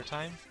Sunday your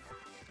time,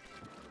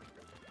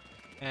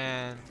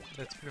 and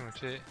that's pretty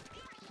much it.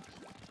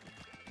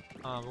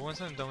 But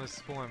once I'm done with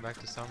school and back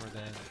to summer,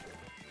 then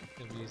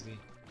it'll be easy.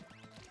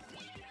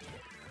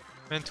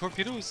 Man,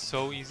 Torpedo is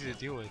so easy to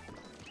deal with.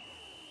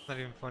 It's not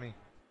even funny.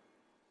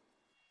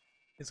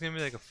 It's gonna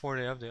be like a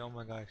 4-day update. Oh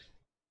my gosh.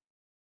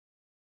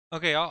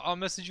 Okay, I'll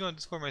message you on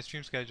Discord my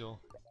stream schedule.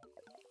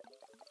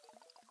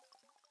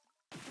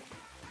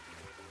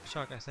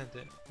 Shock, I sent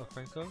it. Oh,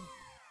 Franco?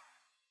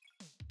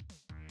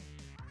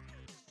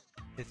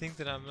 They think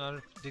that I'm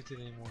not addicted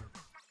anymore.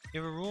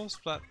 You have a rule of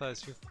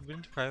Splatfest. You're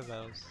forbidden to private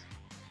battles.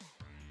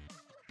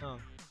 Oh,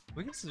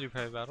 we can still do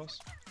private battles.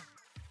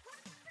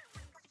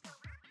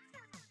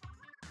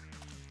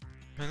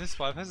 Man, this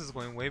Splatfest is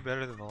going way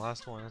better than the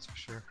last one, that's for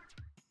sure.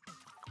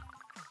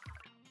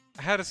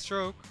 I had a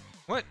stroke.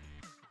 What?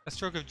 A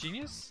stroke of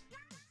genius?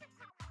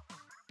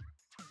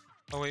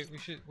 Oh wait, we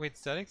should wait.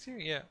 Static's here?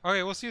 Yeah.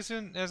 Okay, we'll see you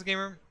soon, as a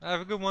gamer.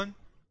 Have a good one.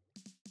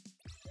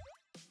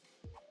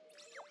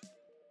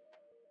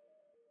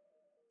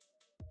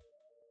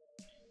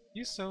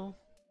 You so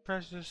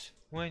precious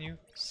when you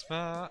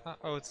smile.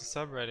 Oh, it's a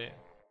subreddit.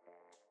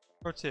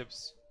 Pro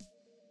tips.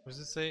 What does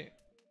it say?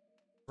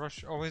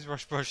 Rush. Always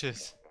rush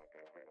brushes.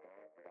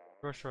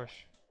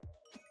 Rush.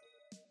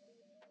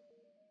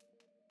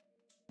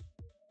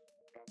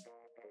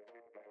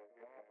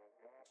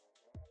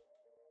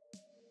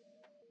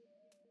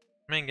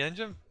 Man,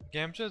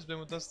 Gamja's been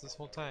with us this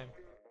whole time.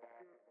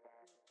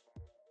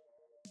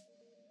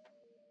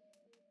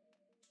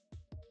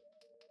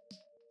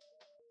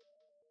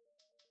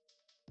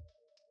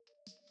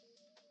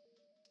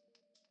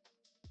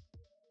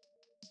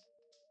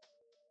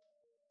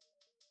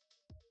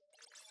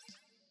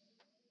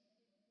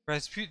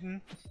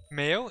 Rasputin.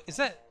 Mayo? Is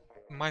that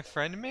my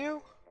friend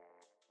Mayo?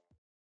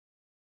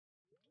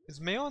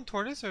 Is Mayo on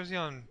Tortoise or is he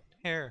on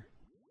Hare?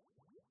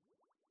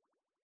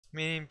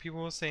 Meaning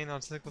people saying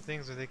nonsensical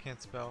things or they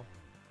can't spell.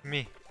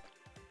 Me.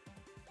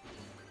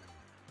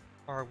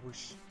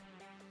 whoosh.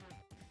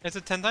 It's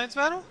a 10 times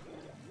battle?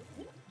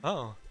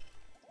 Oh.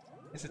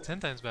 It's a 10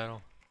 times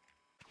battle.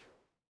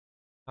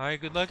 Alright,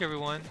 good luck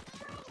everyone.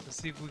 Let's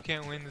see if we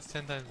can't win this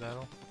 10 times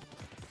battle.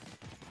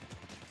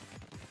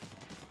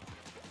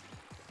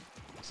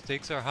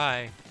 Stakes are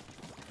high.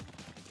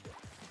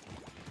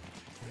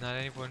 Not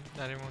everyone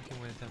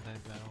can win a 10 times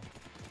battle.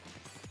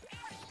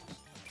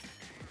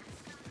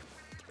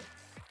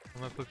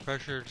 I'm gonna put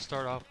pressure to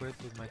start off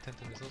with my 10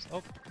 times missiles.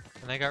 Oh,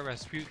 and I got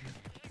Rasputin.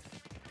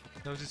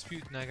 No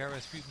disputing, I got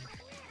Rasputin.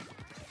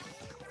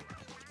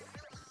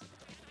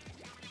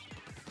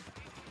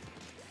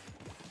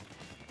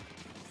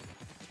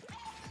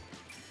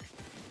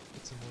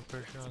 Put some more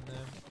pressure on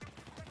them.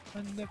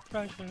 Under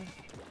pressure.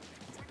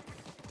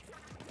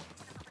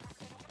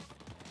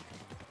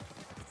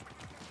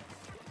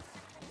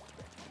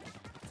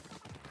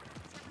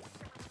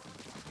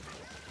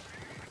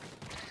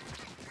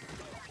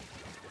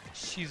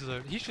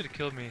 Jeez, he should have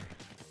killed me.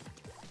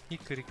 He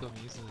could have killed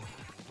me easily.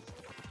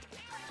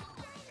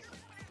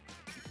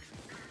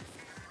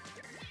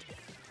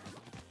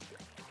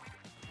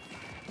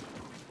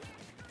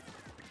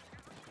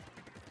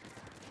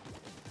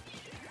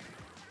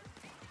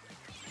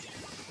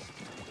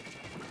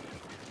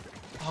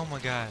 Oh my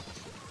god.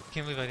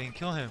 Can't believe I didn't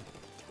kill him.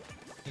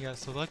 He got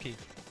so lucky.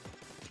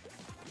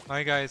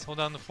 Alright guys, hold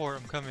down the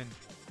fort, I'm coming.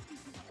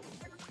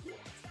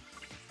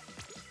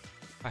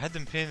 I had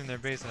them pinned in their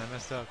base and I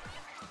messed up.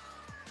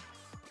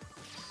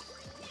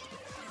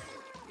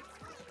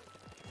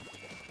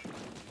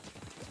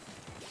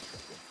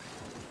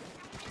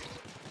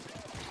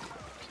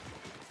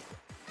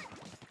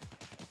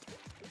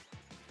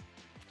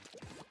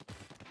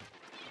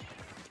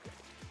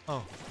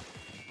 Oh.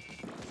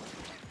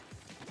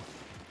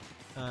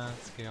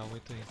 That's okay, I'll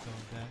wait till he's done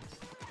with that.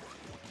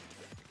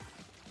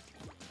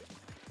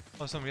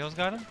 Oh, somebody else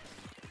got him?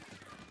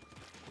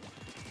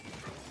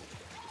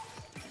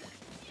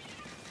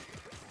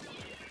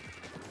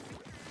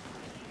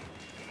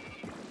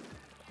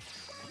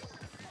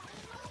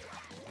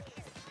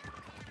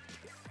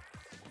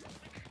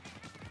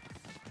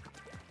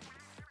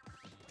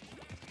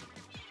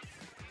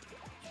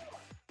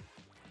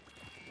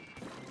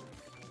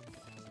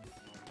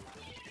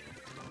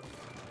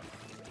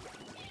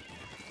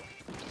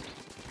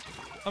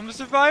 I'm a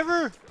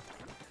survivor!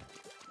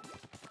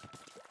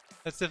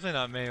 That's definitely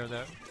not Mayo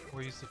that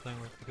we're used to playing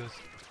with because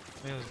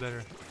Mayo's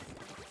better.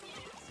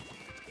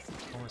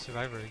 I'm a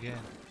survivor again.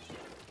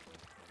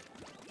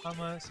 I'm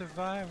a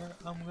survivor,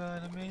 I'm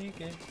gonna make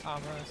it.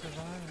 I'm a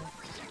survivor.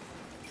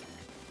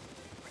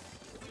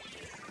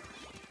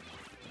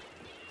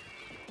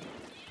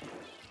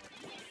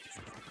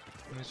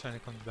 I'm just trying to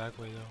come the back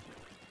way though.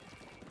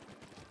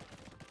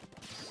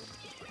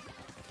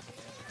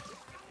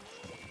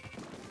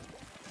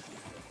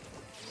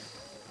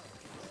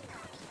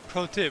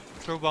 Pro tip,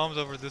 throw bombs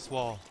over this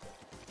wall.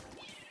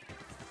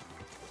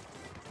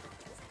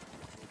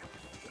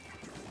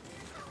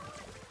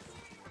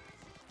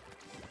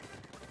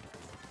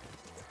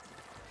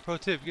 Pro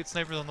tip, get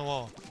snipers on the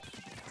wall.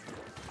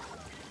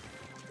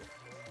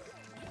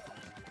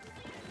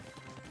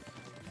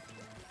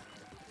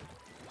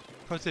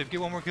 Pro tip,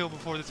 get one more kill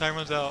before the time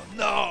runs out.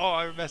 No,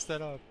 I messed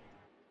that up.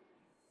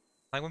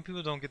 Like when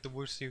people don't get the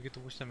whoosh, you get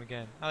to whoosh them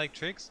again. I like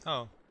tricks?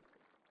 Oh.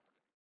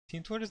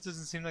 Team Tortoise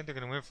doesn't seem like they're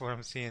gonna win for what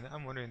I'm seeing.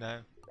 I'm wondering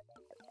that.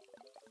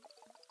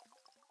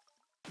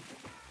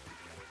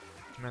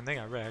 Man, they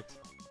got wrecked.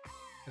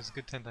 It was a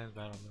good 10 times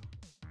battle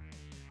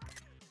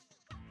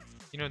though.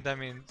 You know what that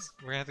means?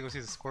 We're gonna have to go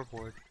see the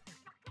scoreboard.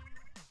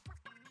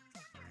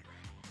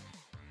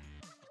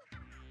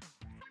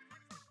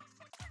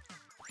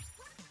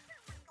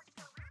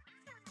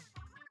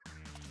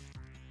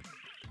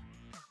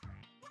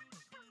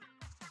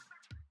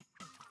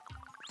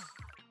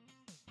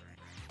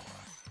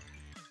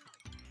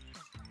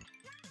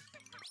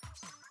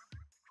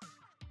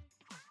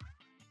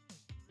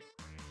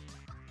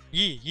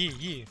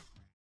 Yee.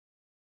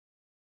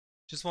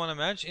 Just want a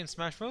match in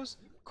Smash Bros?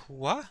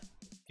 What?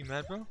 You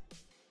mad, bro?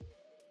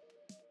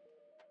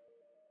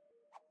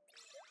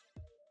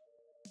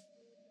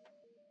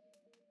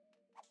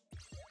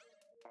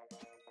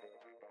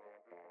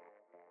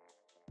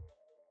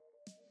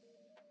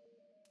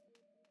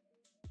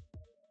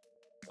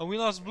 Oh, we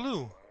lost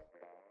blue.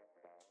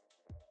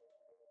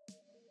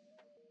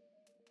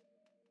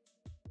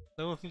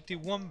 Level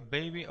 51,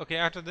 baby. Okay,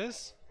 after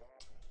this,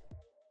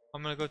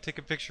 I'm gonna go take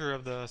a picture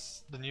of the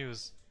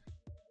news,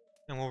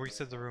 and we'll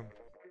reset the room.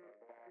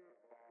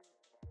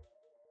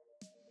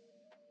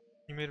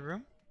 You made a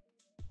room?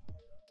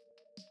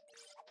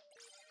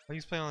 Are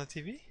you playing on the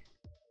TV?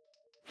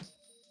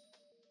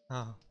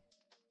 Oh.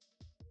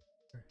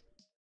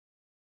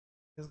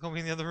 Is it gonna be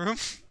in the other room?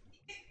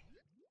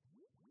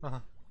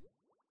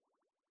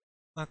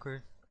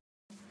 Awkward.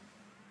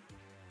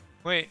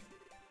 Wait,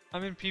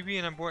 I'm in PB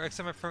and I'm bored.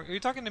 Except my friend. Are you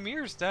talking to me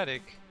or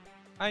Static?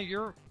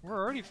 We're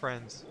already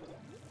friends.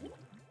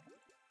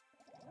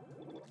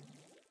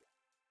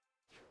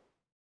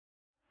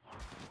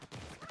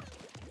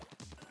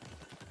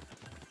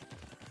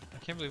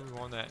 can't believe we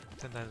won that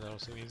 10 times battle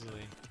so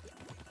easily.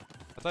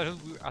 I thought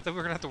we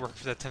were gonna have to work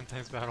for that 10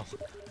 times battle.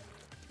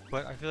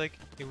 But I feel like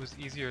it was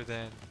easier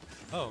than...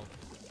 Oh,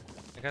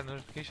 I got a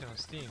notification on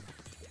Steam.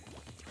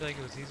 I feel like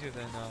it was easier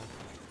than...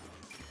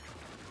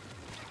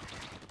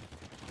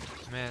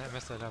 Man, I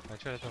messed that up. I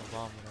tried to throw a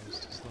bomb when I was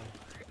too slow.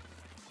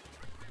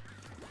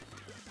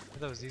 I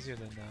thought it was easier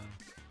than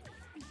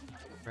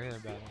regular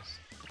battles.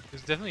 It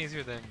was definitely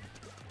easier than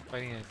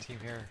fighting in a Team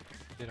Hare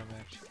ditto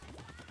match.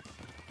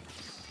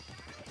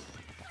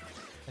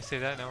 I say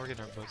that, now we're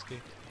getting our butts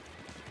kicked.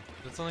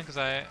 That's only because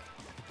I've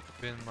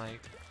been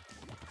like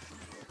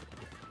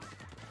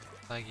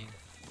lagging.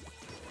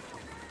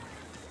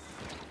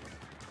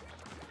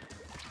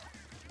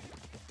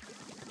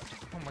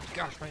 Oh my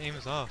gosh, my aim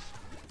is off.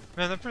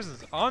 Man, that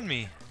person's on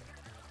me.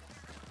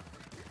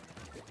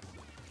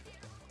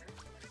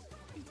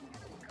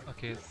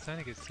 Okay, it's time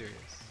to get serious.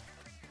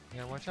 You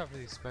gotta watch out for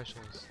these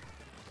specials.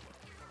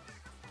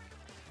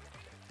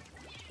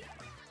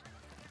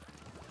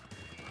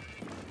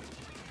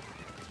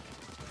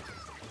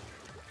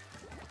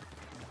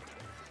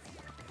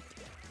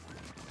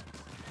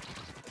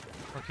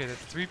 Okay,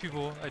 that's 3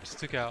 people I just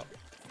took out.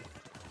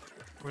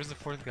 Where's the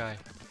 4th guy?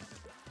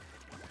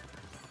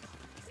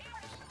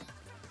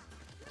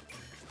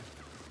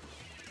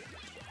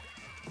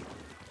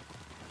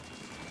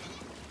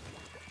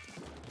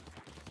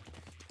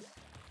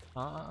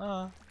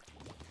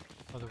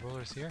 Oh, the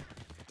roller's here?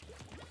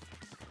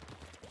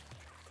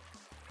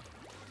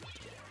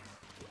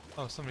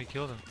 Oh, somebody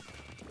killed him.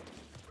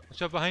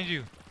 Watch out behind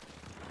you!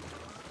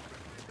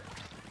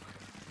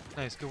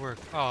 Nice, good work.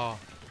 Oh,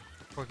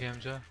 poor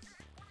Gamja.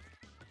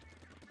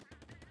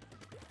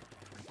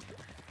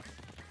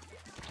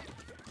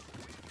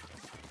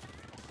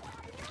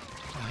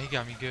 Oh, he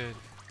got me good.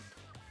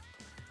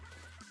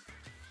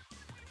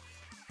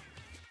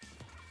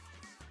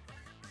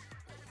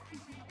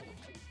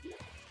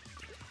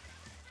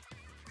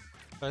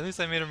 But at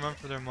least I made them run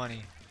for their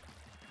money.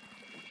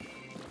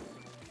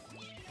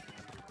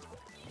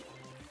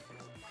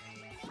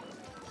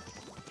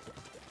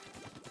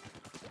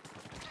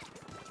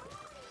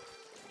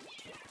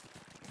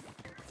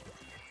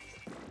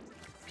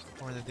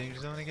 We're in the danger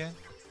zone again.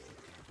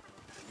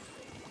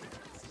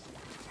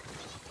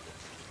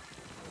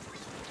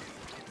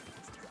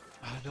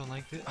 Oh, I don't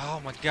like this.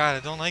 Oh my god, I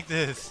don't like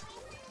this.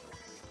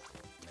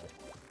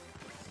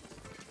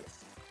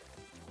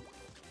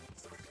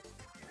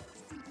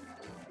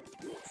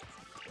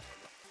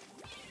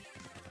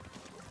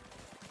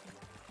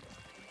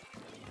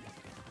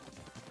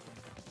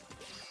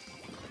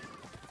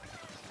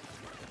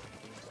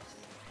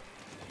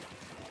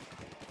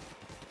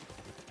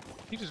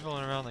 He's just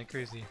rolling around like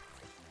crazy.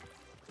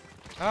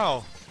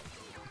 Ow!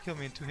 He killed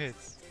me in 2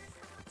 hits.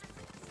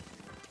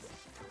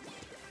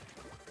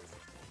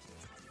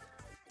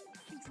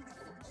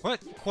 What?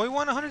 Koi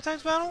won 100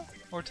 times battle?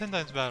 Or 10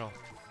 times battle?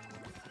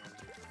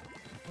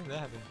 When did that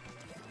happen?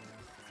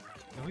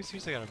 No, we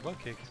seriously got our butt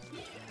kicked.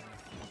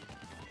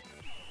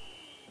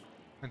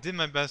 I did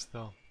my best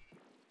though.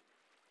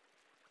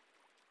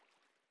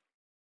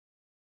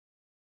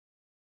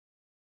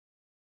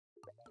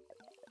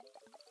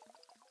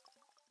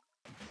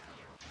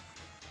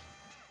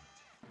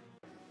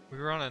 We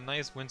were on a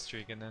nice win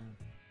streak and then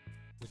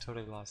we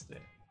totally lost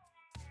it.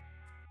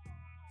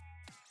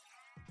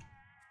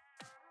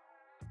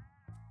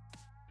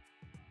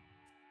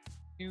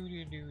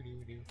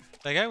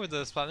 That guy with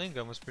the Splatling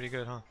gun was pretty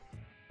good, huh?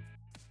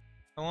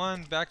 I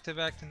won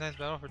back-to-back 10 times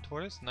battle for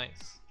Tortoise.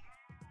 Nice.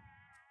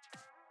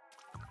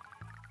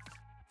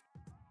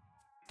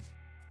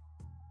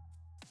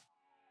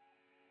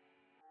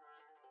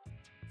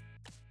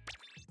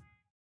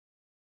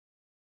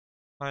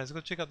 Alright, let's go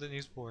check out the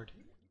news board.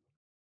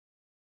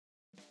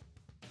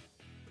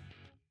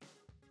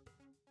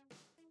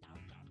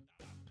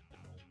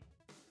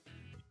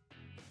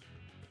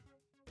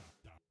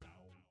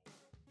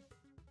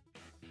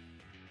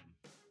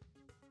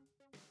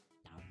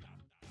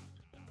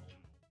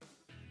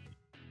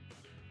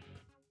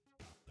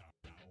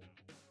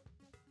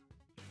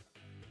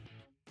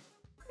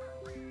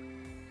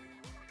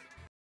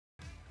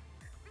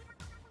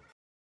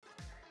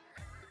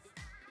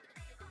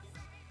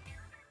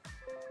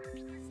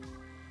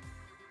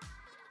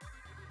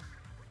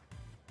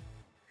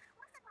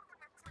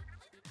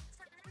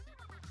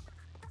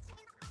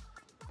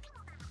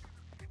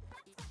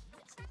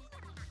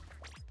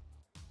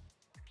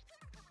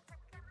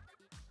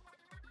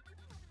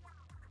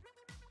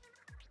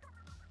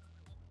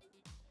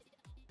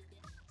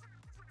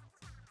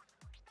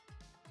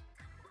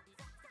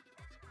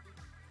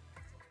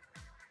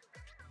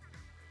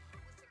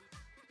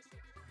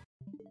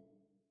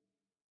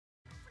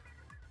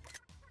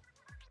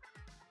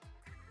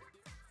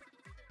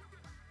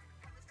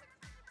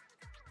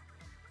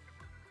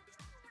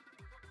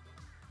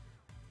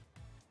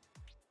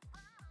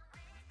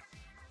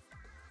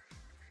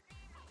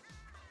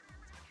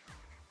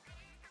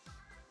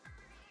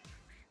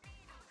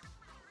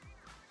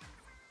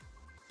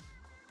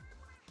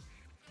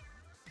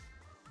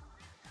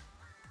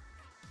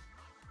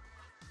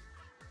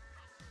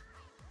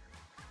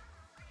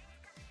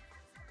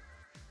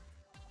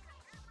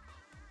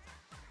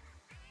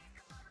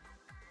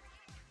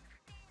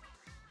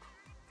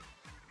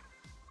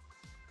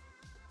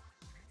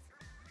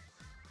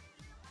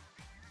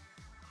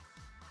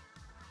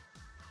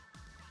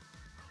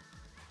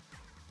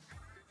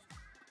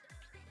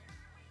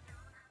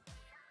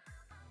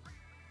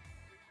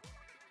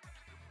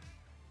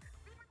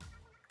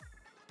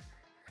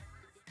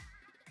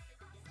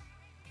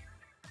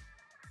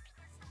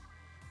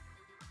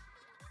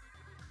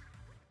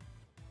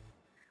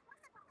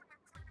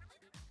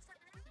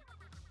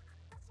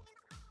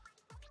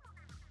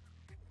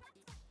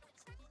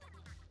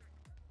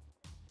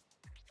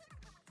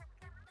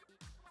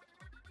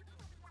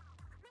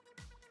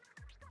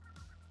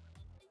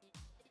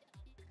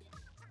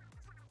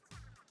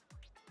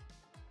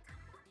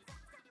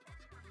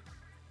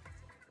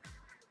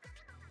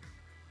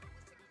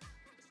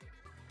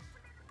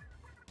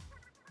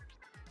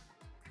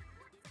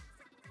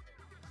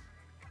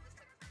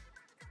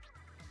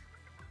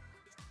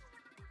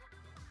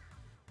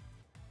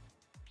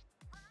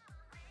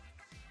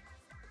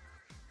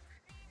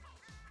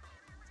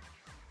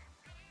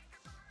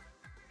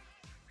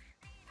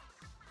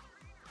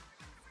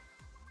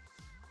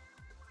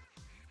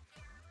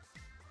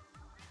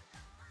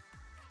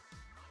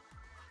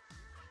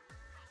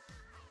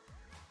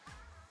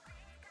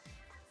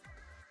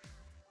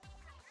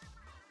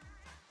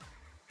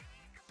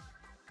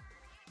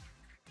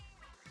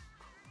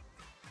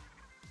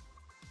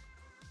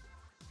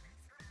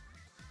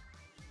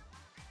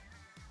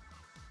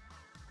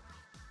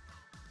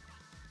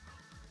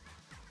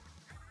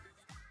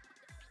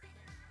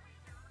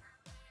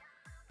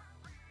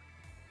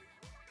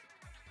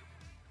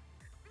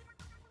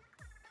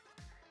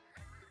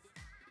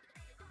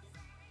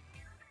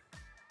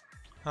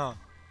 Huh.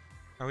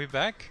 Are we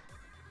back?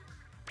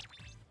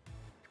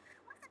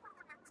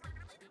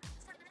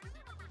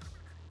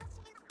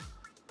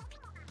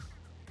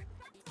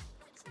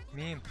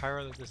 Me and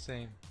Pyro look the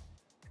same.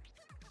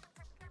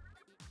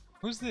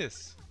 Who's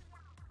this?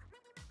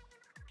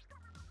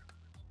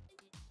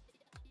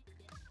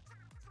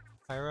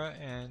 Pyra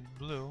and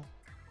Blue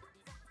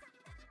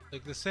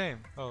look the same.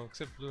 Oh,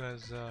 except Blue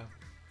has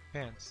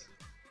pants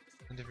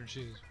and different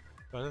shoes.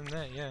 But other than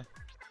that, yeah.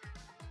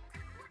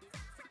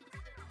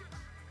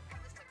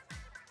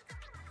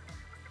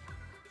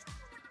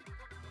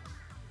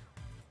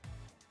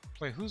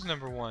 Wait, who's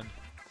number 1?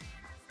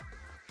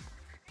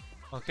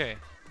 Okay.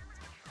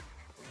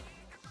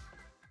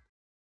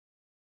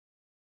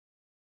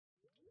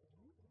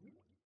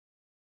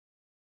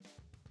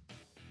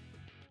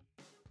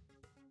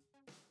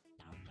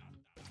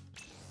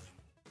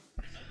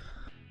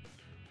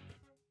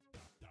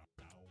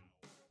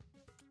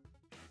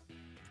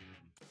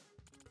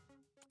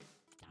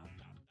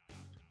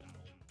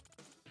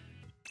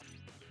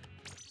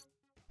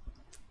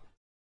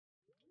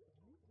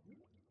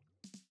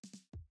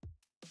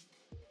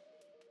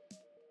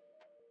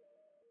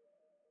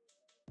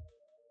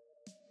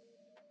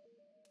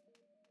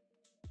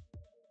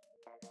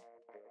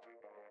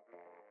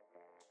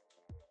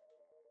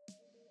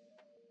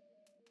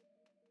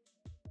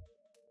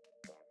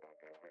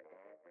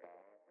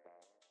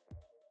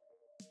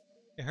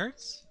 It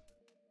hurts?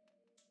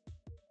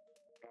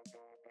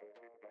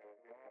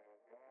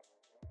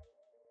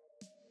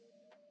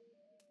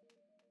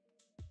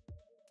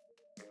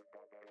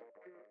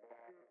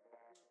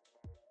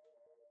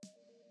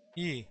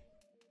 I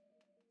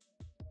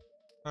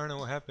don't know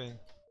what happened.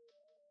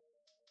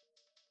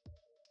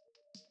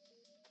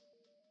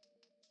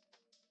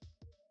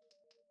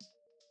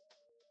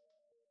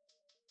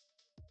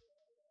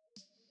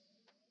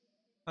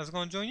 I was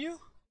gonna join you?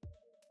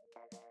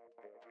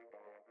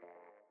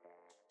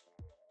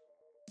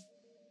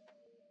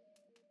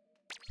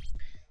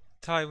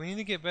 Ty, we need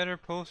to get better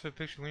posts for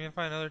pictures. We need to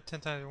find another 10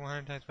 times or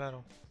 100 times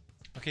battle.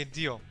 Okay,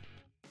 deal.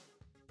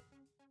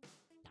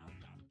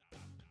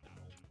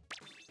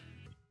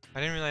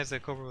 I didn't realize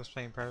that Cobra was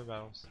playing private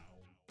battles.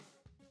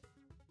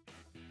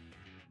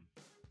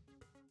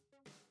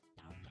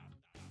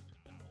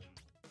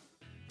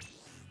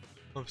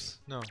 Oops,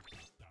 no.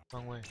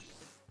 Wrong way.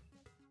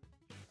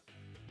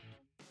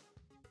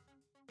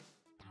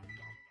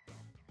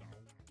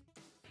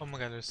 Oh my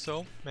god, there's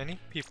so many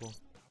people.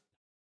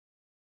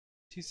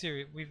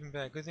 T-Series, we've been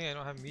back. Good thing I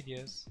don't have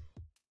medias.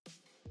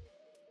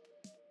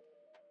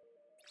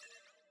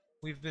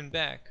 We've been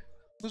back.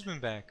 Who's been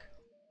back?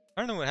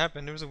 I don't know what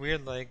happened. There was a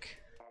weird, like,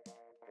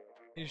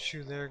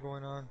 issue there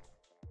going on.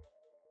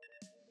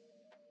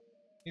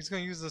 He's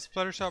gonna use the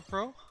Splattershot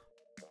Pro?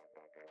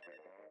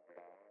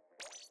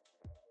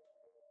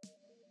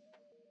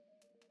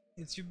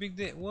 It's your big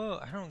day. Whoa,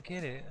 I don't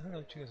get it. I don't know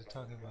what you guys are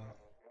talking about.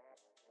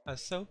 I'm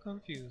so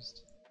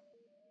confused.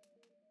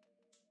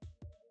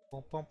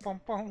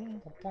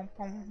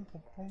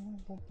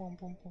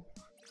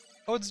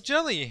 Oh, it's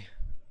Jelly!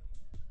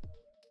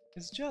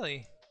 It's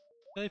Jelly.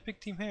 Jelly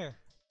picked Team Hare.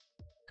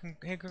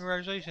 Hey,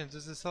 congratulations.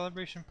 It's a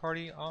celebration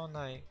party all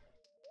night.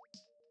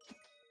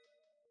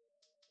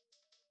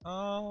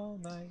 All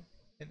night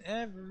and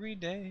every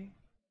day.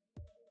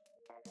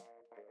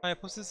 I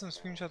posted some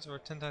screenshots of our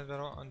 10 times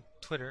battle on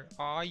Twitter.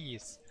 Ah,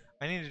 yes.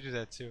 I need to do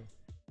that too.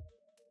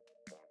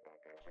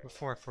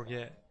 Before I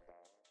forget.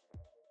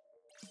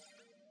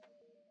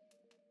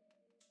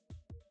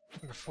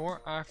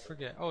 Before I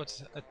forget. Oh,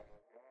 it's a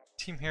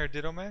Team Hare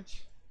Ditto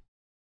match?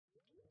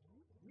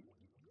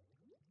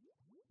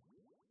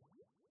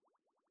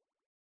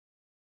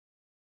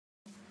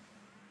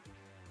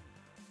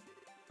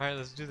 Alright,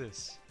 let's do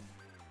this.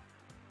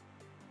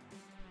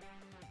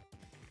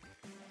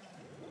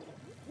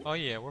 Oh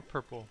yeah, we're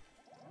purple.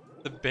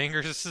 The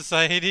Bangers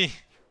Society?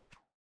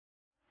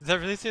 Does that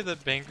really say the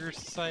Bangers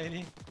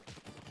Society?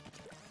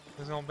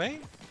 Who's gonna bang?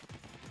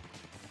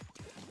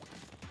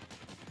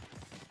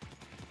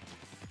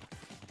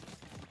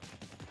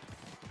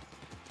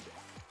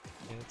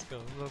 Yeah, let's go.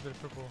 A little bit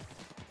of purple.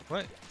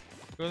 What?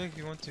 Go link if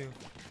you want to.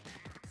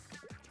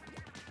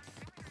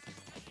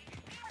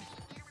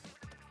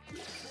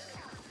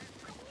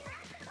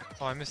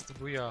 Oh, I missed the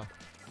booyah.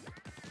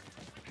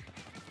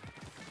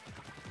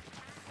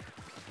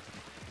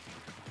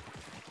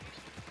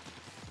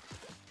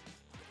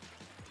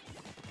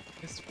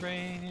 It's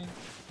raining.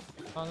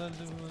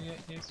 Hallelujah,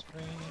 it's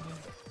raining.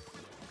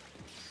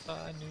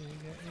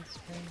 Hallelujah, it's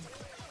raining.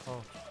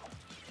 Oh.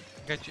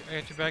 I got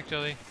your back,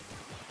 Jelly.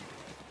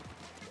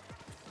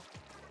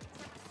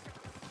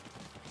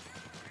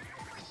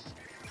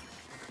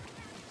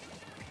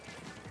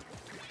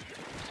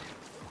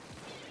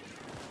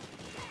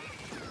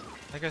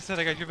 Like I said,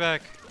 I got your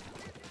back.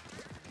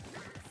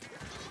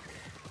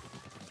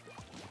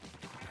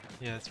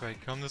 Yeah, that's right.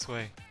 Come this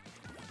way.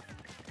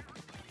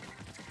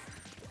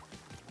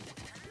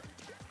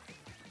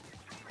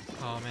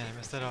 Oh man, I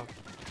messed that up.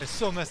 I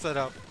so messed that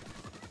up.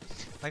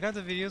 I got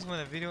the videos when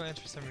a video ends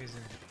for some reason.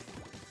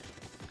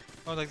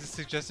 Oh, like the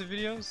suggested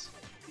videos?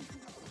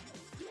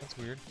 That's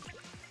weird.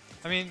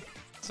 I mean,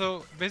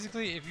 so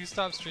basically if you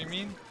stop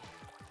streaming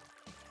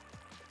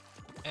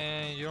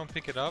and you don't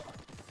pick it up,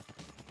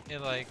 it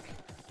like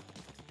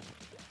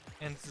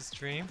ends the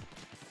stream.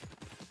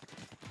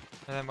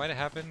 And that might have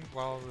happened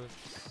while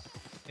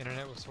the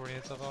internet was sorting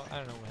itself out. I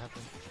don't know what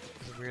happened.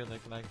 It was a weird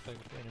like lag effect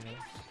with the internet.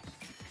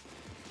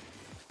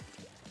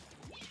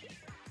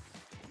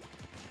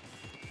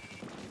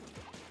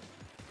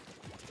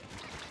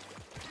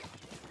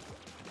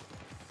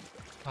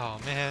 Oh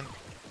man,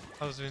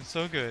 I was doing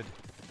so good.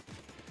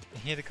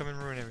 And he had to come and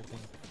ruin everything.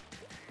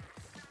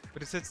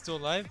 But it said still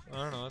alive? I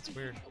don't know, that's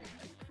weird.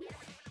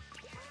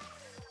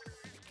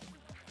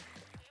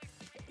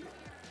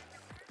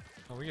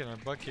 Oh, we getting our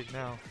butt kicked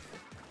now.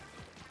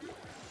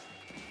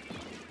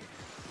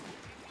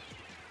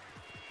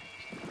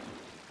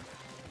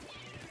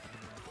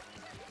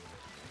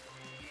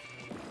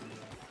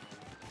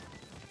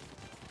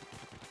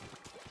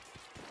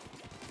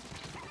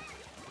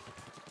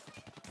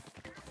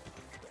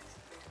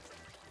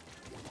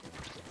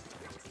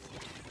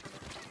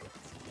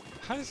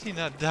 How does he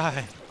not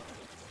die?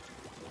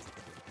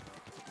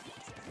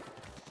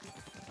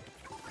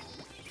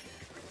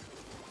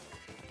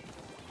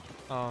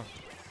 Oh.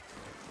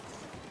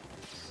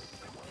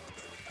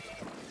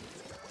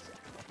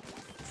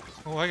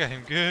 Oh, I got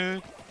him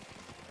good.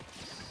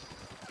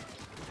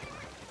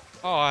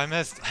 Oh, I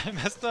messed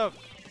up.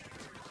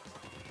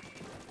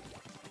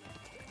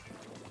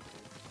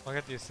 Oh, I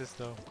got the assist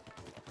though.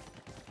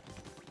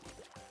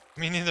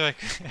 Me neither.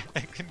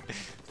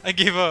 I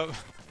gave up.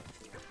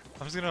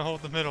 I'm just gonna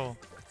hold the middle.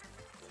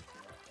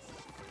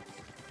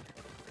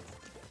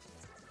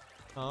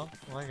 Oh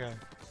my god.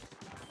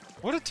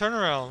 What a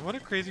turnaround. What a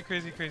crazy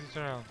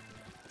turnaround.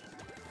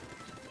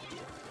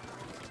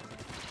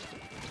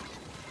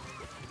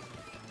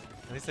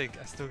 At least I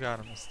still got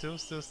him. I still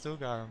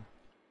got him.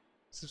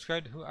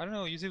 Subscribe to who? I don't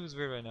know. YouTube is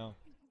weird right now.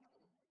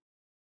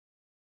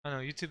 I know.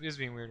 YouTube is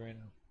being weird right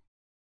now.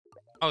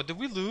 Oh, did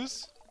we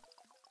lose?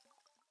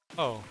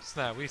 Oh,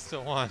 snap. We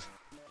still won.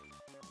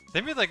 They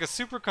made like a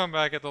super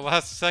comeback at the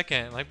last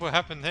second. Like, what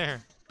happened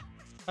there?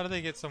 How did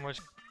they get so much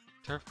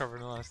turf cover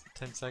in the last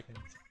 10 seconds?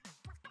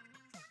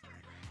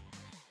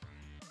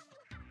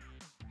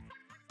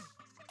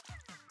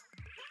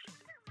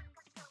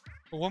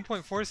 A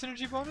 1.4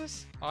 synergy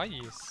bonus? Ah,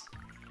 yes.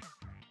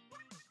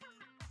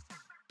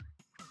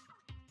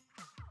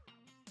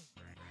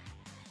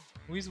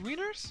 We's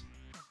wieners?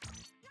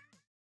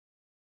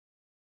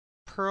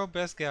 Pearl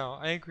best gal.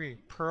 I agree.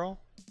 Pearl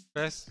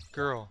best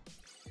girl.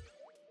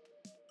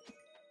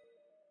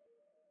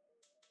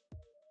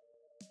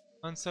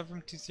 Unsub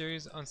from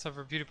T-Series, unsub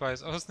for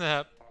PewDiePie's. Oh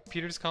snap,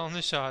 Peter's calling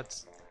the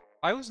shots.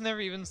 I was never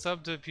even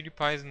subbed to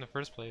PewDiePie's in the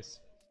first place.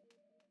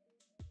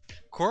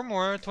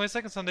 Kormora,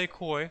 22nd Sunday,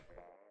 Koi,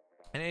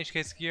 and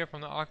HK Skier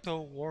from the Octo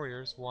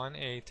Warriors won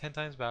a 10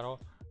 times battle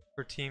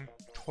for Team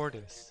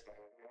Tortoise.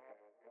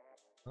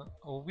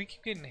 Oh, we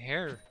keep getting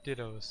Hare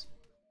dittos.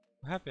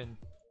 What happened?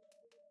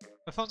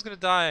 My phone's gonna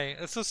die.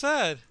 That's so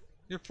sad.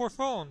 Your poor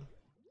phone.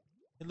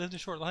 It lived a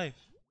short life.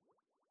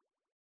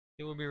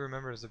 It will be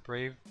remembered as a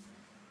brave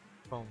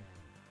phone.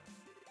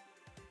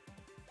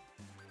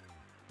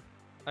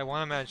 I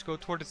want a match. Go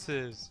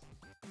Tortoises.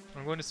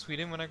 I'm going to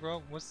Sweden when I grow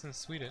up. What's in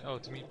Sweden? Oh,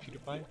 to meet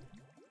PewDiePie.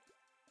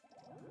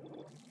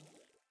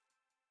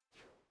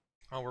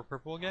 Oh, we're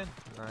purple again?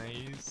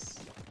 Nice.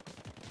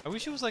 I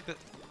wish it was like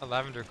a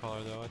lavender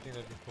color though. I think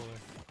that'd be cooler.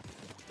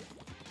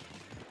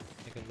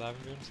 Like a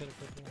lavender instead of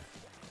purple.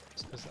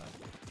 Just cause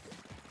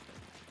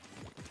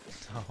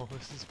oh,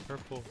 this is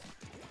purple.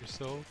 You're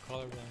so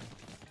colorblind.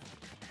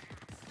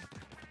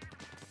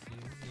 You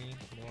need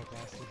more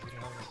glasses. You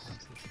don't have enough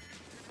glasses.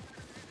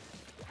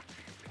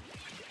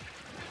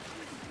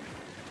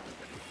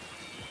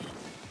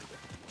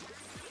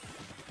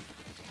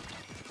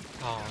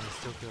 Oh, he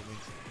still killed me.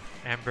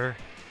 Amber.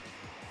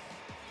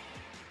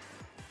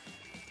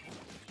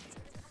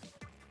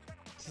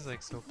 This is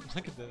like so.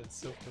 Look at that. It's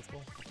so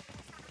purple.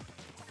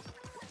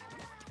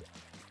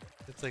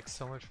 It's like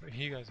so much.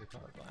 You guys are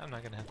colorblind. I'm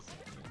not gonna have to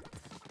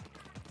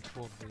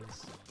 12 for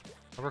this.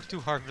 I worked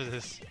too hard for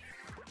this.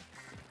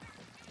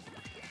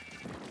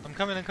 I'm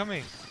coming. I'm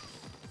coming.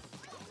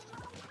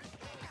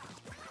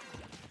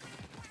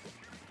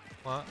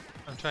 Well,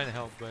 I'm trying to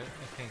help, but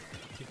I can't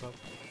keep up.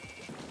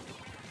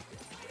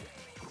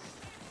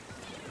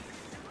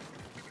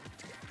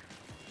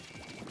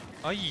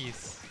 Oh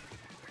yes.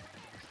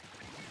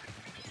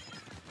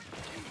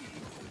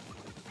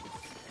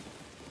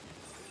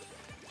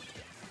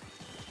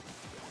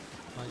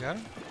 I got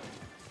him.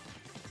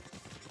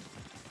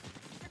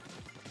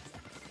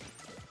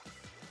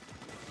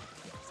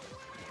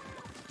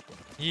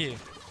 Yeah.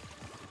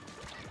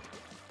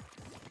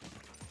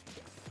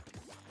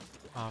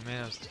 Oh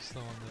man, I was too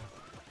slow on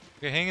that.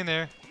 Okay, hang in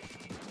there.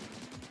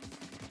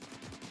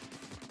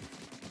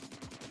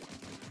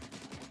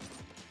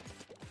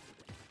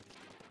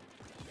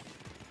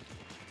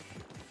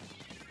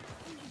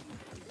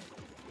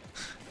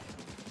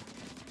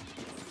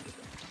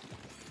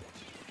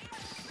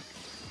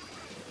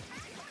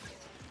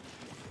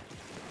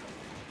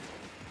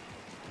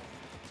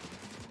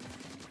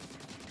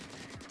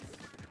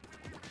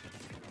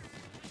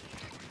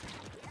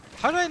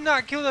 How did I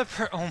not kill that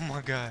oh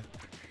my god.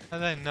 How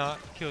did I not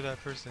kill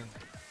that person?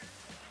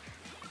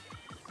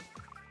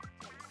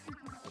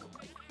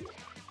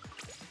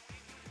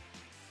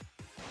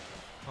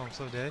 Oh, I'm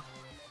so dead.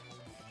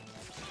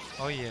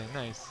 Oh yeah,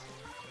 nice.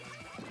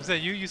 Was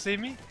that you? You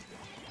saved me?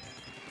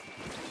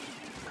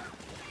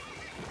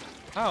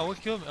 Oh,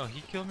 what killed me? Oh,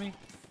 he killed me?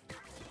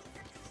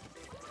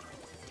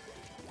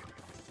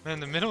 Man,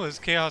 the middle is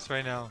chaos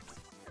right now.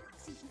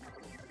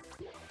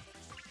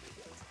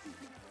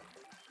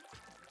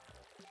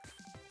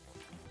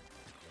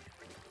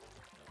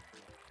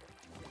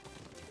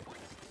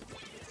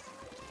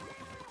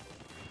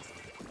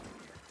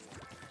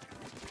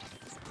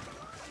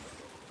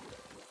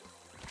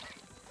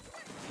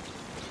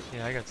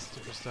 Yeah, I got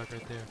super stuck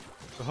right there.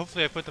 But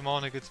hopefully I put them all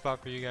in a good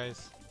spot for you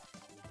guys.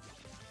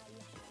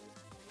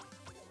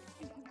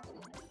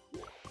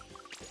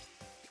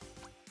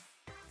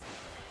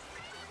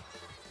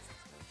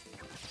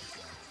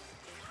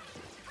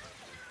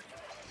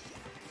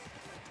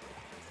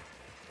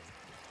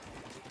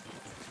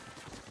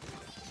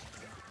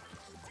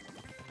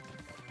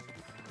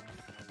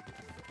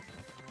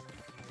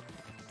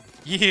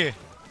 Yeah!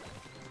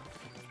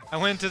 I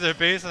went to their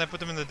base and I put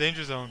them in the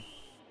danger zone.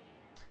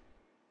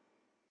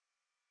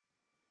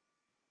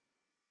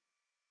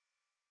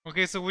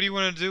 Okay, so what do you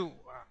want to do?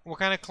 What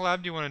kind of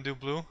collab do you want to do,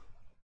 Blue?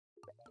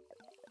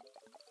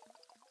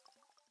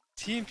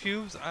 Team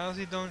Pubes, I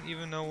honestly don't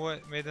even know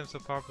what made them so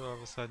popular all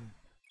of a sudden.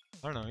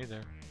 I don't know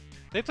either.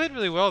 They played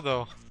really well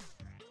though.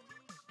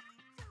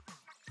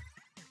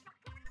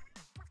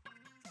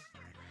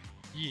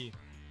 Yeah.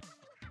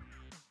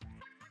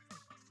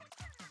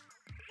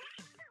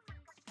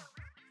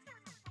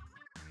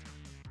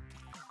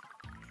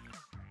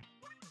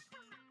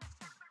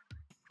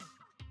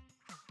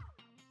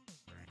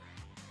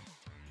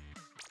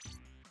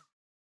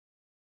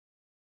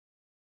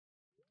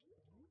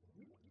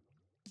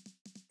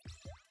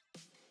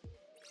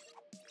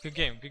 Good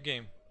game, good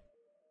game.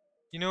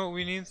 You know what,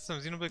 we need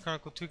some Xenoblade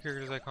Chronicle 2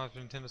 characters icons for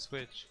Nintendo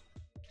Switch.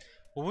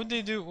 What would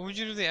they do? What would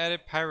you do if they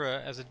added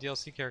Pyra as a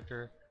DLC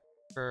character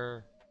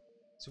for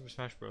Super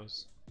Smash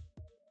Bros?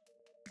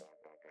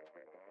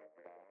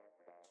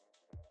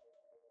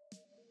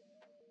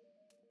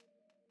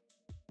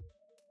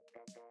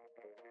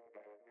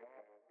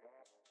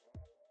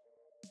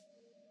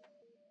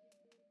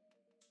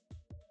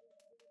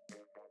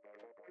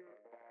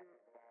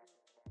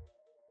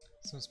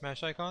 Some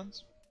Smash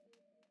icons?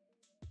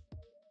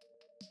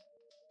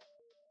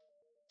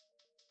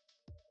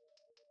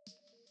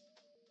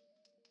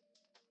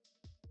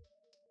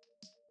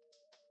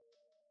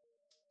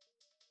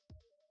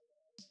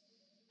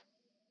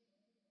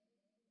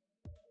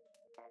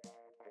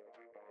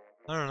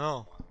 I don't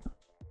know.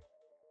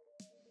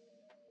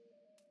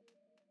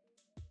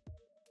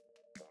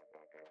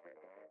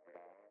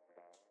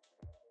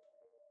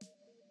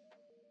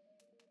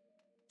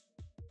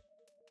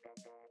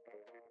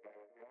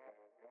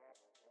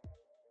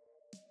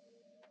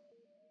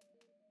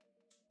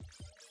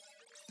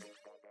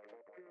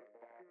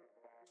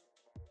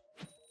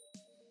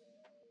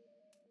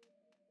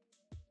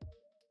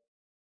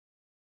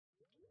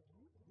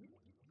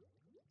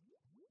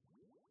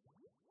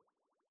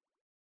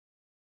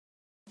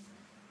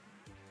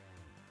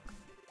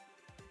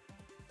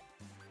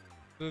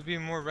 It would be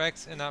more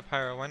Rex and not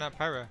Pyra. Why not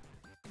Pyra?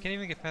 I can't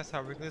even get past how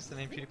ridiculous the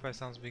name PewDiePie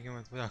sounds to begin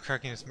with without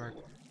cracking a smirk.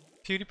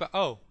 PewDiePie.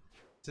 Oh!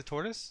 It's a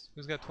tortoise?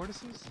 Who's got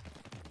tortoises?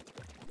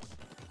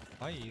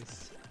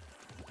 Nice.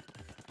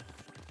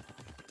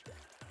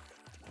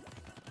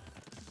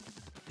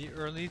 The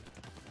early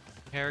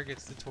Hare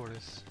gets the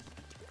tortoise.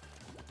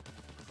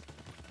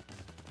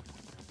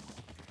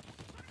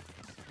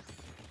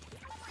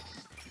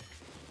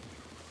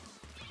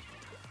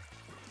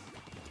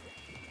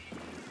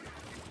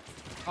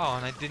 Oh,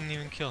 and I didn't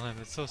even kill him.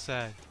 It's so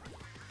sad.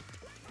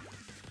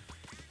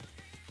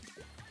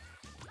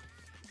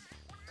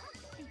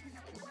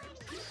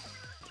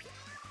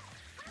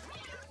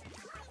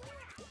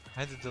 I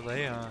had to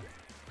delay my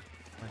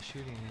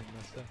shooting and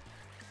messed up.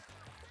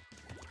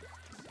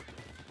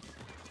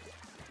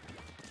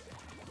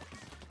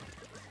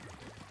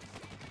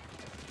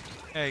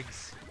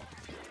 Eggs.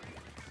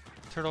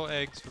 Turtle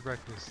eggs for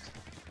breakfast.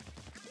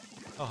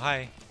 Oh,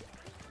 hi.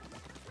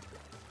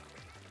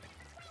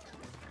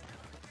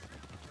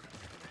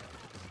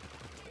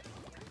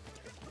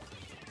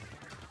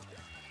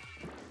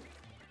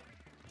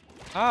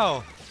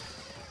 Oh!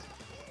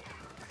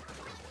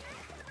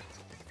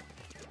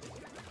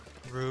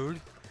 Rude.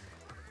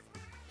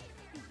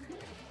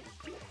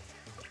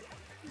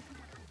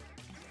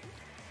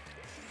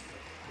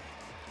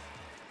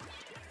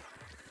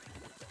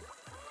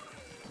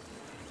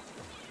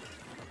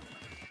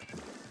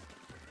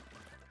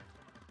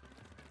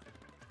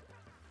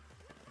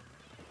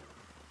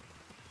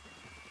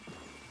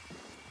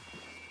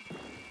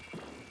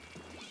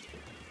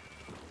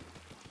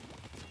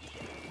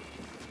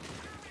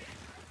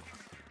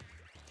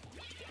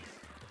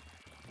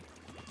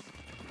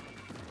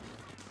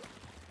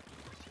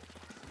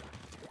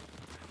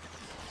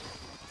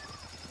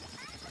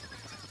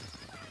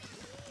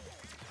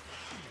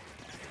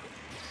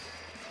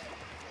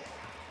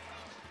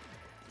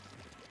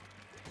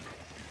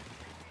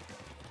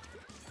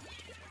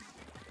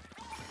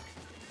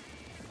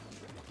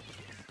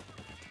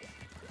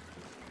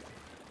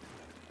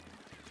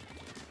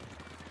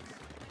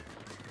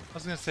 I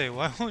was gonna say,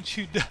 why won't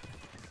you die?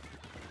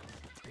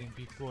 Fucking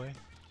beef boy.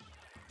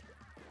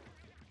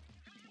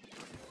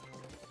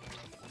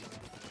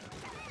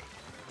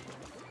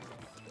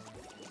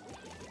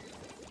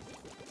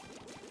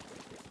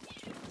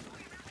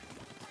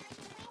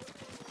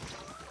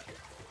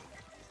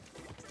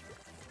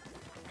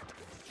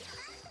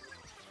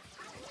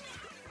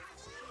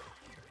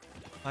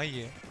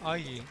 Aye,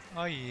 aye,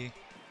 aye,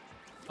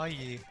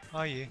 aye,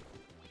 aye.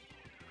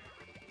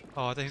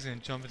 Oh, I thought he was gonna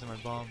jump into my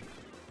bomb.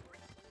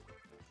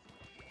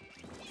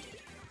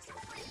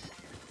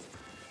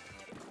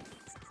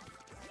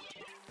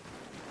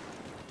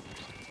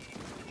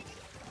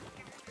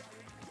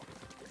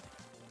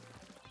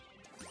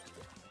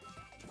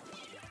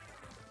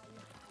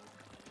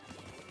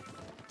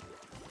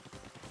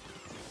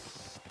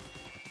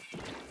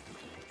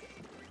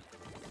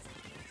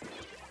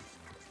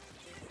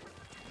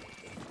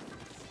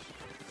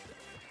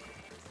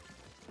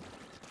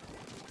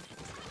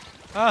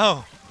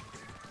 Oh!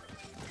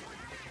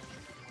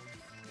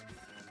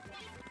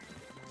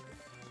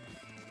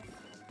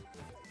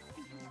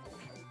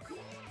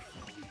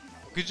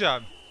 Good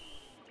job.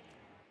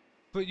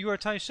 But you are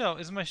Ty Shell.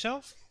 Is it my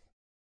shelf?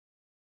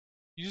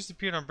 You just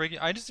appeared on breaking.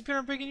 I just appeared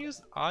on breaking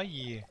news? Ah,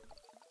 yeah.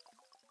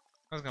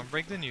 I was gonna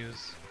break the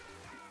news.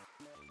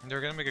 And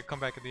they're gonna make a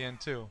comeback at the end,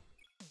 too.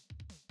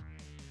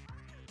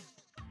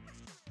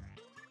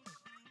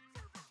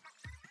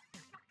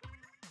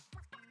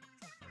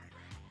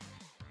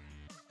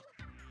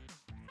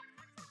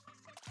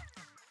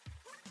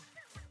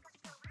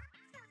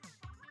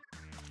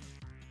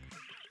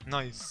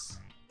 Nice.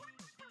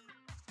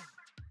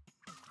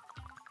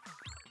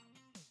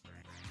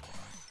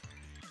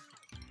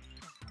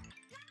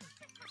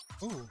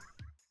 Ooh,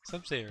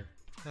 Subsayer.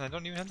 And I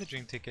don't even have the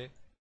drink ticket.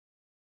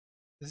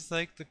 This is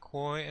like the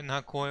koi and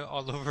not koi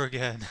all over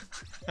again.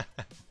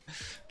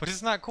 But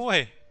it's not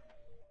koi.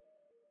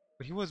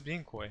 But he was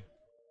being koi.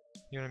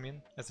 You know what I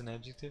mean? As an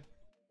adjective.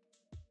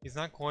 He's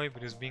not koi,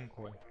 but he's being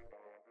koi.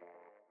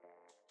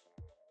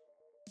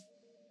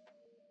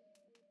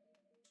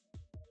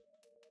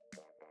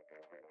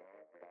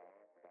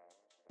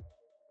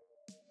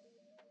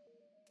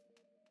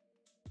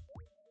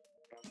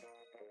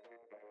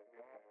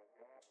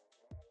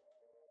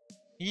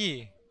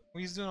 Yeah,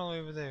 what he's doing all the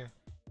way over there?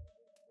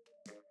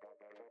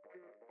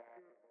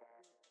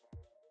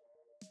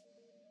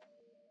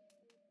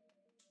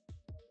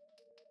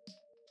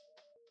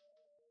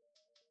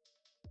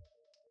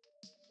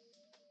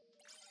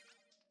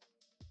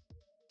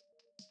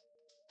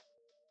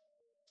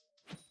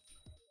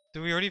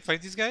 Did we already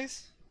fight these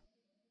guys?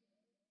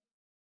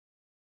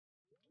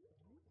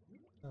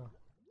 Oh.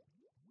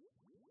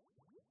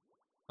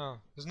 Oh,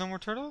 there's no more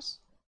turtles?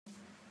 I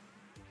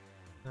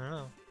don't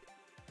know.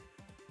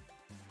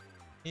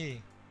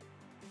 E.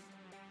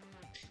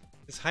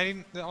 It's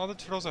hiding. All the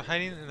turtles are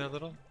hiding in their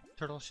little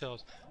turtle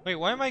shells. Wait,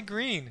 why am I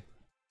green?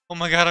 Oh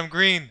my god, I'm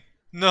green.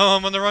 No,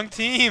 I'm on the wrong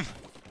team.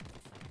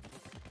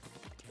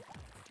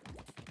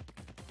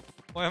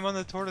 Why am I on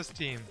the tortoise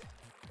team?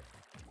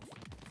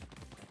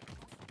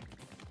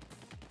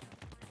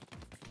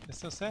 It's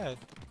so sad.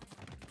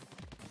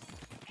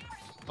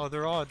 Oh,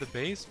 they're all at the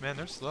base? Man,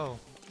 they're slow.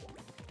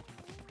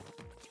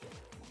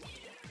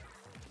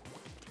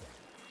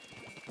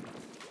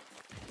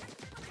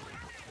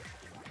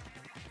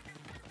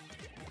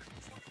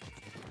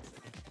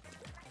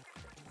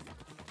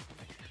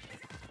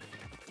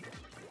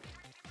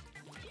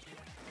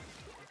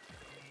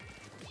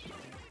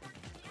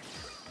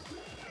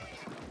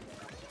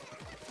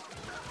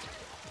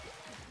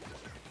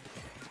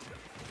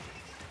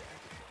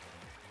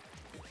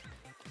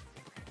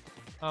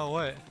 Oh,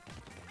 what?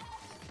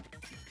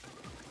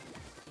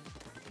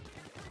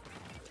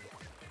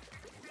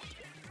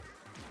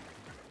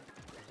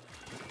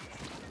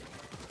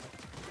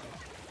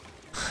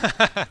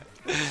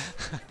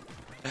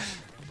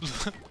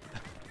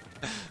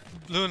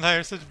 Blue and I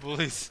are such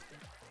bullies.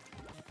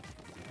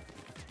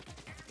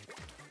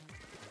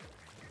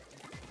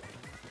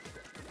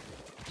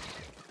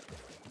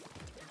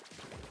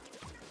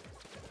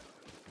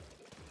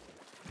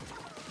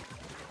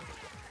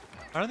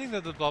 I don't think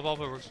that the blah blah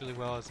blah works really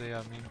well as a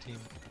meme team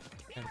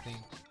kind of thing.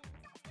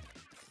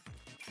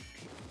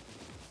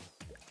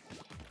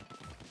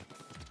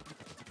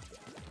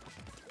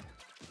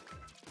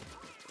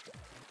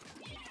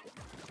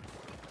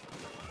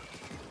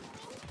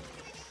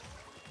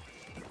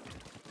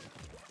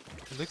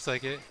 It looks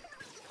like it.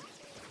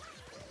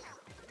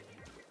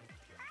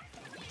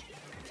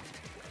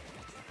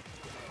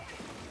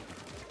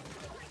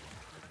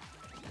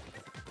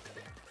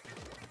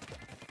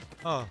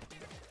 Oh.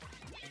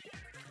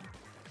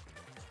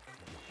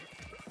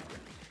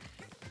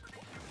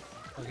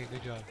 Okay,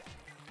 good job.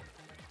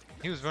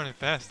 He was running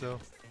fast though.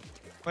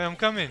 Wait, I'm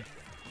coming.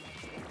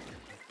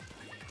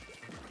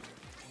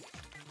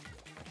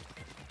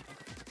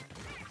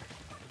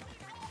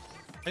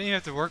 I didn't even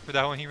have to work for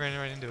that one, he ran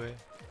right into it.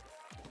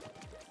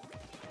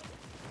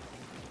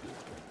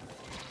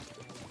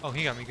 Oh,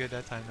 he got me good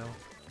that time though.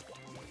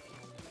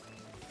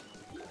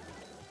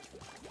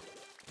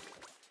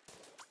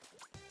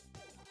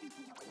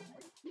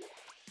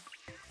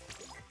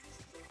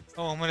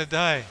 Oh, I'm gonna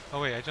die.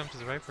 Oh wait, I jumped to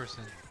the right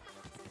person.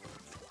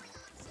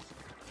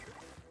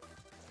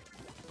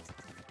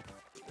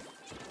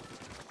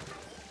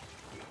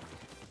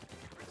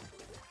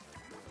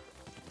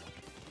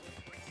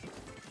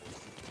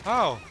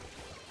 Oh!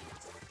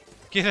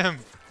 Get him!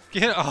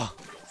 Get oh!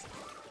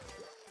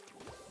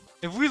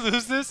 If we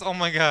lose this, oh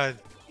my god.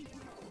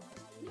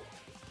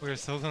 We're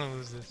so gonna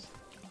lose this.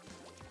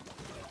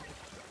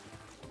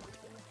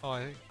 Oh,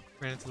 I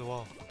ran into the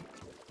wall.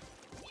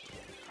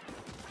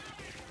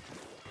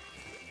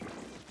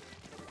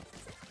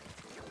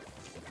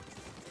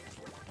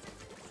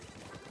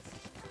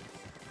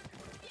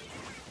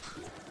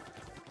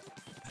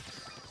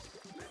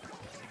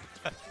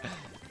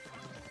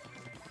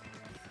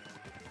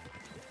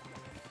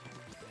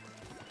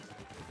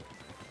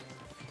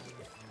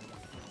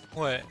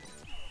 What?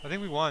 I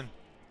think we won.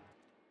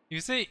 You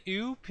say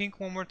ew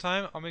pink one more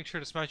time, I'll make sure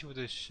to smash you with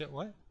this shit.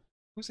 What?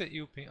 Who said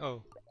ew pink?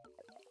 Oh.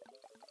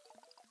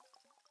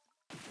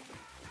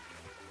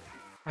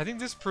 I think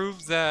this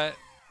proves that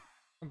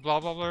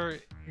blah blah blah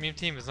meme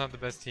team is not the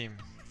best team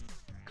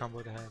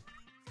combo to have.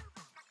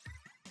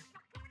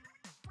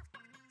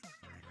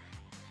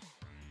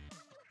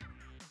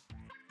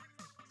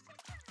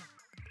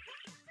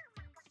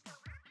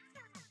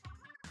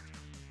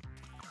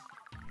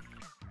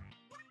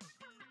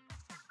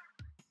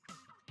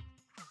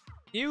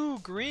 Ew,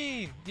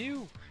 green!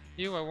 Ew!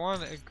 Ew, I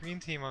want a green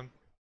team on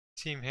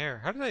Team Hare.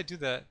 How did I do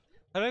that?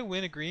 How did I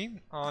win a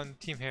green on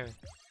Team Hare?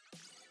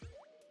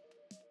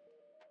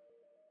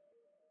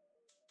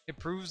 It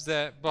proves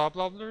that blah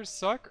blah blahs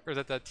suck, or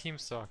that that team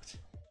sucked.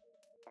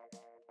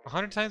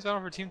 100 times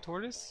battle for Team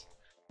Tortoise?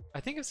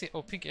 I think I've seen.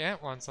 Oh, Pink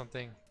Ant won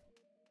something.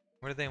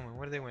 What did they win?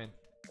 What did they win?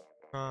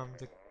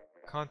 The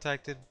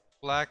contacted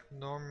Black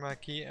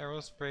Normaki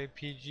Aerospray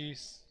PG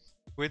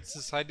Squid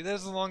Society. That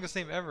is the longest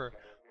name ever.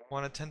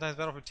 Won a 10 times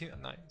battle for Team.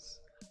 Nice.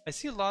 I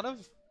see a lot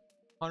of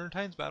 100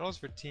 times battles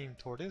for Team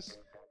Tortoise,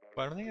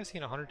 but I don't think I've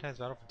seen a 100 times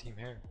battle for Team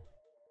Hare,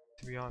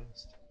 to be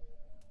honest.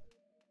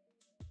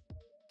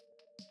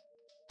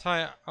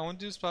 Ty, I want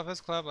to do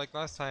Splatfest collab like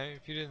last time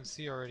if you didn't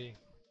see already.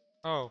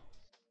 Oh.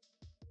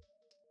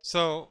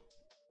 So,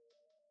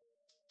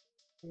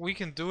 we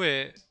can do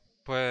it,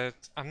 but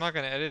I'm not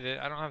gonna edit it.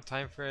 I don't have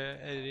time for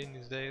editing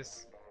these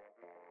days.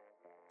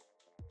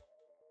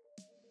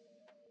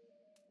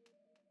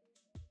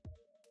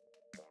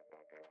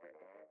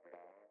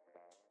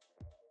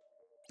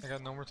 I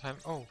got no more time.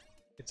 Oh,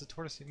 it's a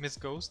tortoise. Miss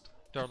Ghost,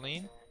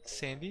 Darlene,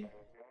 Sandy.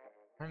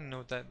 I don't know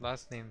what that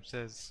last name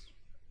says.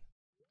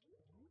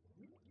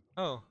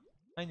 Oh,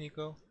 hi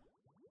Nico.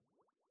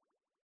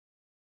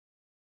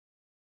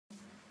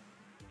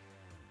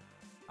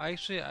 I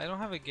don't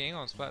have a gang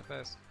on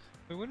Splatfest.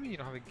 Wait, what do you mean you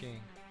don't have a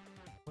gang?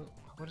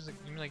 What is it?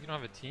 You mean like you don't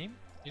have a team?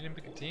 You didn't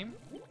pick a team?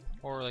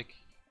 Or like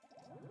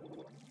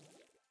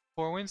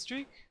 4-win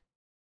streak?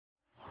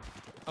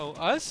 Oh,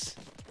 us?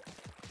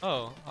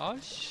 Oh, oh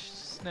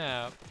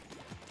snap.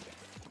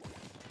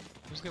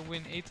 Who's gonna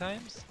win 8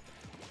 times?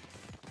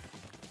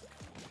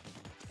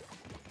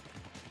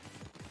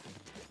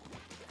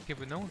 Okay,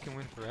 but no one can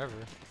win forever.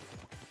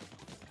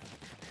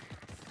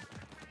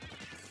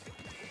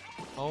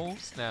 Oh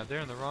snap, they're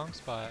in the wrong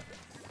spot.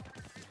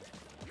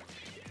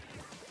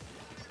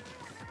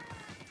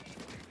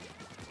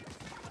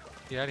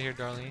 Get out of here,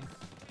 Darlene.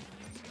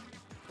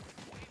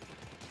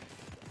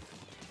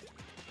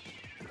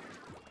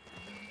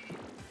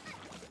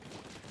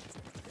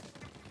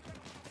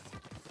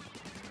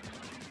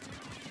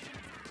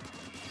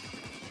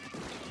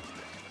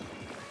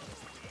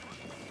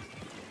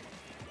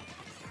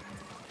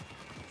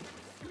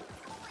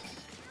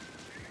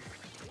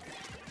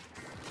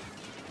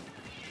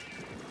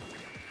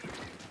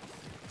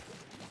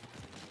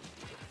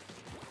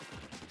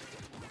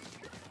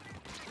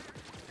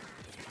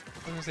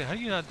 I was gonna say, how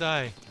do you not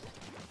die?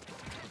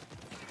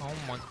 Oh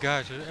my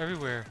gosh, they're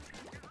everywhere.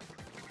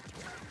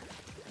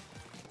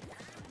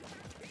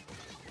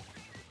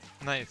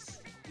 Nice.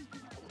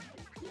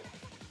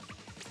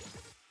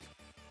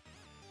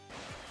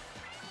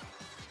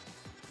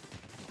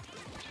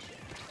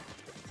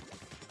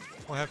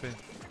 What happened?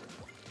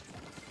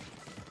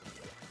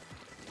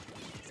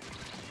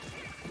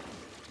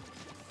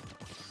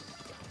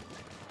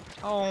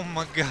 Oh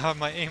my god,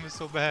 my aim is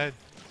so bad.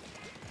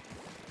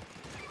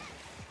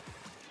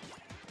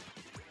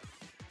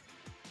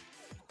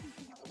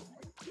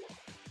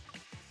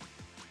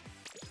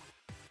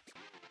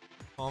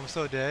 Oh, I'm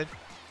so dead.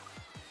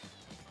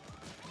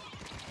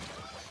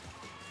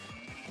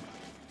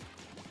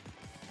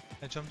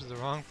 I jumped to the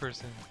wrong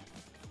person.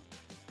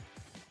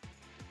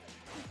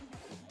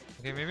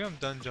 Okay, maybe I'm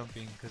done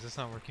jumping because it's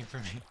not working for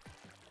me.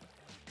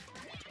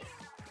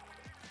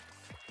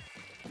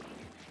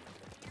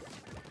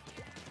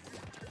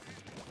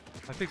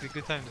 I picked a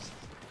good time to...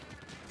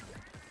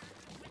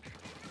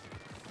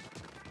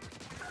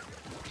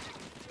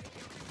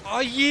 Oh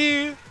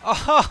yeah!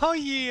 Oh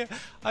yeah!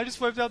 I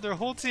just wiped out their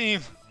whole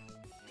team!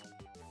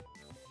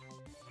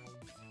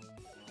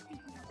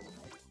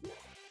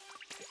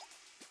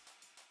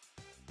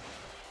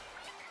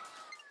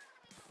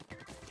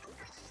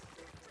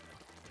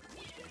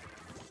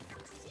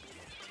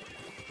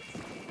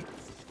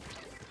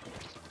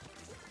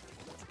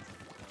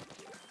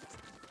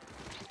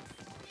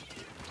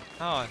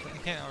 Oh, I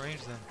can't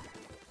arrange them.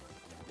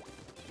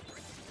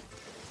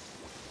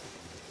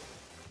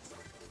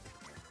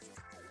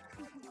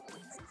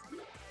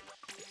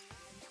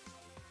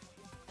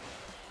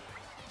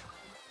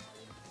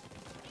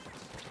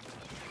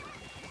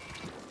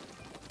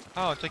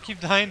 Ouch, I keep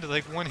dying to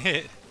like one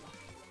hit.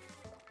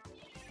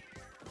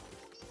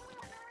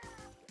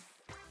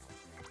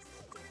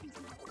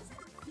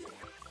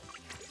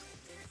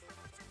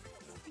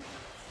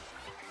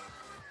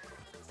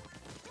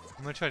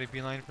 I'm gonna try to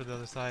beeline for the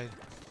other side.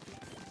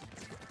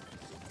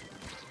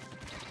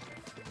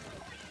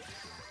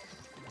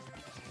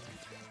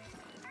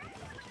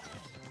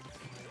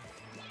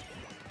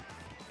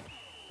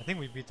 I think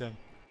we beat them.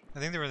 I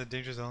think they were in the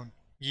danger zone.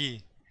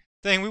 Yee.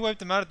 Dang, we wiped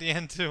them out at the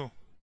end too.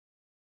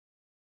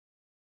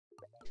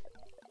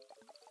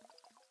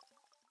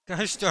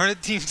 Gosh darn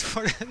it, Team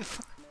Tortoise.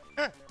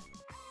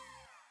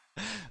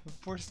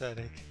 Poor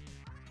Static.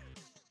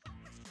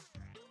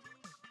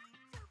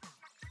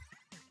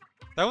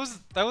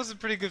 That was a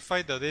pretty good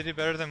fight though. They did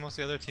better than most of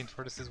the other Team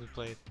Tortoises we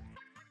played.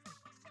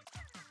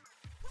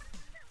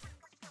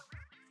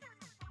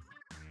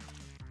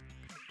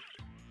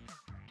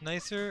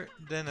 Nicer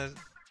than a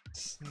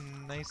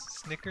nice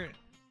snicker.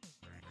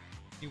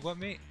 You what,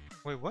 mate?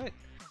 Wait, what?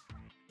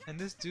 And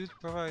this dude's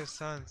profile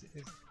sounds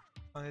is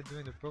on it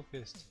doing the pro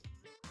fist.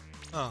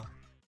 Oh.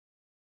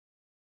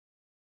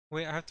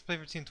 Wait, I have to play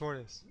for Team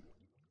Tortoise.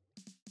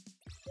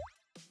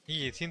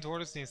 Yeah, Team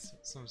Tortoise needs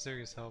some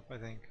serious help, I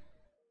think.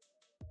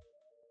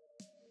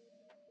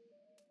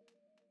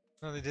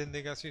 No, they didn't.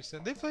 They got switched.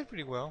 They played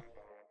pretty well.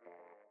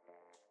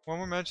 One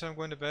more match and I'm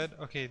going to bed.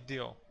 Okay,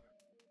 deal.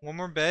 One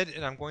more bed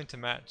and I'm going to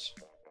match.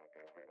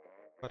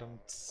 But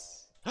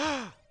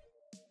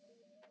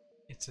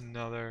it's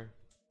another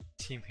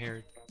Team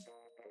Hare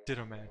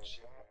Ditto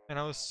match. And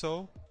I was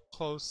so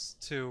close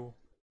to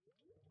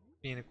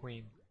being a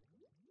queen.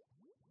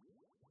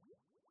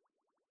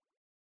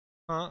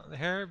 The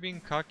Hare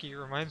being cocky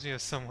reminds me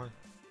of someone.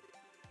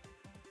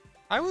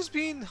 I was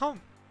being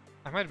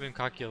I might have been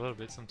cocky a little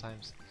bit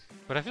sometimes.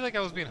 But I feel like I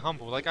was being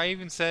humble. Like I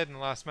even said in the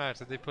last match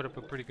that they put up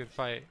a pretty good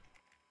fight.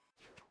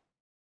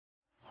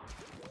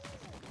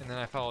 And then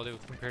I followed it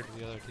with compared to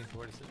the other Team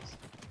Tortoises.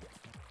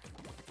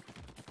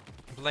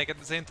 But like at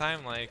the same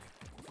time, like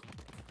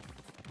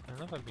I don't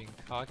know if I'm being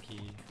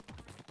cocky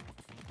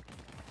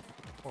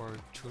or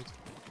truthful.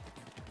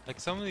 Like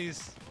some of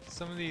these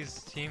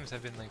teams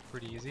have been like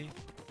pretty easy,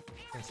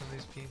 and some of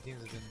these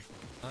teams have been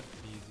not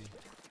pretty easy.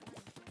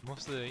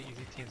 Most of the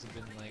easy teams have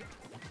been like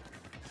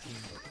Team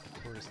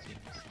Tortoise teams.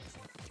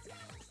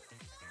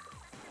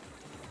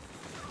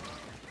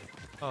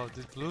 Oh,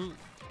 did Blue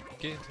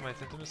get into my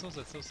Tenta missiles?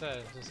 That's so sad.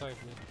 I'm so sorry,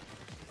 Blue.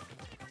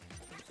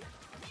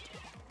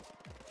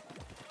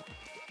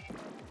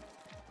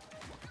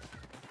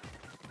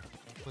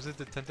 Was it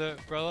the Tenta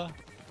umbrella?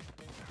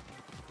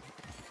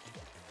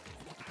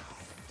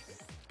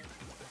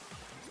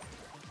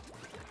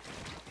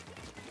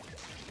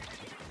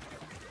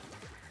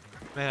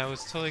 Man, I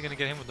was totally gonna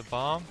get him with the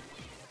bomb,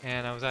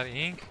 and I was out of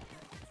ink.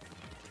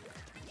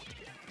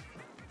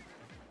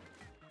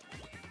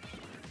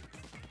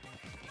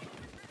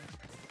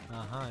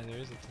 There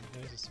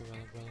is a silver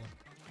umbrella.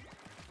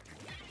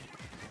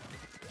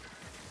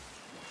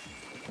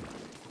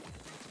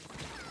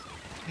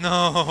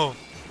 No!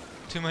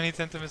 Too many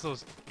Tenta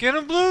missiles. Get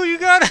him, Blue! You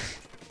got it!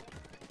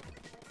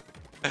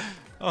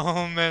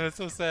 Oh man, that's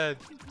so sad.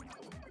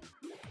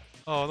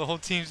 Oh, the whole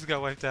team just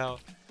got wiped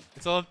out.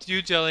 It's all up to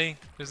you, Jelly.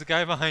 There's a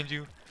guy behind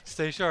you.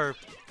 Stay sharp.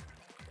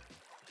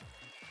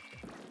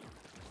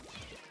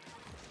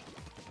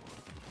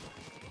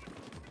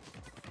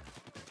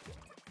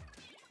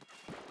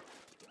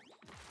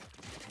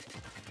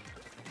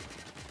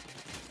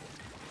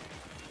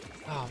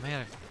 Oh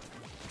man, I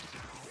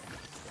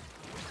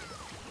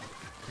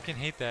freaking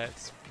hate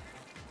that.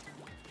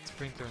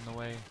 Sprinkler in the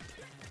way.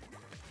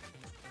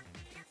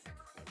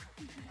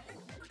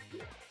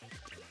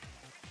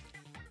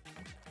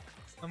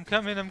 I'm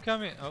coming, I'm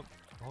coming! Oh,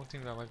 the whole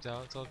team got wiped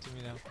out. It's all up to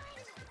me now.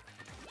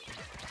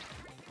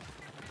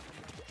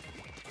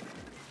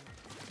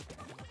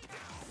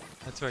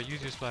 That's right,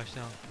 use your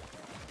splashdown.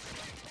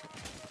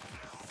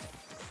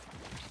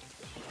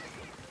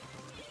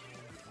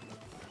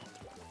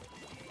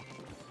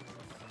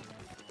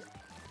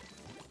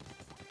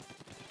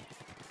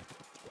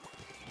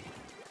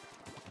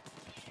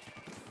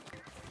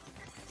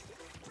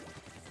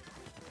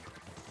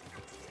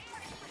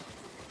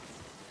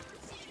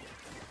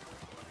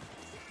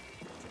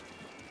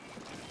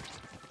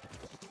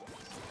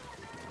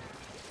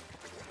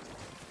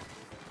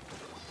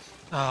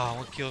 Oh,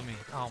 what killed me?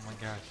 Oh my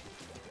gosh.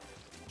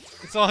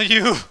 It's all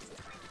you!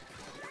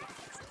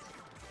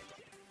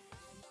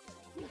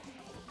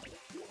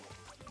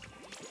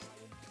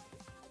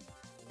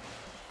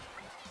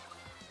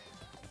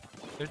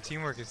 Their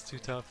teamwork is too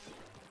tough.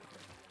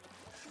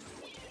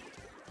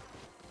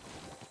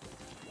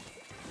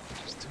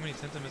 There's too many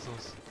Tenta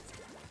missiles.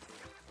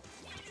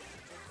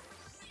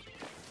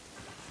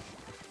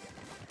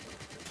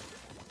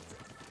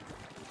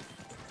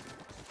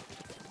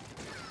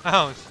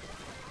 Ouch!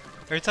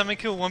 Every time I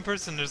kill one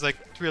person, there's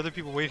like 3 other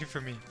people waiting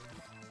for me.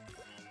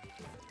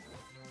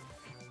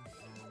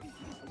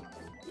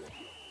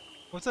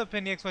 What's up,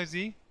 Penny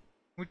XYZ?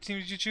 Which team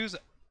did you choose?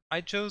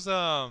 I chose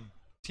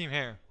Team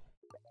Hare.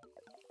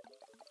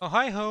 Oh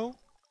hi ho!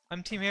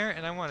 I'm Team Hare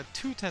and I wanted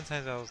 2 10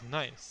 times battles.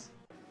 Nice.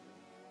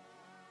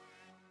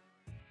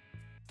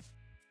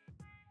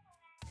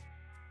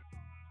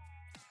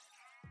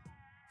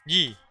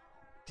 Yee!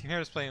 Team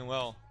Hare is playing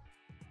well.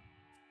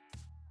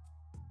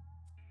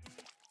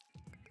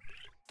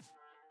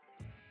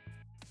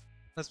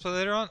 Let's play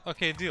later on?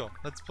 Okay, deal.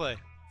 Let's play.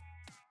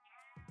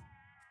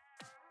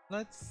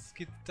 Let's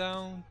get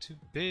down to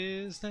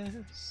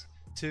business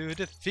to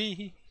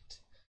defeat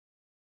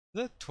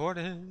the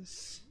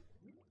tortoise.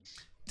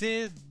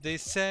 Did they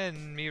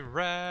send me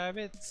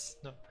rabbits?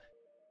 No.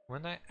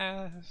 When I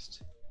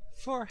asked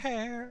for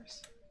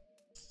hares.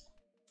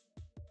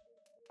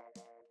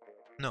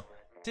 No.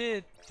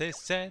 Did they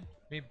send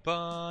me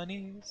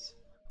bunnies?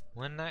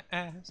 When I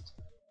asked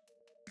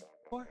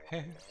for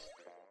hares.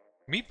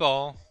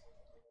 Meatball.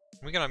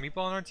 We got a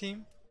meatball on our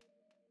team?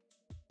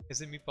 Is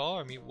it meatball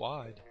or meat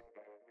wad?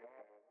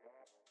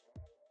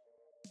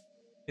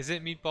 Is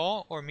it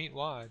meatball or meat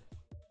wad?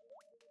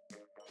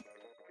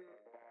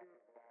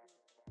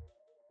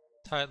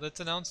 Alright, let's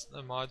announce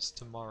the mods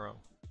tomorrow.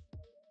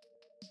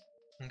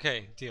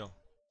 Okay, deal.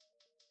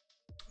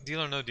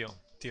 Deal or no deal?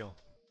 Deal.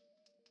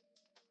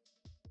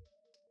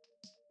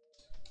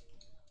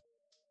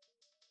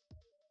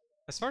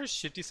 As far as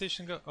shifty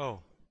station go, oh.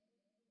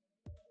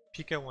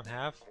 Pika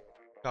 1/2,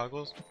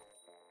 goggles,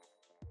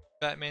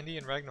 Fat Mandy,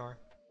 and Ragnar.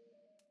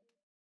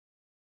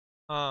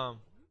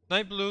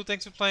 Night Blue,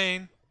 thanks for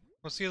playing.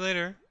 We'll see you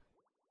later.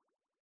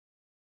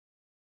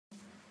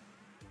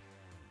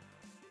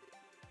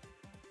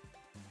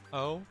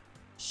 Oh,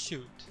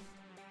 shoot.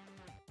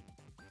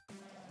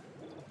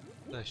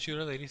 The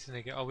shooter ladies and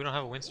they get. Oh, we don't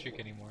have a win streak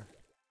anymore.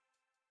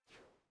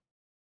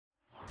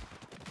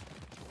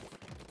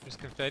 There's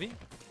confetti?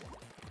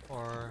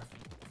 Or.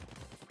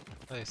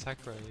 Oh, they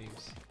Sakura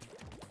leaves.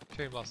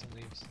 Cherry blossom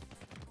leaves.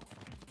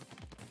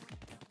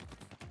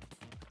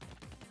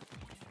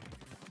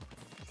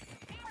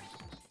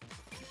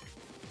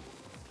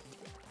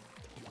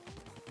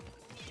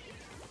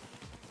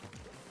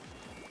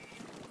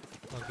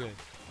 Oh, good.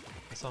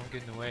 I saw him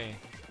getting away.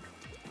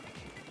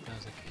 And I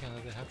was like, I can't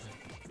let that happen.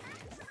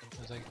 I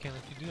was like, I can't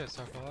let you do that,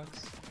 Star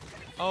Fox.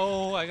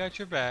 Oh, I got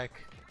your back.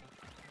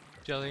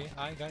 Jelly,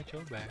 I got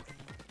your back.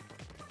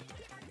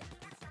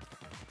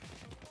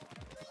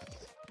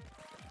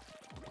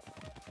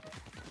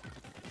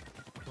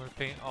 I'm gonna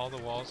paint all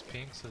the walls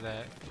pink so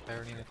that if I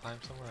ever need to climb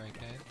somewhere, I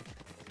can.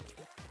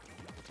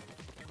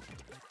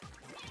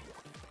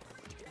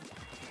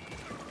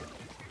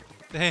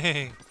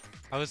 Dang!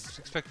 I was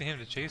expecting him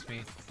to chase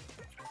me.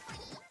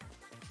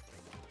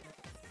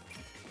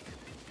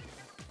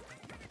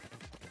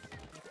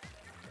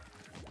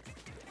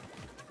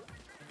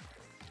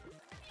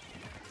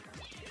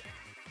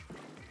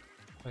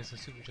 Why is the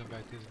super jump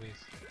back to his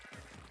base?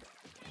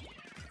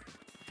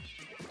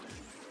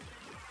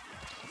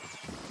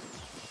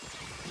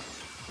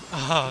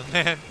 Oh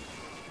man!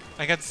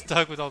 I got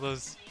stuck with all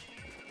those.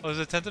 Oh, was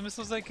it Tenta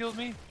missiles that killed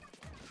me?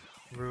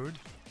 Rude.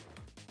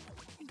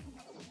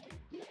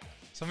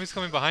 Somebody's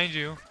coming behind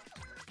you.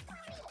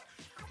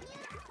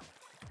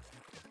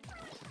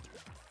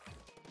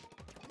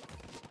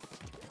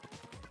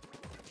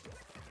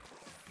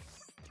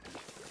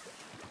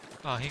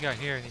 Oh, he got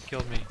here and he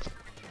killed me.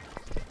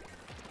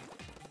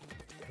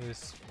 With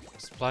this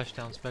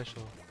splashdown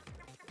special.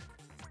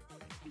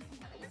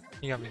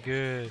 He got me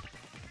good.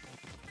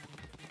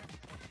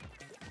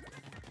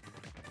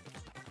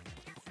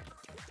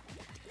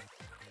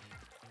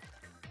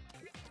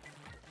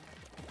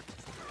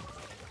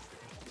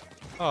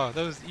 Oh,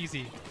 that was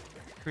easy.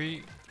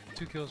 2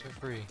 kills for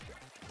free.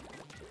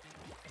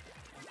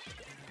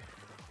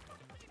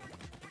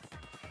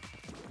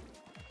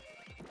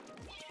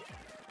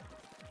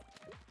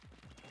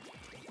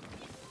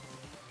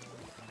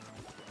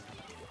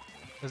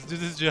 Let's do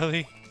this,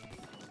 Jelly.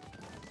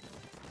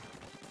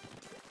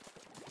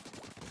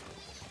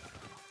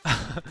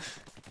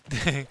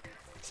 Dang,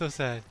 so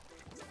sad.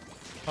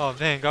 Oh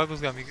dang,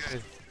 Goggles got me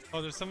good.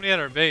 Oh, there's somebody at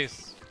our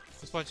base.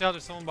 Just watch out,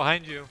 there's someone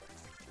behind you.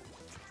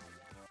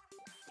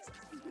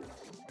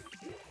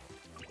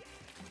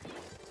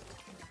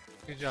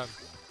 Good job.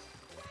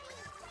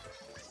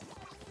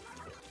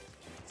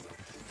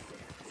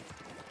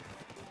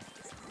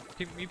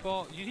 Hey,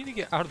 Meatball, you need to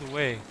get out of the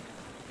way.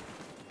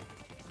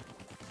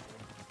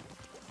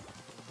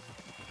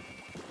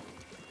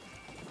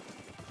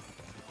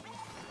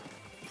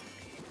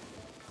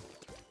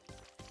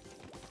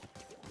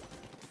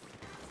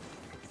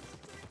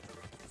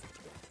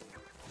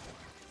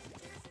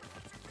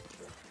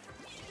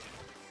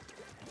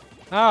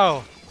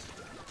 Ow!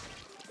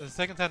 The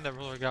second time that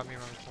ruler got me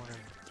around the corner.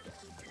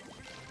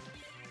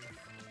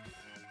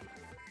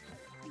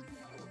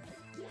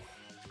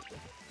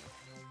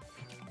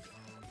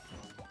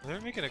 They're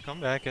making a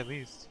comeback at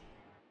least.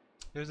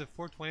 There's a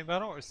 420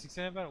 battle or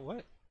 69 battle?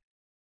 What?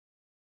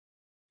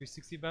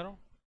 360 battle?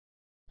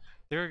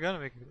 They were gonna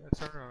make a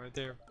turnaround right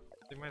there.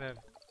 They might have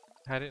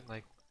had it in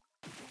like.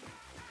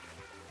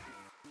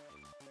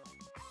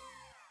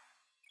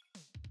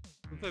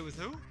 We play with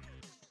who?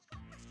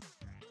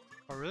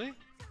 Oh really?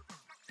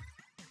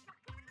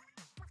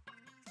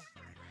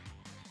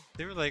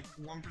 They were like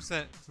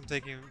 1% from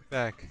taking it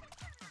back.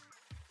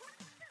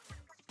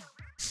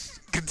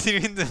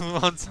 Continuing the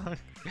long song.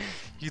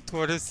 You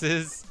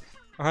tortoises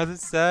are the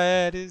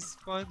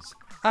saddest bunch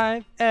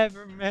I've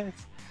ever met.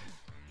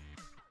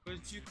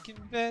 But you can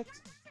bet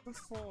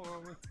before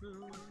we're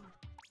through,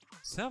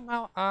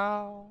 somehow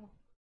I'll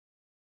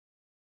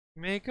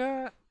make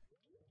a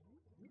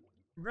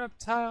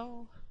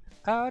reptile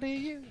out of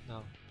you.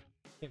 No,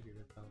 can't be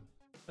reptile.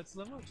 That's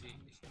Lemoji.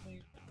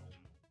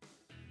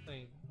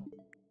 Playing.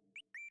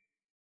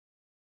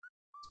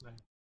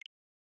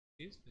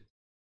 Excuse me.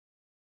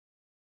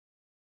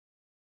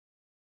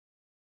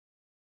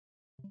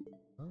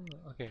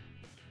 Oh, okay.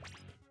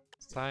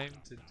 It's time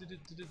to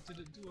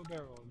do a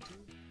barrel. Do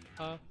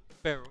a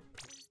barrel.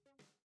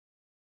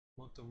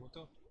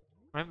 Moto.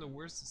 I'm the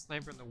worst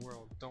sniper in the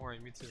world. Don't worry,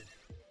 me too.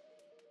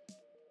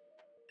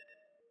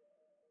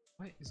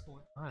 What is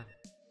going on?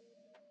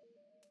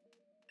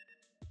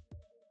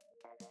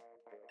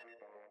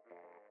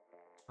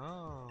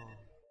 Oh,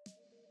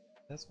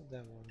 that's what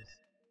that was.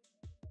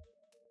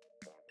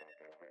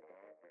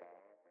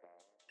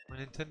 My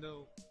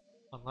Nintendo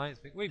Online is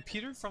big. Wait,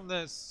 Peter from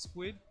the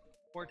Squid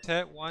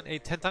Quartet won a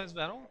 10 times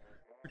battle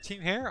for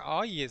Team Hare?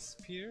 Oh yes,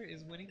 Peter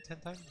is winning 10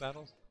 times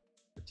battles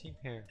for Team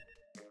Hare.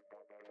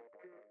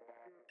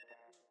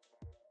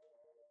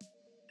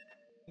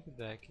 Look at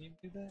that, can you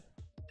do that?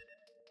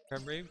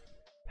 Crab Brave,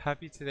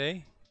 happy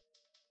today?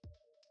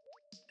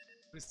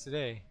 Who's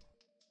today?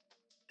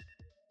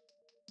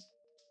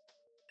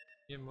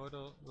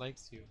 Yamoto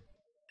likes you.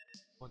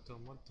 Moto.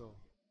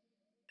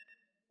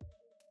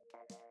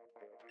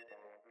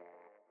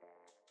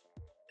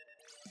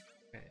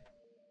 Okay.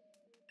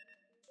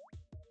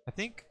 I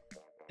think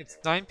it's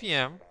 9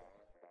 p.m.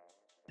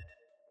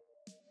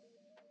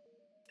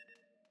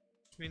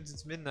 Which means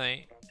it's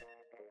midnight.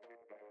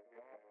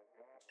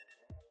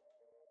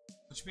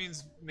 Which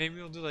means maybe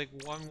we'll do like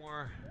one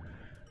more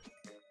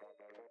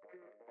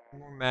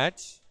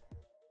match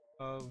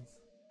of,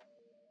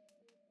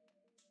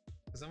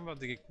 because I'm about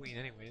to get queen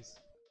anyways,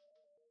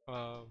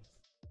 of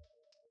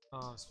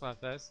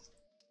Splatfest,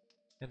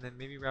 and then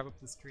maybe wrap up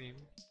the stream,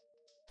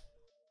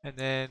 and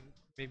then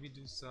maybe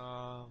do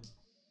some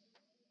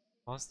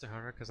Monster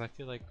Hunter because I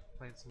feel like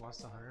playing some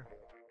Monster Hunter,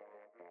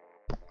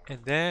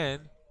 and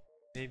then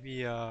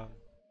maybe we'll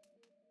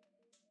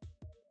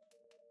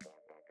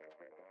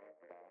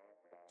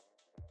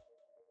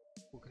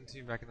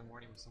continue back in the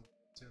morning with some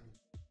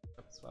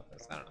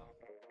Splatfest. I don't know.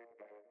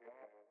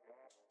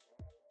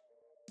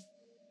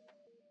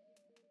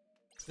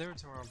 It's never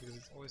tomorrow because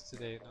it's always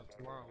today. No,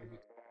 tomorrow will be.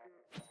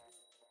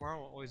 Tomorrow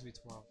will always be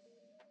tomorrow.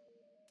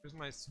 Here's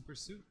my super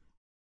suit.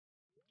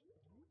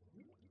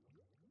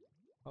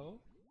 Oh,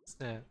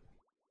 snap.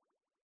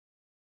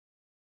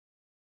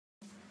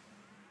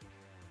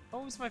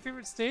 Oh, it's my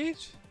favorite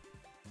stage?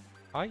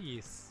 Ah,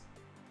 yes.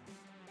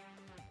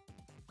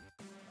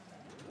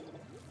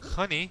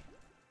 Honey.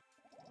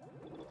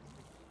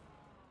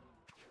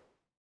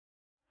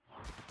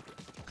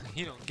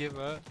 He don't give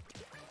a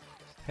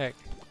heck.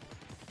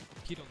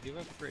 He don't give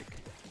a frick.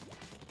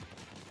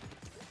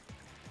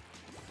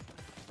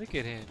 Look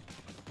at him.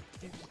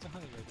 He's just a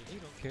honey badger. He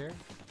don't care.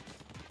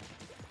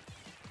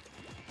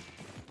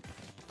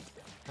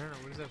 I don't know,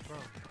 where's that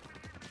from?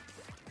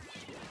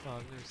 Oh,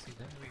 I've never seen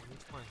that. Wait,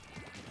 which one?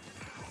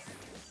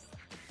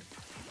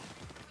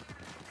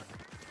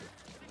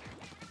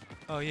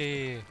 Oh,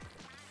 yeah.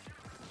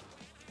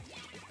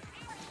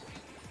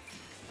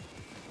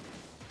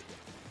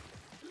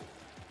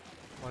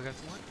 Oh, I got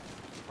someone?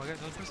 Oh, I got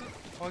another person?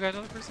 Oh, I got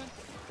another person?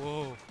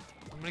 Whoa.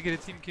 I'm gonna get a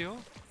team kill.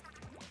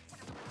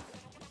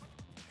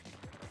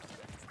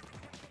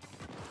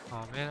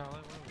 Oh man, all I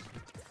wanted was a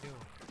team kill.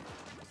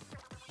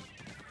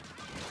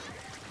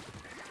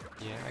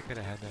 Yeah, I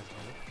could've had that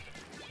fight.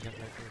 I got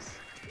like this.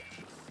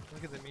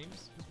 Look at the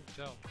memes. Who's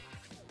Michelle?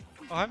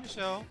 Oh, hi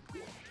Michelle.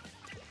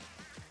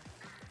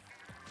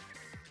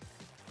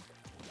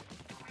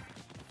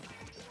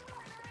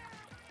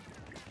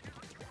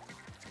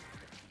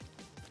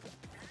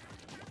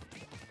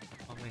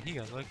 Oh man, he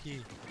got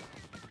lucky.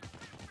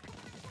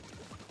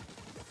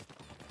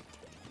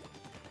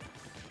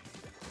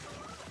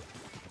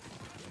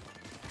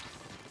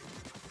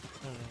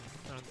 I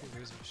don't think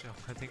there's Michelle.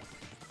 I think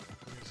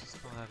it's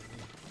just gonna have me.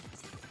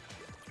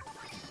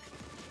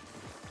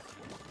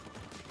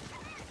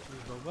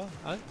 Boba?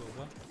 I like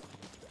Boba.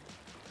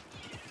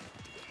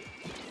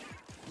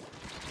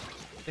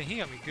 Dang, he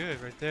got me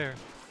good right there.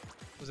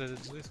 Was that the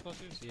Julius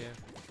Spectators? Yeah.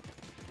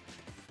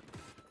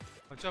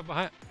 Watch out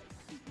behind.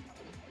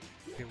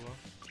 Okay, well.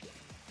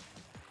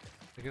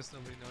 I guess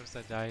nobody noticed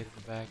I died in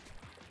the back.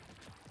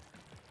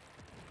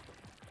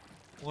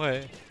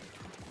 What?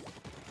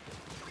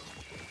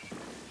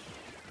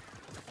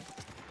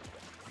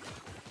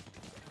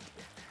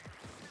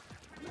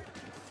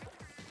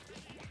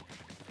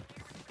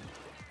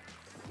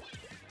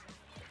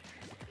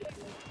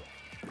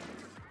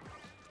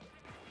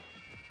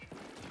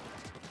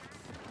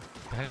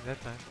 Got him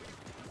that time.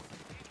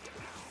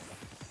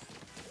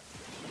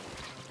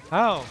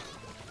 How?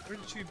 Where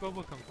did Chewy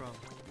Bobo come from?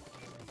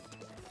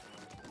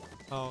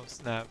 Oh,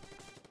 snap.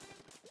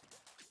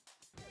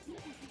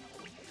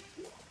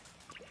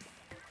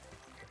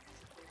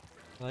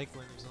 I like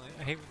when there's only,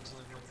 I hate when there's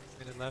only 1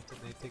 minute left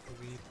and they take the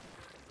lead.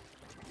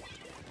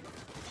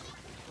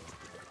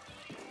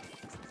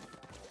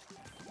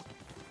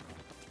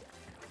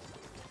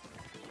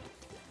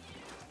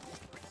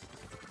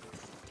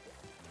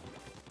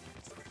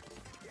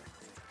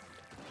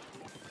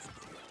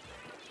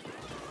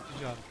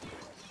 Good job.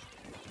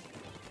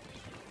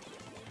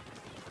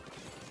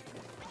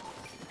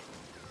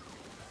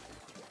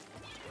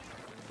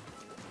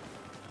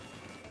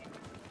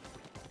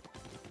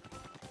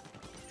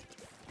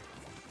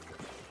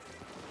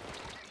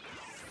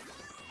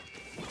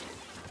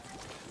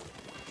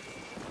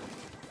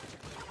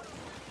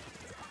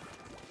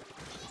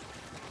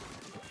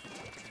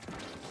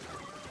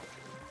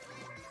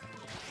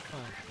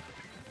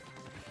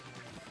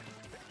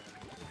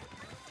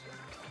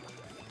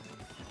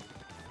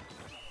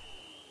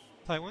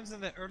 Like, when's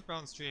in the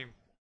Earthbound stream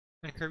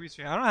and Kirby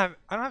stream? I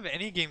don't have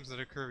any games that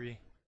are Kirby.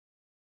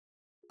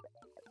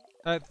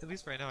 At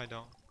least right now I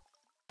don't.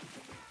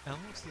 Elmo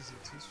Season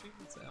 2 stream?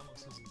 What's the Elmo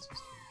Season 2 stream?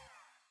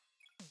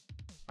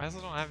 I also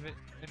don't have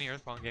any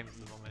Earthbound games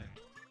at the moment.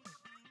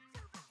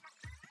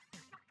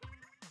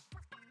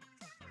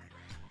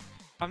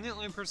 I'm the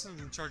only person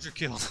that the Charger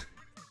killed.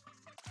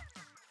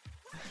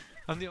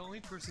 I'm the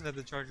only person that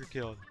the Charger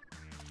killed.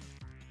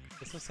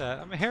 That's so sad.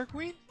 I'm a Hare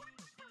Queen?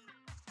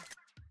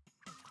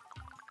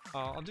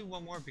 I'll do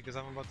one more because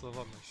I'm about to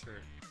level up my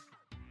shirt.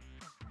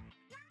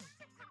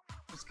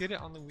 Let's get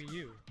it on the Wii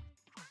U.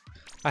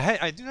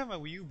 I do have my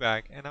Wii U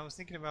back, and I was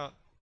thinking about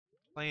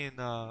playing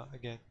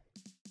again.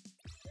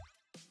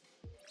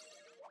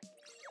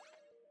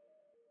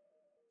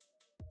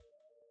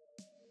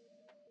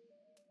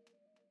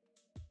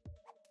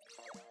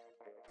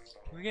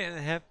 Can we get in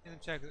the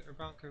chat? Because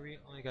Earthbound Kirby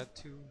only got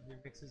 2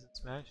 remixes in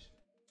Smash.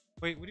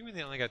 Wait, what do you mean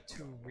they only got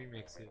 2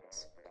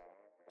 remixes?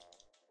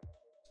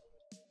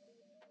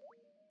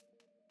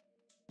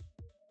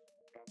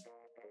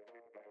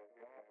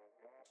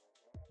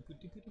 I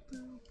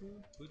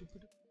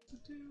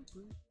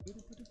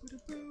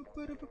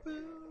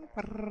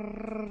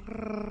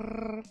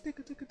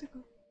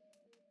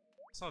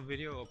saw a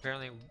video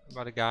apparently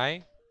about a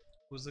guy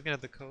who was looking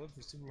at the code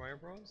for Super Mario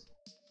Bros.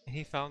 And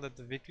he found that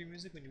the victory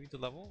music when you beat the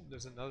level,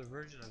 there's another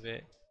version of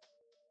it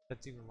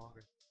that's even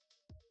longer.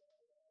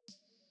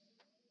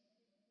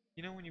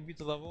 You know when you beat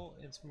the level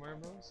in Super Mario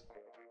Bros?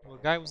 Well,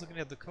 a guy was looking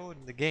at the code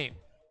in the game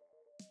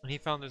and he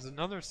found there's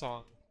another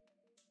song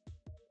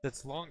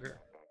that's longer.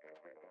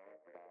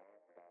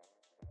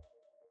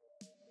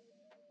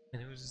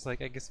 And it was just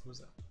like, I guess it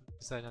was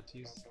decided not to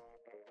use it.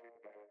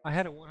 I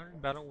had a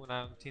 100 battle when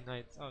I'm Teen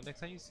Knights. Oh, next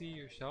time you see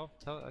your shelf,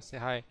 tell it I say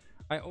hi.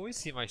 I always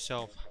see my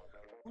shelf.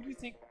 Who do you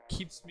think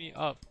keeps me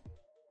up?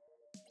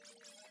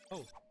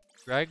 Oh,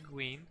 Drag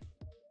Queen,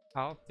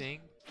 Pal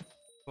Thing,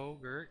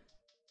 Bogert,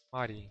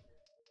 Marty.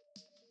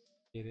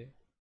 Get it?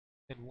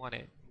 And won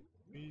it.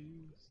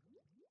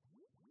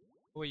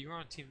 Oh, wait, you were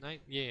on Team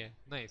Knight? Yeah,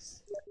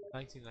 nice. I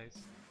like Team Knights.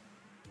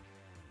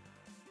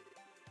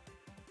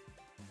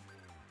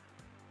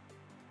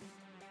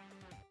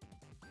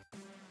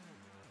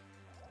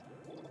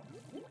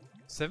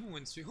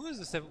 7-win streak? Who has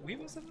a 7? We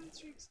have a 7-win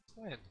streak? Since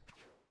when? I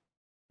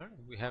don't know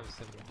if we have a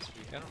 7-win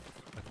streak. I don't know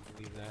if I can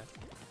believe that.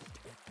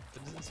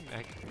 That doesn't seem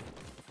accurate.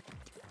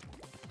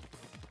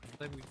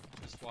 It's like we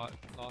just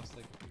lost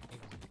like 3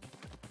 games.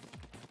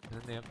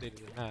 And then they updated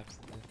the maps.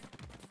 And then...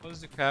 Oh,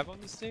 there's a crab on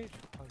this stage?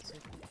 Oh, that's so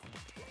cool.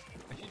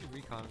 I should do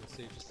recon on this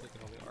stage just to look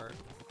at all the art.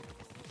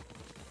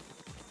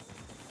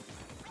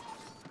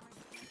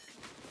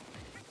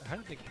 How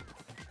did they...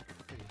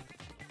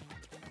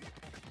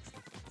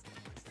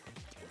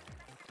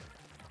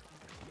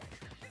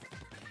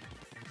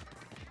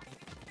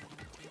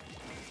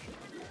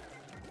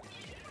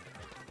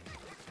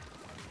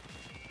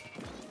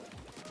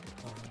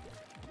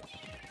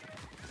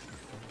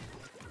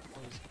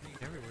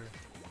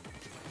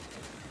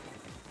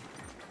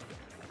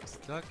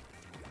 Duck.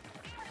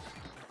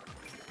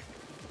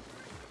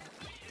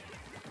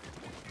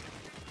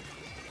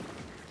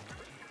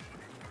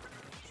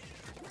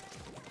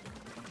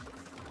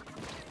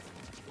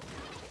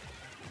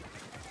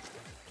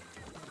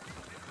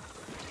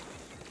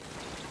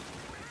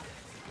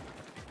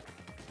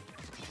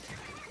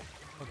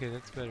 Okay,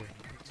 that's better.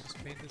 Let's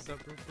just paint this up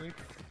real quick.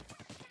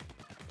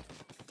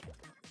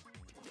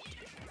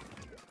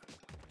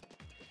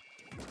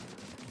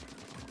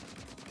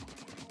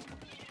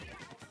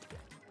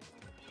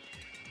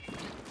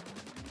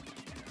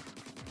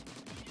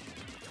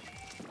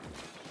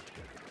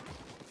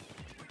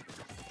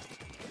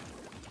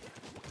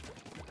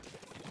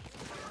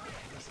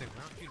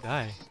 Why don't you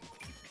die?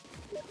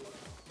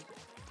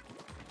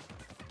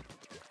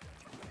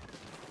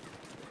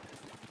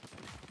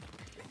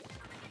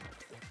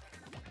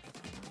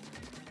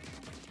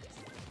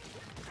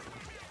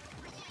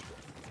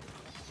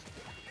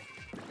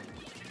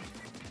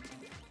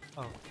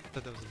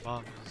 thought that was a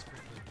bomb. It was a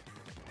sprinkler.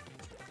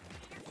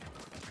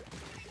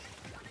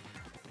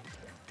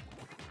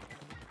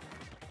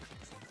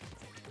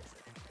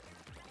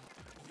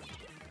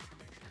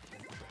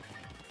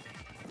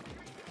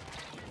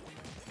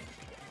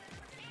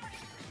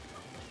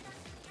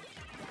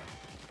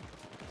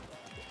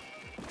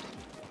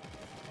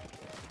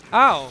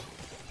 Ow!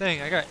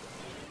 Dang, I got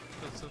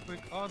killed so quick.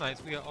 Oh,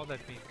 nice. We got all that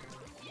pink.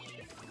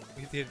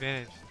 We get the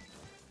advantage.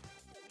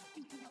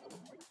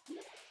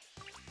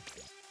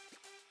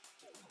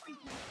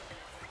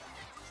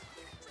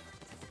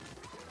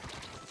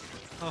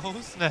 Oh,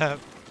 snap.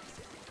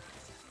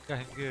 Got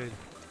him good.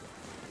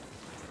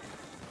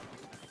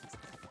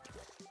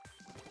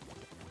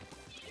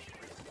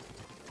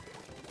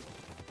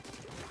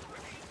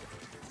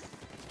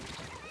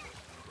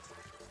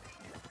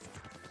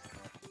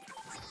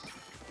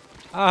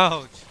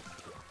 Ouch!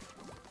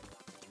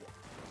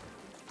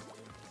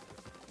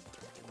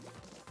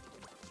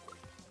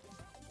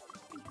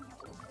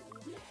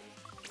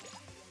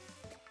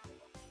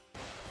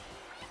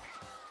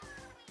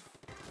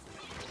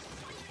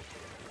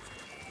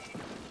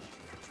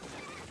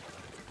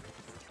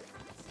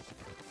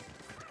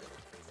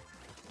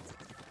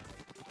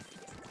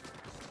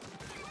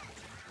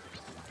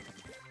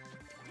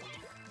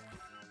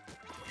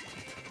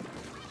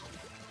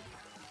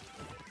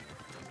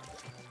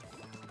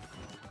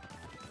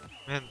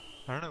 Man,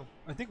 I don't know.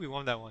 I think we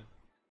won that one.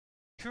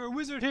 You're a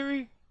wizard,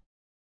 Hare!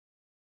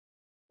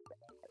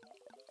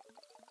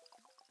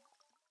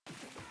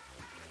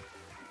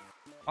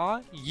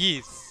 Ah,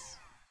 yes!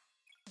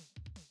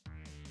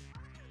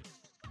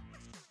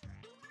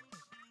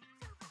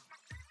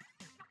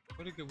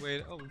 What a good way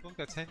to— oh, we both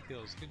got 10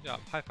 kills. Good job.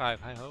 High five,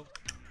 high hope.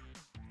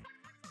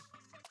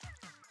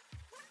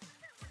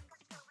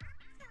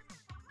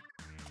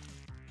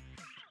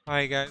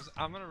 Alright guys,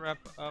 I'm gonna wrap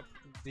up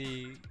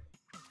the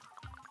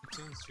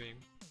Splatoon stream.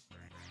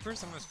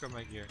 First I'm gonna scrub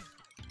my gear.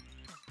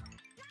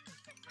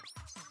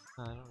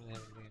 I don't really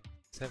have anything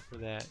except for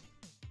that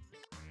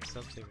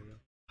sub-saver though.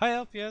 Hi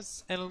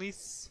LPS,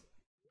 Annalise.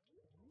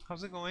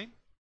 How's it going?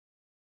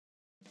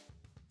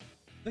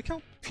 Look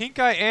how pink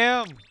I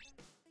am!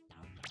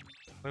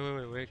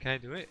 Wait, can I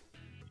do it?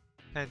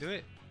 Can I do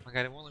it? Oh my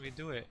god, it won't let me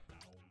do it.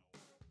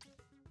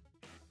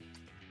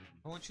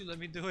 Why won't you let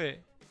me do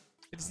it?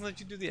 It doesn't let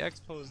you do the X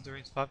pose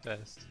during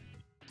Splatfest.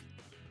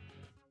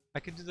 I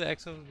can do the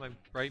X pose with my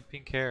bright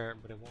pink hair,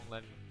 but it won't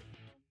let me.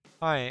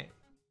 Hi,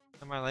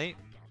 am I late?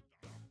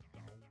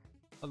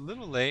 A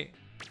little late,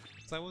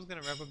 because I was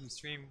gonna wrap up the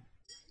stream,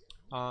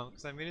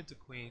 because I made it to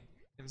Queen,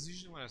 and this is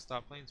usually when I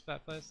stop playing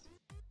Splatfest.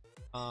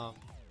 Oh,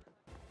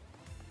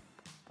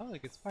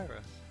 look, it's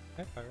Pyra.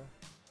 Hi, Pyra.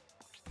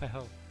 Hi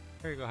ho.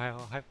 Here you go, hi ho.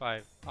 High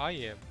five. Ah,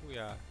 yeah,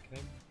 booyah. Can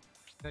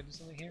I do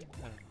something here?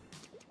 I don't know.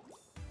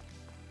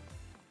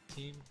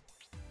 Team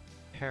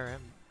Hare.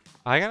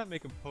 I gotta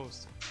make a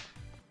post.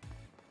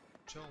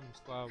 Show them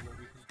squad what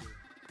we can do.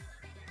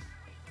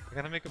 I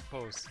gotta make a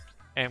post.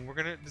 And we're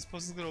gonna— this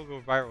post is gonna go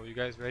viral. You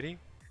guys ready?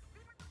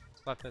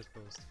 Splatfest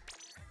post.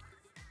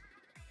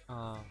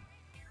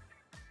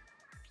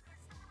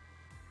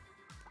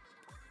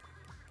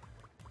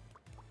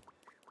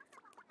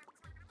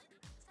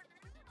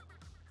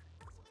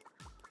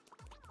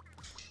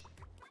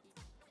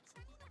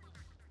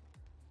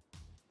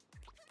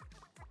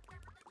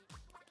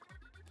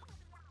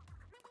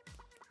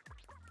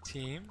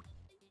 Team.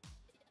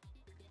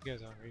 You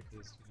guys aren't replays,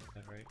 you know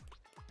that, right?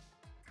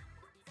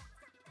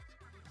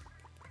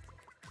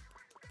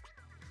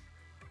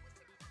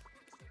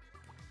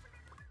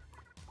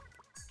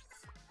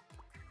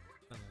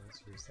 Oh no,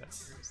 let's reset.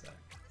 Reset.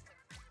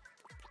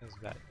 That was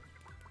bad.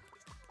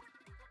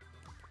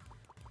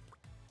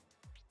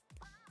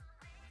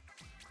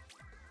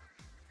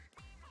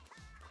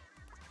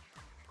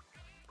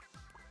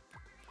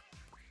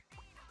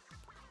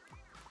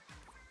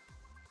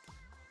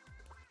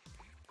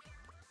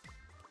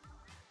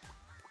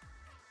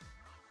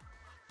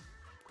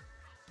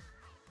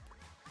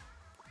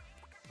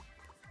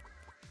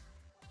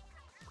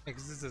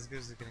 Because this is as good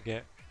as it's gonna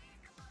get.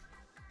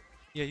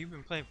 Yeah, you've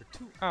been playing for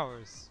 2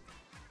 hours.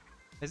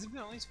 Has it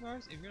been only 2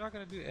 hours? If you're not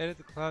gonna do edit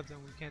the collab, then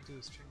we can't do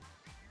a stream.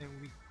 And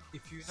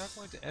if you're not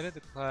going to edit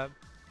the collab,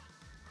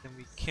 then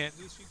we can't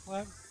do a stream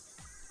collab.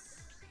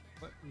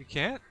 What? We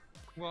can't?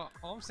 Well,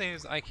 all I'm saying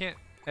is I can't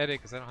edit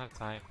because I don't have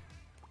time.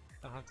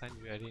 I don't have time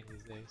to do editing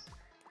these days.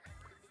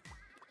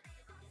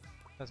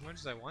 As much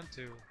as I want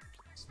to,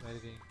 some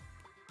editing.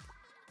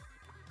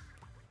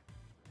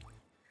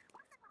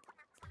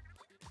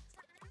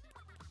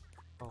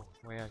 Oh,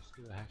 wait, I should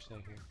do the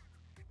hashtag here.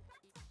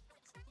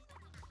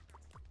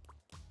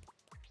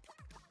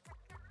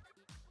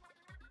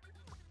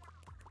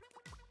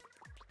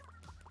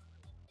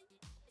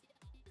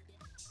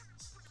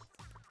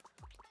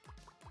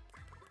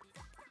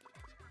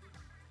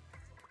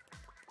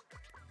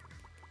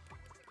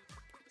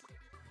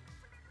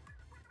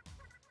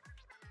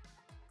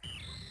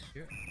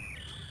 Here.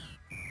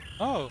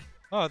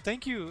 Oh,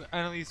 thank you,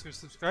 Annalise, for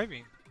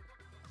subscribing.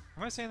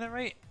 Am I saying that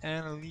right?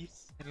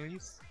 Annalise?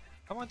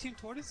 I'm on Team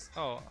Tortoise?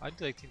 Oh, I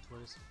do like Team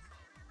Tortoise.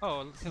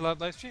 Oh,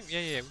 live stream? Yeah,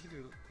 yeah, we can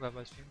do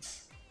live stream.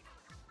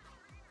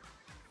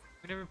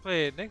 We never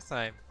play it next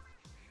time.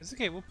 It's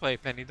okay, we'll play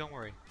Penny, don't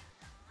worry.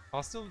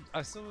 I still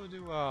will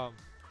do, I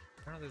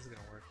don't know if this is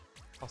gonna work.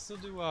 I'll still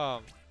do,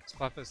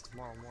 Splatfest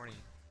tomorrow morning.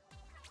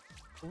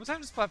 But what time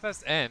does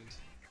Splatfest end?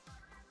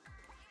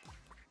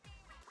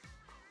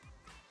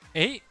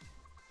 8?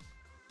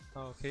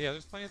 Oh, okay, yeah,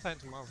 there's plenty of time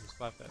tomorrow for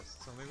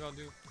Splatfest. So maybe I'll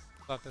do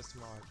Splatfest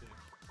tomorrow afternoon.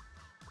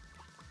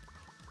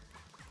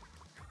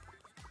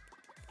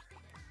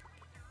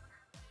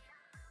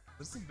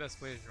 What's the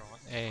best way to draw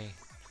an A?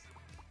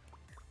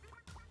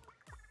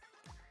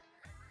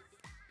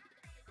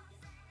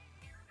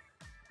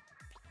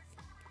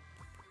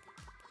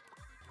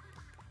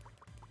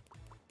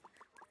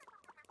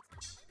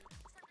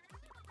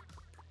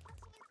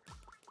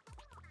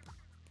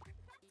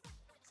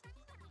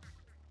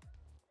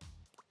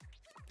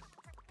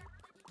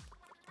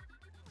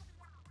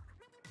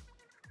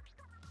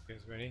 You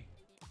guys ready?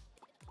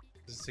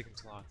 This is taking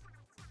too long.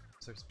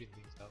 Start speeding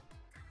things up.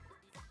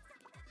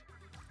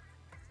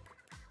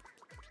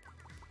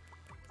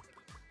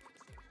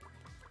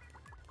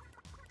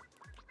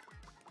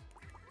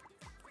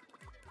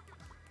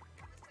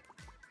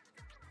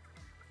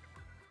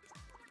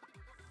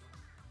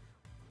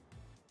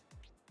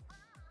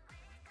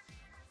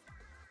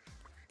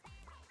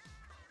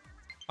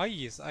 Oh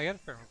yes, I got a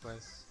friend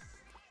request.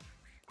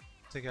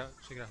 Check out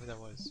who that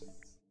was.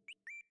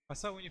 I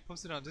saw when you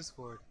posted on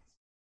Discord.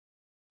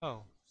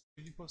 Oh,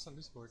 did you post on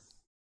Discord?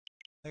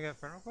 I got a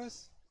friend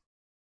request?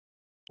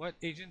 What?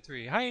 Agent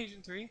 3. Hi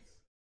Agent 3.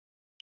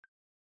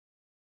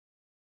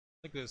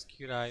 Look at those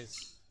cute eyes.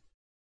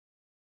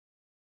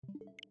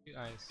 Cute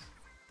eyes.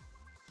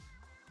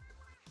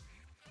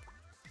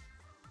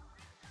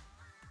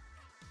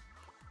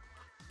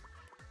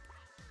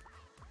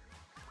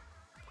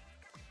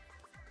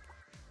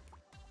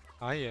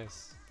 Ah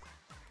yes.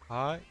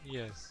 Ah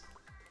yes.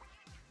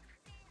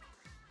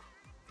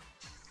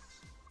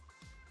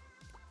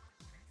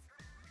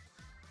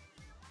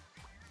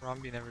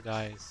 Harambe never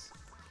dies.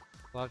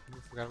 A lot of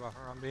people forgot about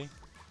Harambe,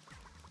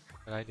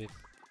 but I did.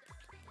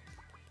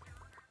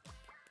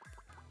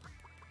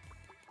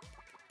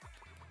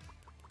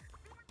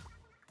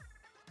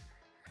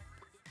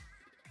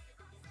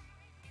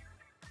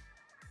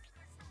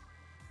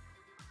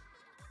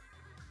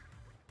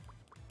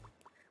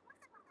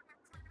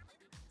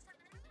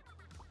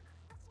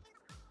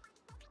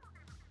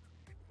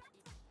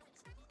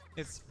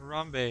 It's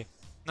Harambe,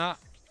 not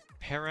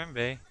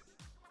Harambe.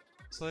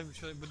 Slowly but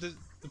surely. But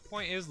the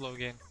point is,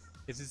 Logan,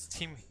 is it's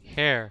Team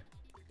Hare,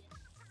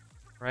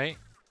 right?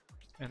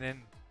 And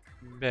then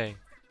Bay.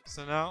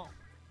 So now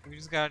we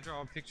just gotta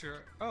draw a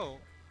picture. Oh,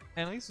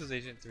 Annalise was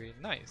Agent 3.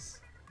 Nice.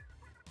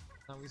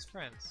 Now we're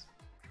friends.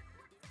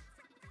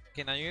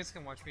 Okay, now you guys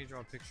can watch me draw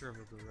a picture of a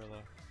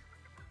gorilla.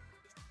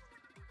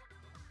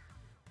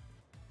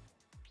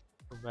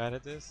 We're bad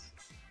at this,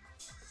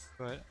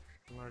 but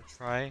I'm gonna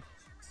try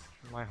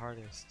my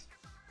hardest.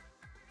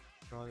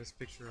 Draw this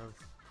picture of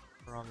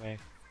Harambe.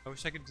 I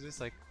wish I could do this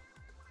like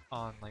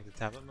on like the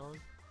tablet mode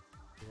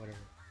or whatever.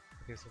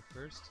 Okay, so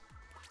first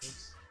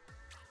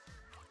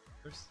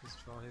let's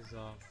draw his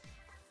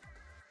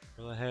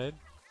gorilla head.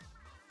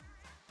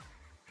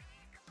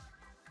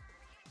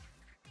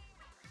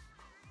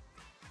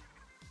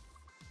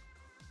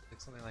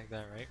 Like something like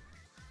that, right?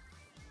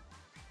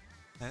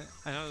 And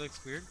I know it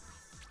looks weird,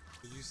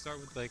 but you start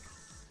with like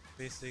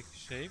basic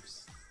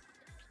shapes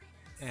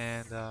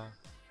and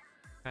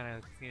kind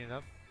of clean it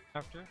up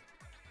after. You know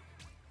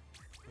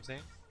what I'm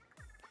saying?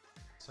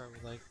 Start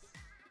with like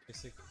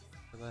basic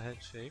gorilla head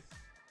shape.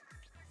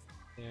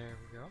 There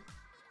we go.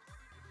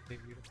 Okay,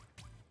 beautiful.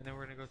 And then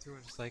we're gonna go through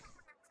and just like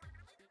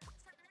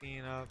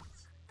clean up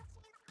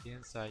the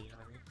inside, you know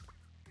what I mean?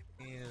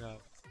 Clean it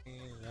up,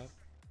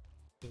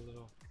 get a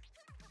little.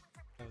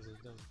 That was a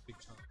big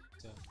chunk.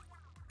 So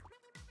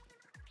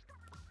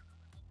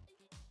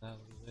that a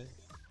little bit.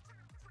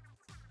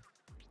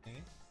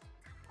 Okay.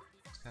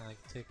 Just kind of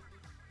like take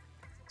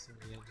some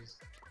of the edges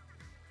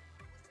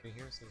right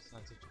here, so it's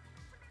not such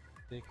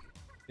a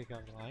big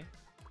outline.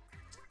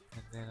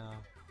 And then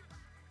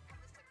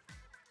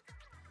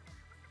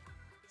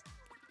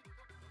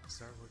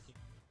start working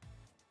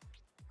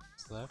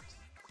this left.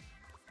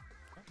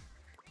 Okay.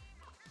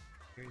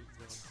 Here you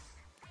go.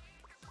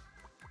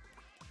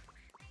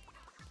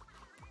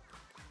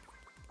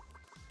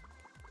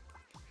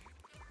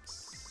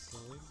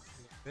 Slowly, a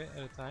little bit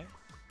at a time.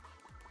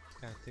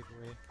 Just kind of take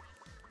away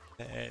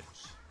the edge.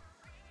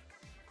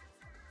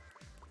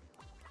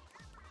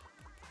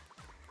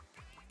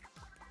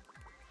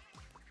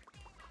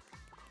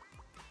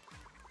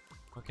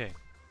 Okay.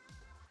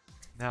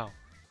 Now,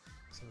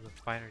 some of the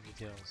finer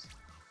details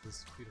of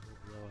this beautiful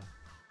gorilla.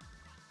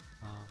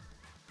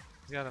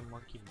 He's got a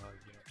monkey mug,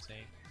 you know what I'm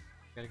saying?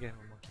 Gotta get him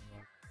a monkey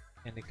mug.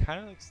 And it kind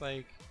of looks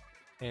like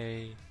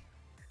a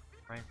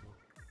triangle.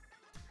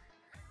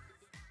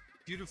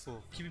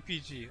 Beautiful, keep it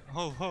PG.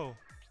 Ho ho!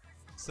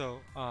 So,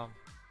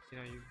 you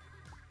know,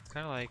 it's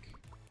kind of like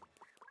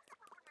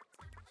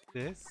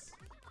this.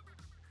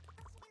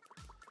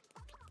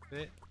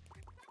 Bit.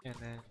 And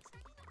then,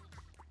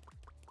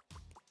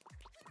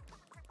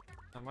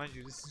 now mind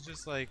you, this is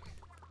just like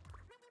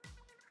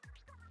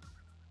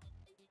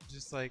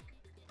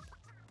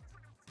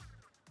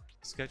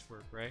sketch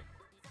work, right?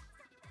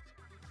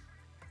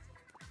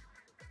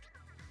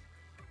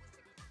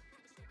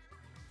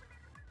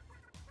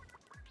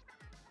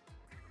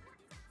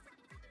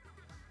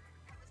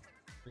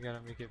 We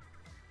gotta make it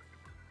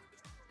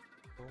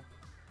cool.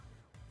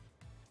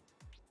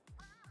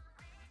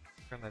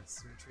 Turn that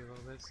symmetry a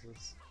little bit, so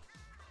let's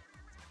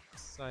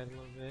side a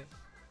little bit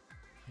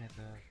and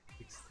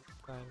fix the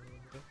side a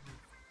little bit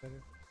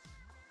better.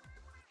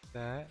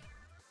 That.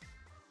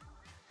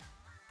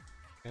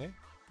 Okay.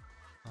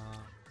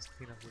 Let's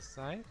clean up this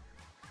side.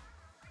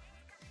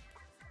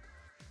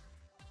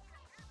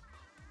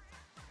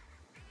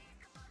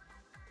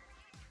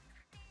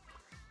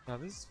 Now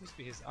this is supposed to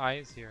be his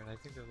eyes here, and I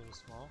think they're a little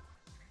small.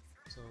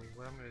 So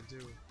what I'm gonna do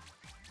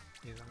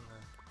is I'm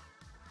gonna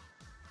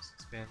just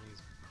expand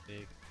these with a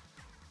big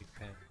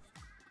pen.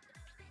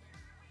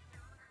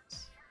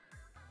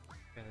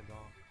 Expand it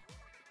all.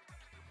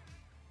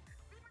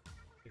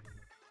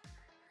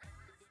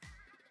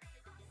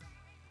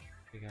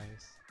 Big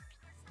eyes.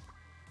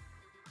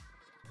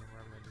 And then what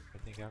I'm gonna do, I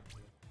think after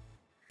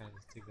kind of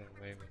just take that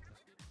away with the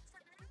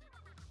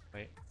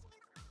wait.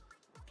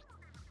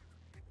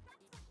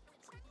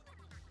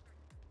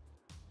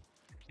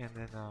 And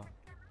then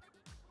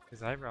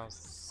his eyebrows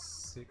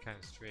sit kind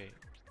of straight,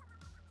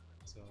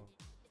 so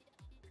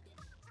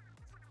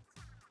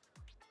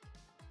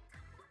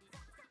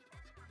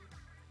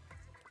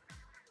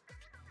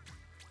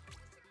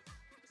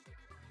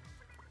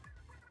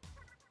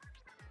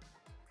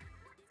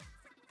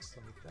just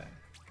like that.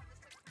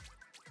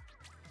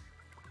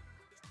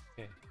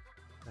 Okay,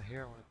 now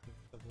here I want to clean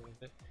this up a little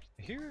bit.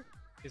 Here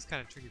is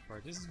kind of tricky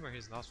part. This is where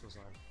his nostrils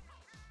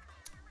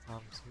are.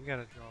 So we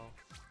gotta draw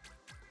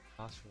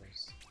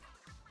nostrils.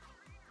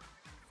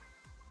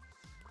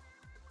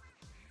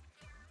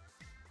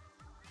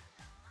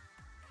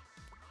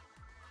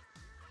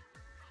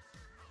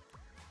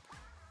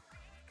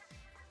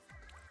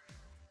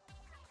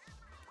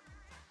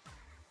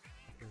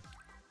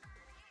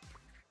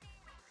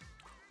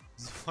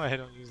 This is why I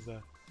don't use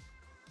the.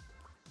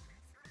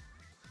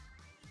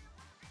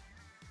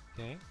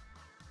 Okay.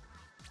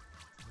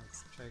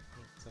 Let's try to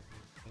clean this up a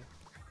little bit.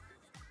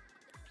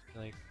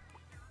 Like.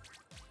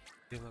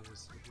 I love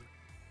this.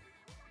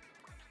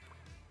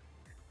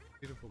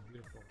 Beautiful,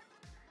 beautiful.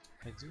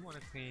 I do want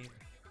to clean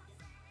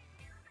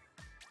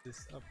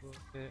this up a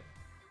little bit.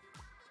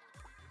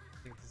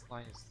 I think this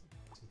line is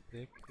too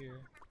thick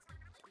here.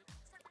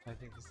 I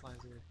think this line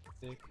is a little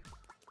too thick.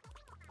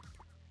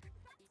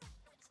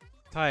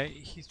 Ty,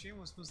 his stream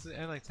was supposed to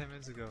end like 10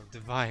 minutes ago.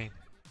 Divine.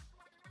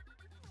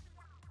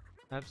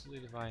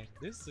 Absolutely divine.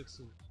 This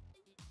looks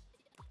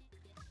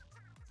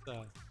so.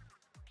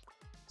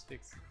 Let's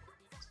fix it.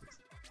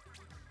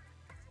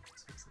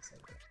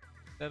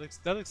 That looks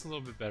a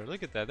little bit better.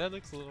 Look at that. That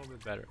looks a little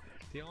bit better.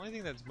 The only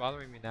thing that's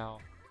bothering me now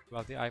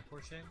about the eye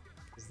portion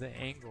is the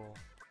angle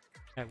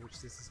at which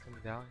this is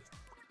coming down.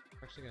 I'm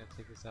actually gonna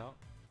take this out,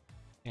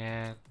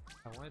 and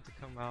I want it to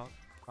come out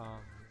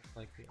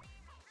like the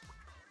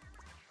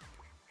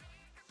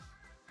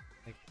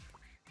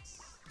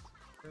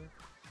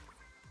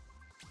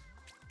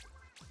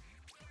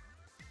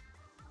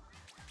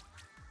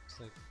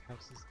just like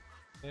perhaps this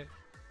bit,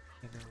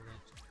 and then we're gonna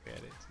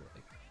get it to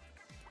like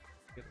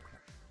get the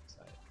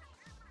side.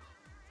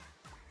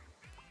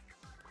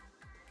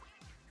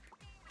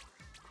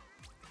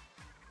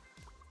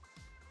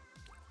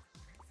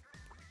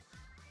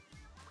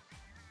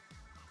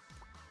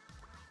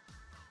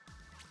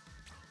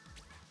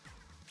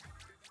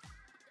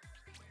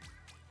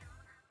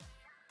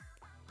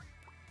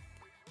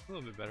 A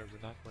little bit better,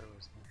 but not quite what it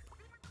was.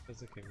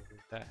 That's okay, we'll do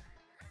that.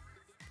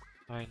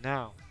 Alright,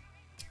 now.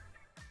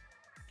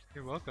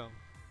 You're welcome.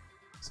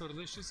 So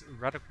delicious,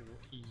 radical,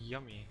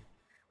 yummy.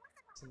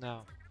 So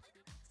now,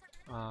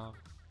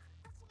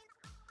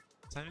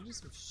 time to do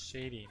some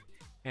shading.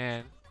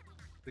 And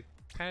the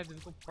kind of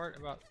difficult part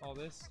about all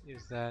this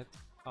is that,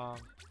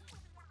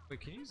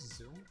 wait, can you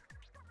zoom?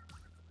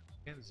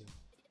 You can zoom.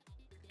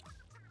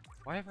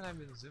 Why haven't I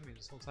been zooming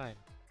this whole time?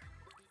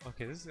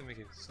 Okay, this is gonna make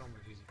it so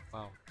much easier.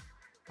 Wow.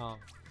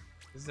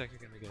 This is actually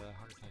gonna make it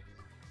 100 times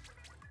easier.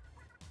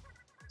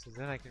 So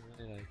then I can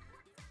really like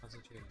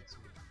concentrate on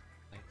some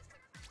like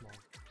small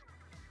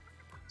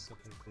stuff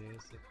like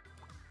this.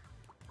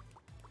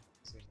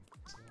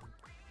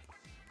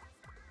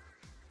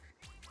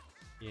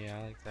 Yeah, I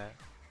like that.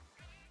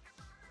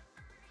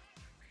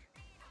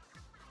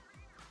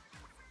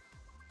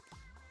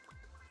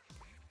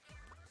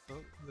 So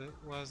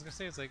what I was gonna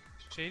say is like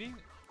shading.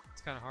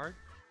 It's kind of hard.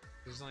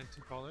 There's only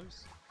 2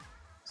 colors,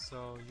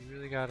 so you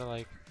really gotta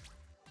like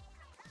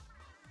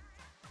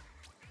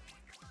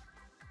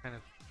kind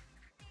of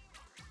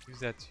use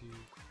that to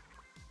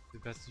the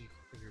best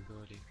of your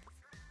ability,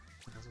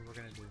 and that's what we're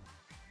gonna do.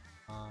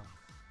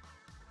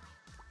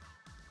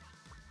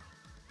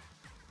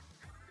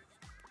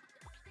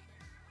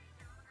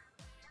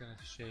 Just gonna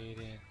shade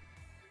in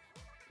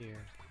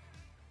here.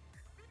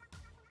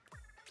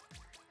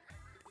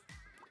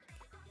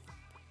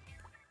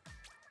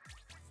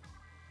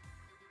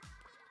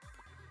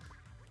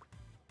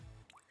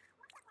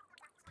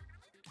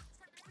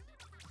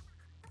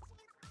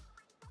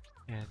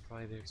 and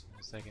probably the extreme in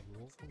a second.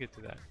 But we'll get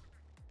to that.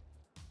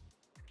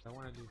 What I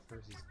want to do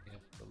first is clean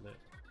up the lip.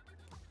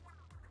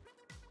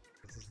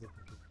 This is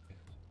looking good.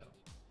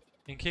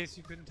 In case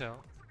you couldn't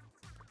tell.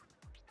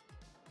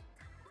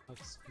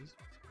 Excuse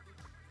me.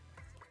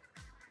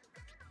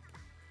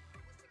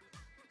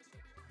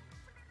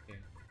 Okay.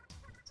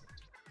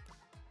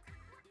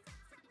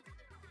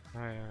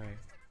 Alright.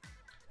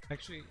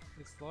 Actually,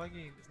 it's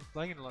lagging. It's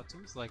lagging a lot too.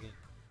 It's lagging.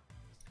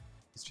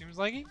 The stream is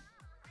lagging?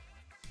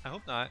 I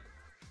hope not.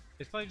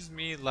 It's probably just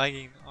me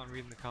lagging on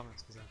reading the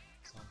comments because I'm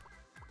so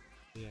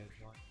yeah,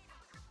 drawing.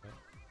 But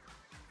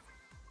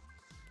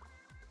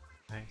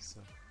nice.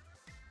 So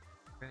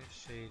I'm gonna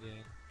shade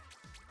in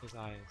his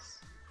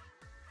eyes.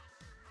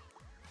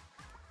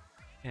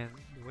 And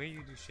the way you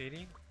do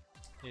shading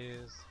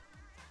is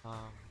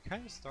you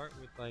kind of start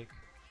with like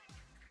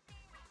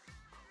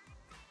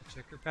a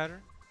checker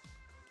pattern.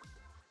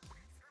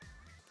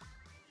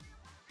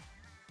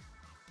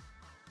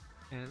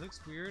 And it looks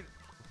weird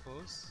up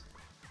close,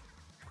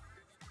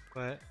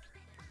 but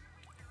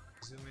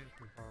zoom in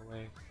from far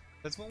away.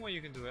 That's one way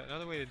you can do it.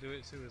 Another way to do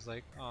it too is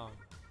like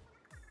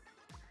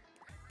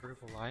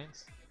vertical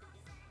lines,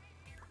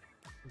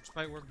 which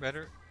might work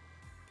better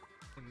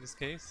in this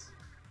case.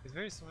 It's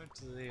very similar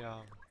to the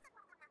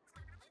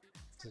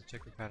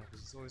checker pattern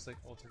because it's always like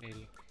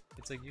alternating.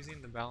 It's like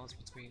using the balance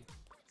between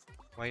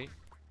white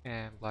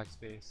and black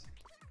space.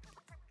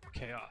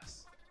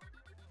 Chaos.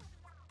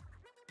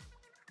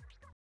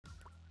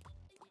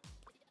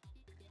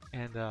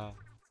 And that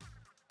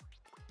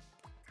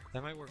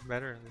might work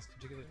better in this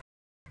particular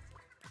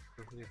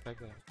for the effect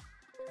that.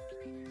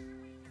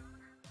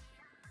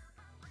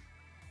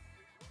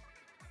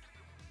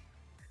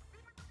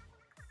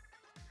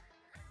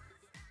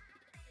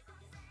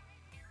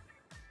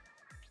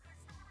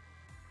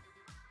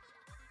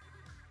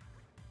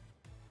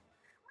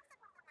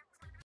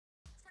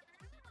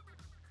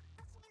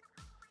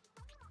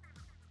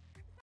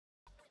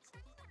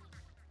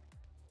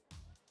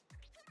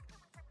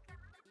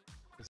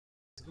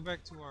 Let's go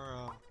back to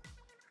our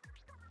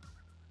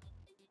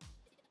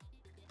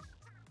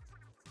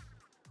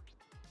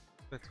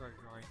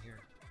drawing here.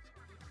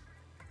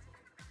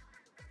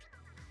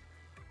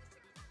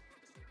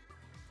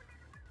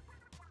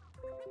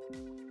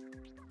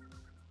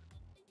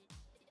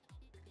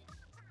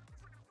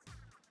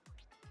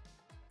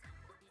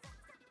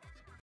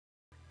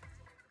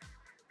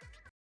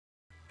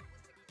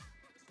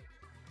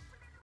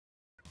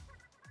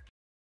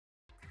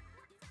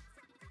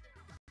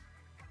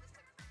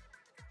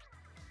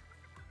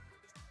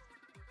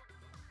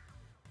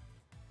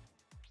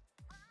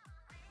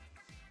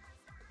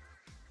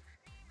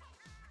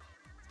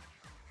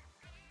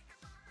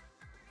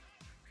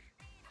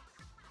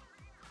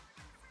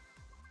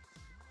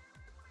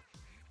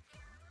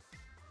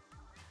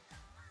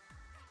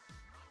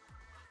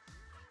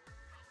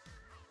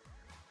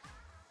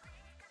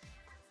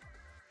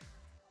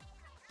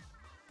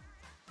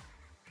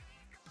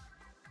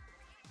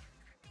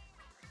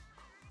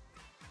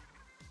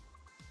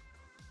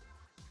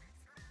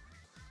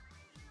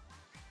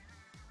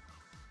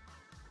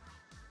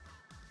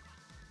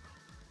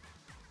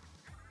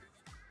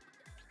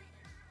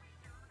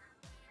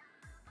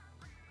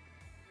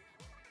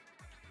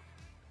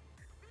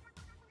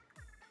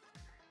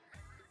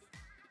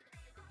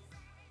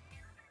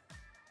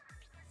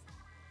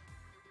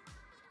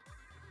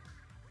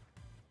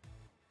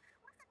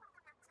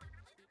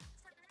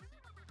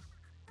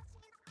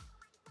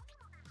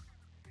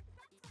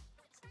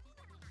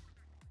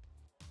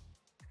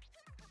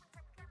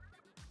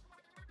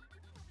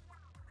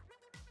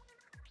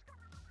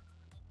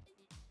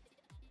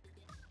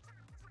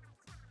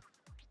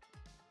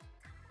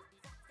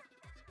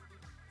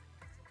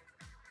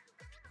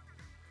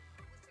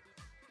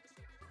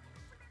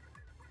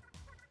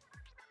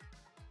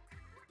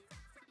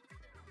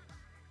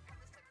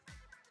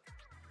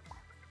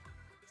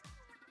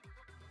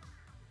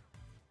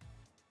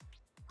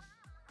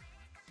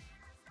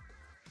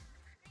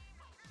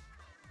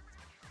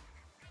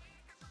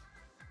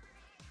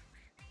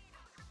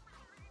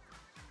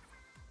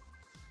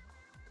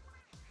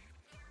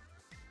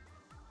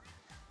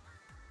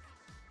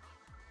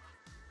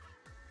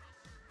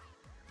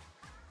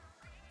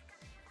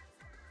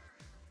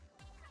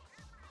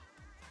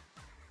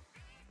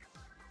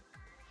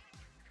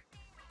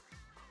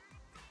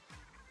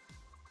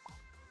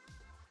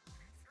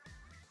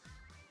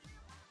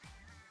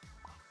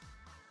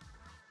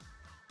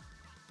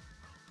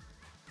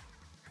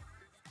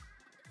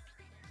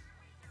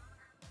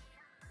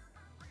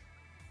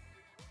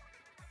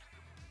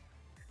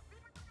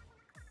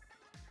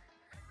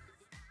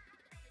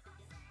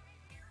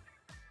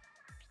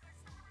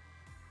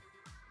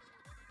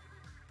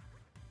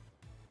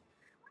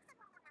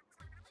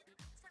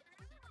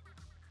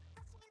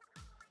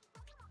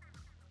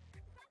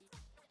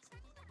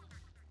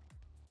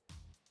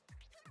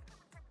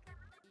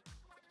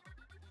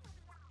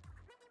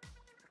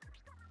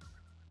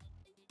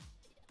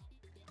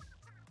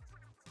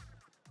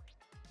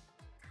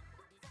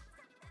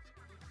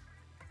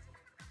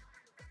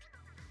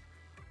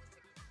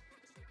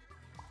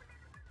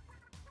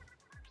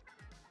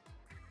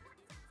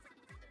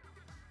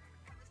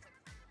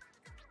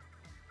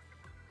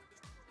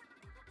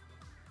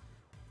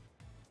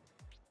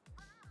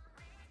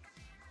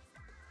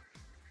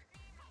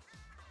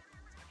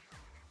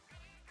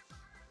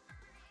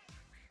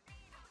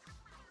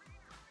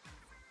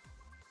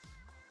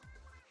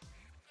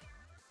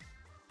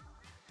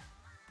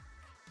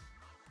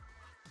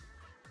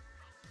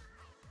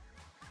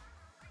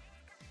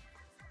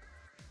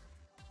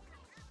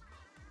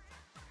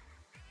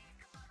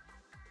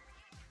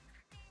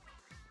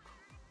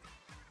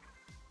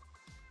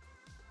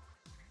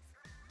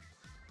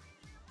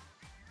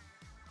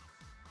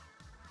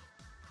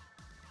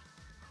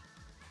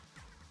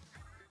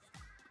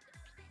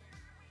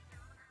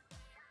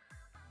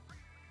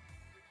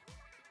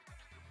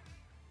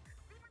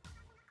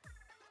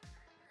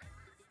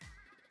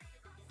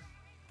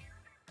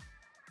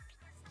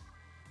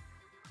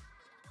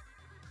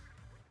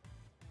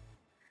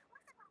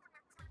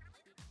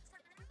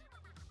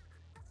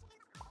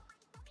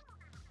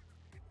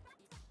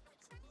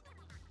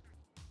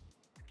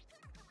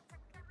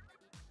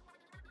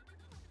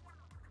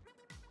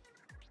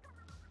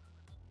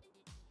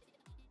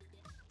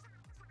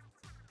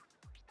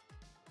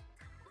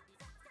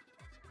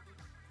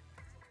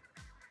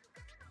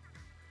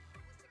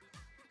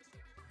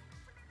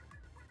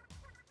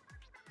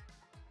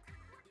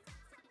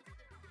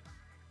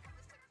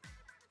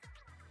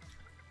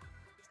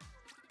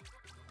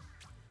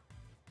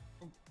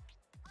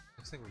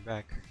 Looks like we're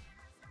back.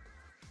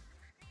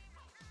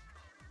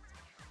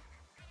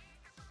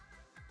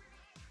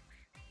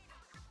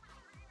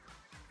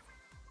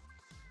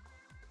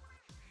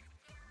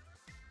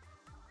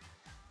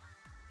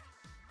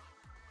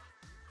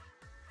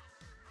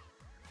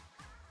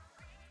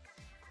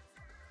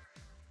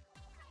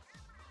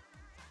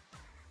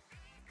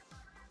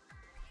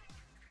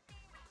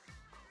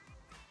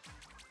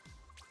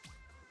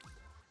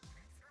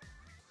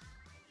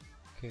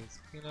 Okay, let's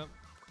clean up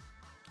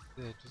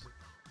the edges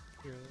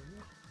here a little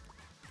bit.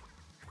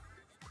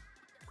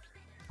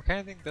 I kind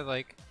of think that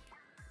like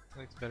it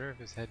looks better if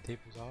his head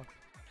tapers off.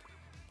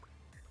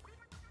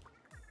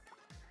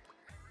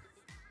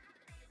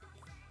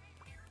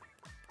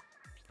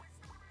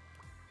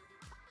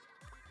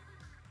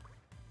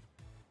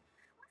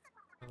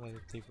 I'll let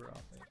it taper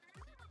off.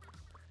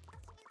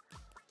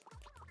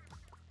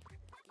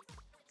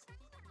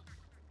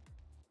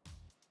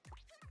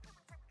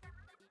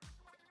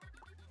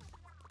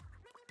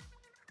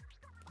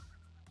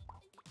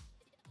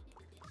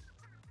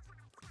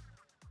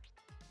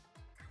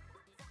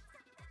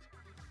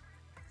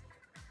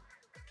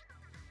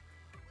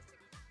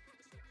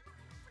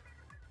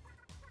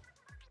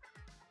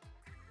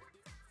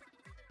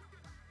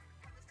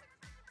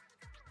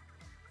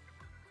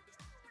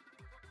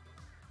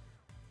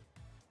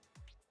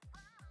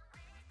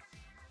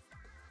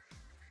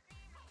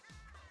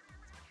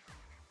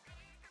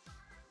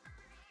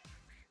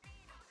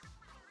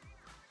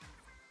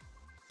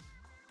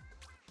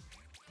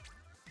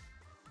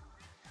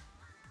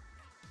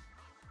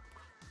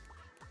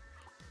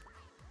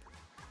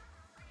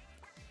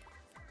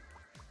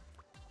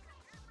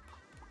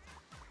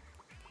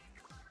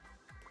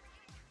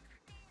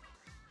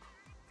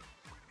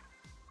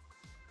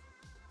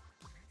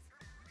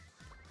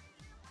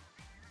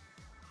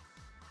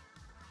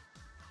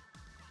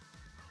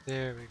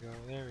 There we go,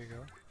 there we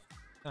go.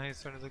 Now he's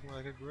starting to look more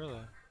like a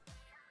gorilla.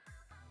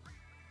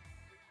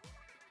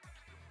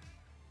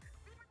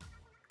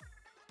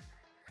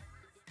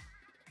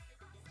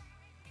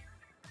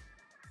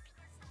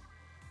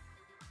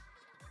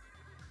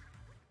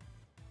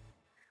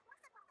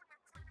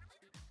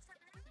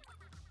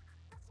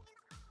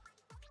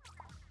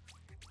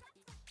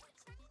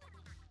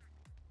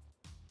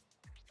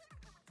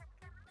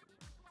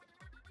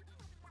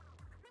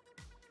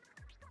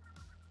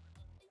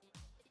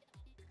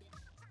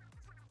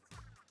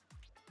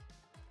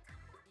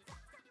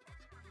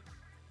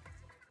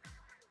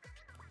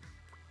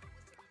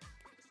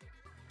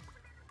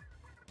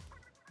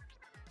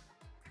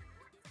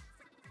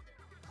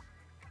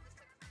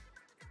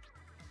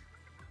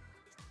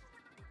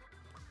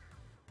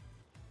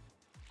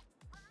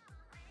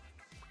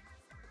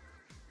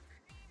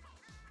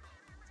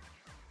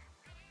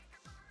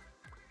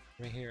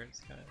 Right here it's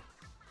kind of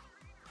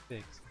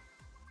big. So.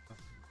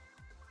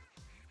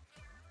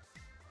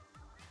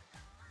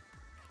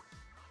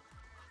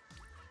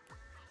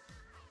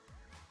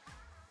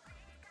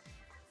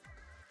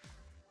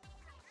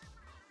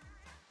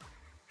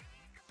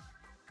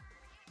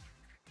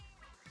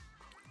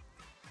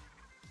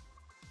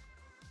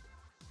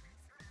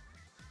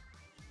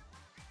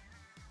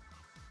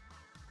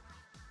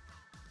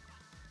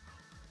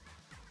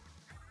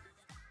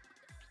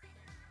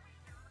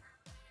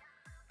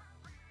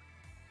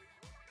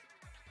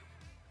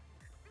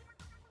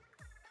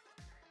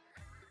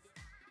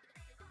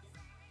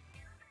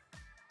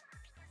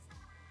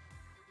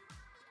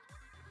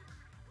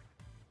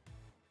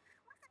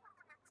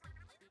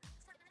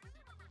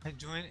 I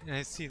join and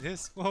I see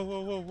this. Whoa, whoa,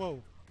 whoa,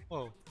 whoa,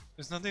 whoa.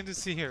 There's nothing to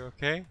see here,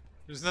 okay?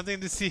 There's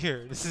nothing to see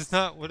here. This is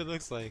not what it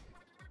looks like.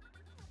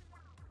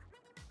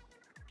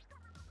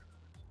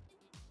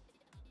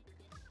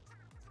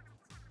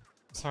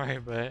 Sorry,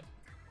 but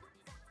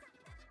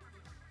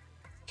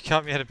you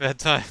caught me at a bad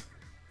time.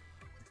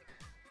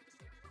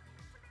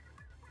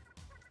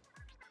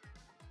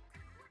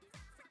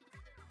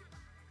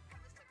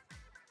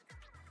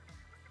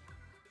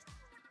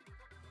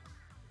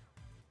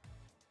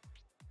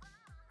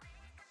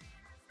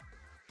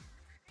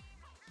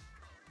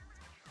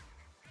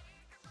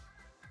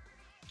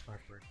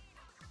 Awkward.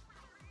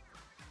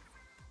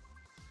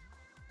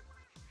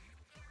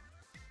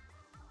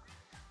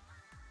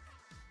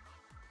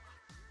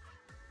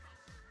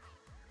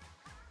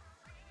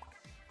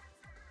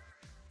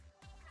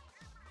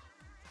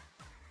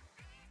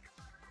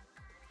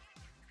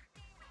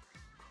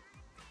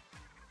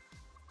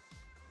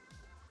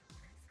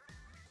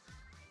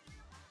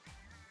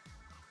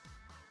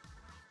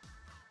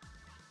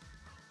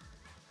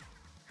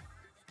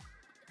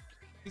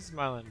 He's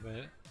smiling,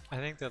 but I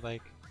think that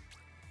like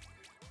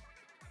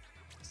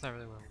it's not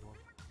really what we want.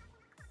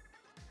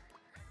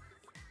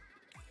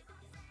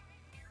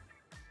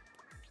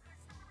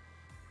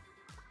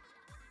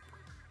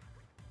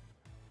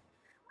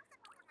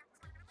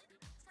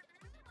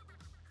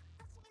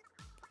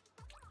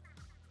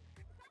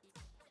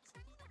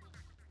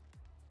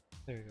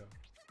 There we go.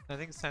 I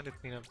think it's time to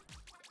clean up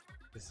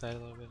this side a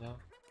little bit now.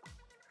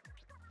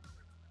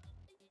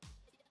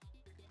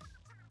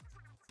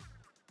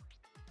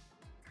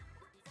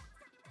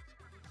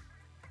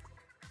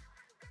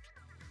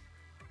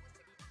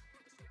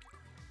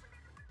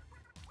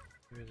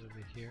 maybe a little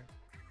bit here.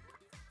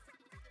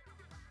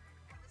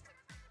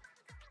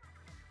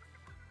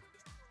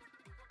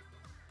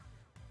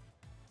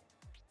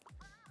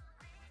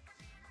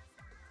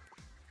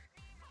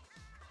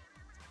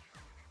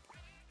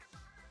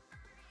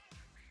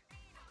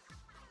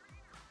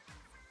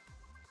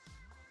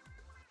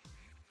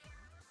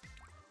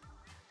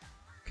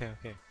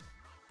 Okay.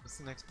 What's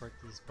the next part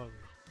to this puzzle?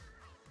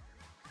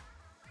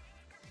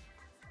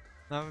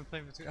 Now I've been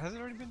playing for 2. Has it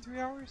already been 3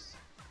 hours?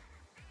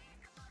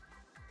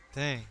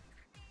 Dang.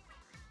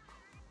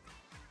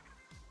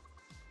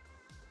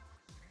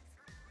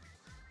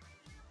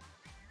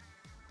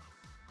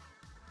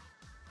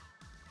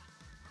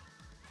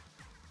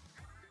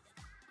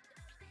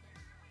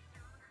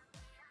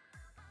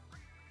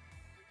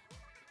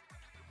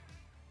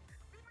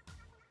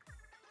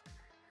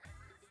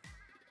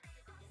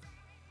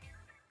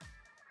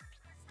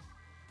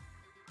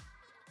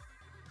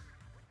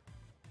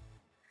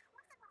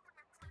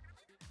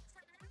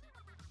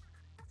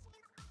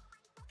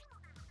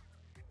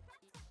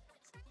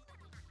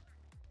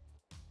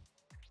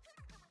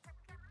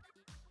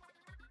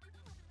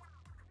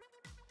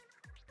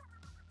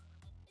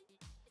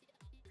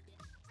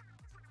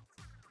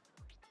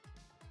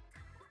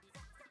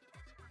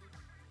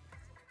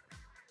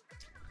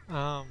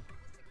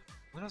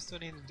 What else do I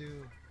need to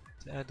do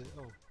to add to,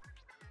 oh,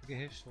 get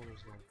his shoulders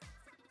going.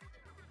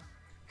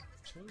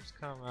 Shoulders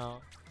come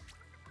out.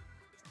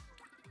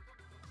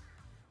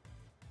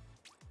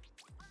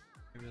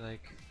 Maybe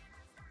like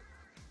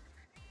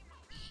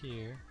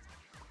here.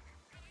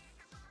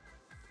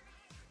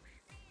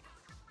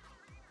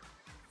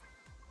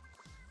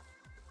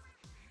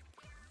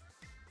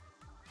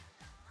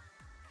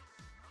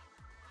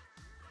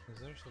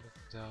 His other shoulder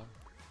comes out.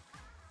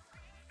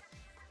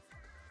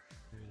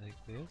 Maybe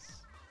like this.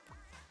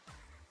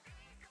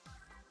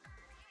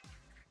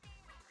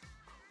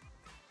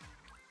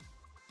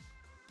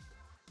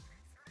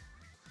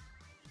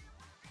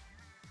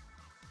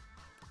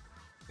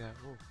 Yeah,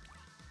 ooh.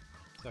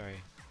 Sorry.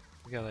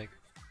 We got like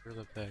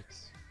gorilla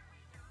pecs.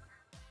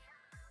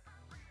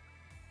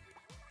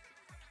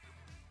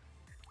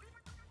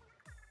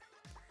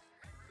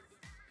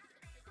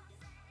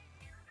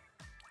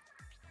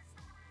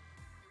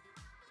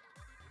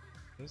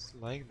 Just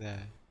like that.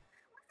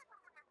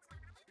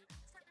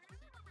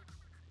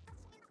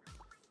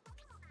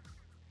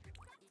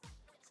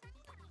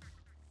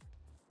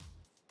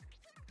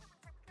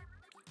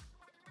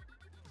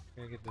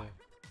 Gotta get the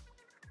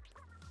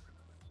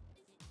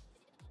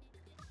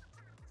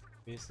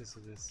basis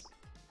of this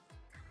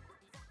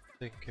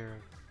taken care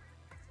of.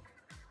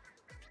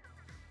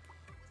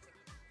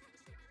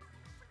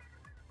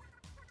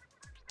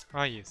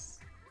 Ah yes,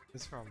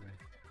 this from me.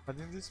 I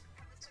think this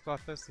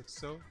Splatfest looks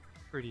so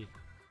pretty.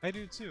 I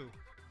do too.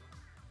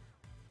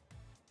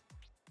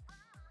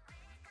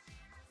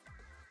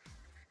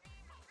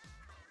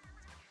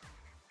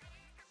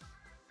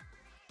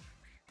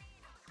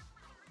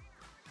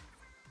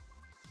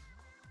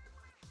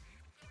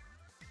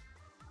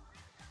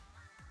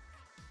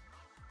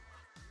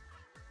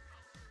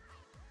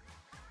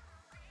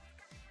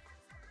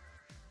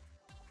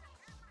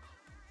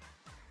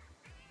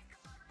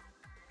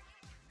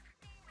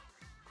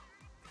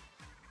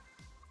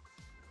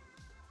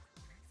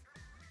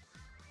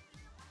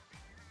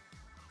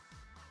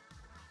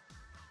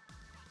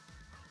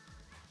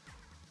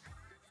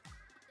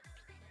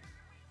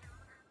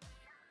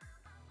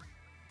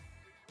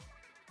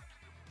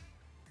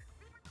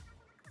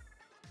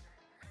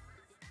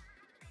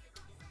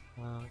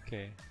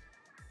 Okay,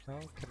 how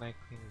can I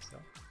clean this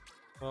up?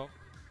 Well,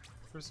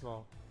 first of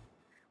all,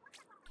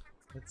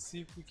 let's see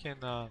if we can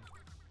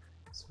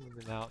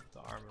smoothen out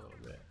the arm a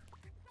little bit.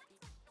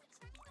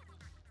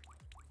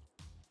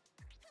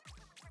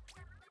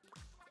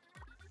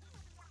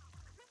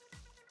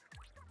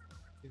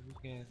 See if we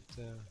can't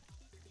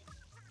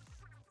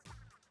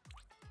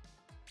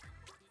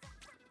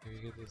maybe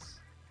get this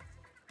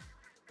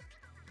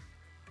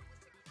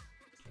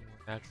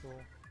more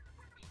natural,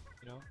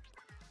 you know?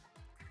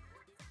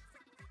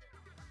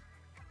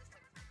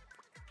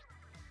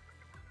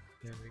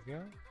 There we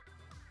go.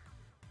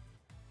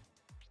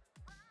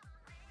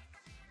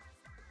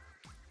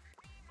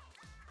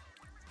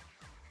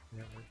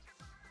 Yeah,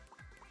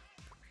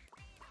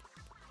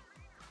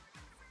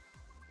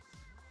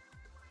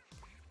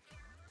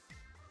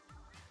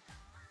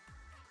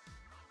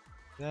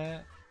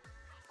 that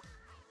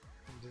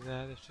and do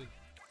that. It should.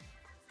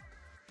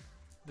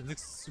 It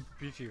looks super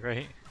beefy,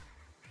 right?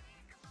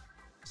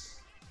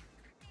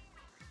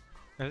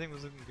 Everything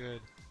was looking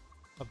good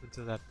up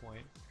until that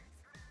point.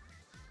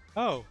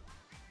 Oh,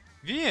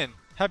 Vian,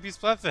 happy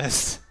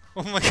Splatfest!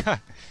 Oh my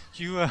god,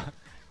 you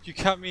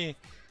caught me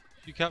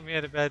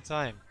at a bad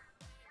time.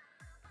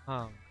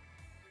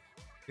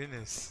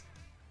 Goodness,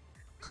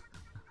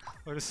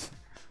 what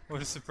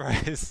a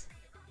surprise!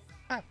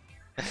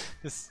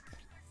 This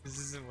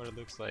isn't what it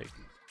looks like.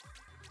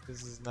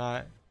 This is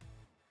not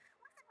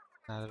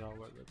at all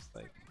what it looks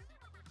like.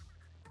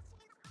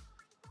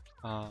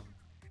 Wow,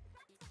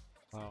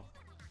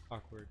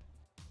 awkward.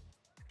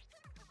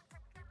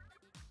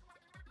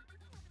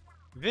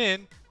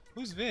 Vin?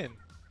 Who's Vin?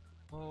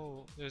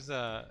 Oh, there's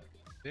a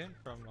Vin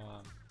from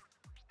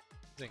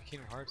he's in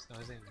Kingdom Hearts. No,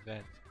 his name's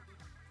Ben.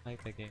 I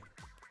like that game.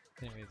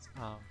 Anyways,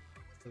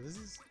 so this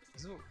is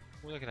what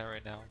we're looking at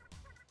right now.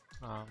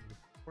 The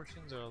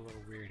proportions are a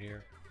little weird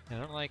here. And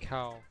I don't like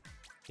how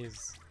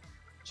his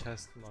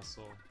chest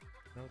muscle, I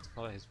don't know what to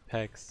call it, his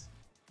pecs,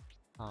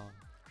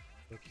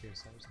 look here.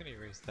 So I'm just gonna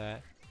erase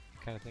that.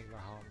 Kind of think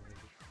about how I'm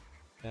gonna do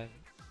that.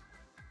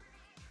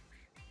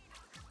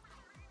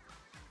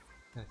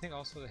 And I think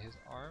also that his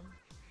arm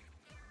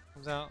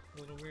comes out a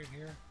little weird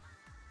here.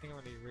 I think I'm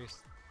gonna erase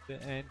the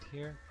end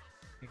here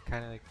and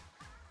kind of like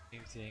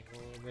change the angle a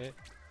little bit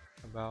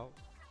about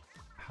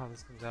how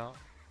this comes out.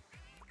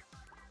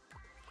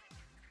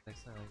 Like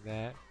something like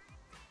that.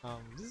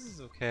 This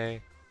is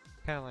okay.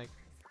 Kind of like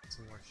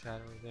some more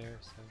shadow there.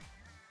 So,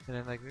 and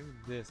then like maybe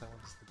this, I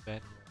want this to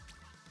bend more.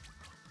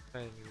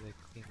 Try to maybe like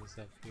clean this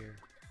up here.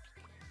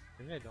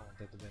 Maybe I don't want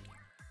that to bend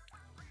more.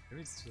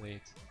 Maybe it's too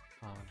late.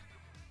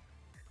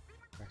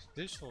 Actually,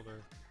 this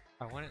shoulder,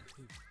 I want it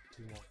to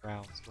do more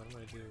rounds. So what I'm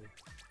gonna do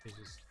is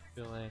just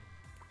fill in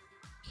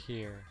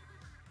here,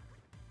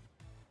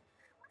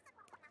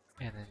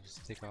 and then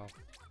just take off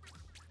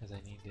as I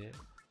need it.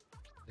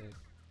 To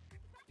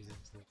use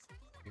it to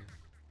here.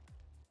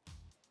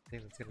 I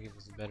think that's gonna give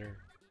us a better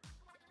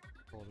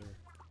shoulder.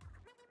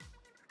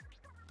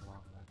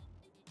 Long run.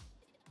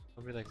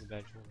 Nobody likes a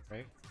bad shoulder,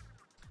 right?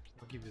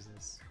 Monkey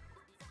business.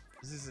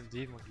 This is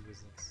indeed monkey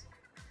business.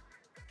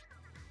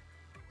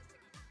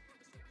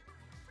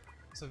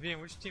 So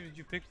Vian, which team did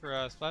you pick for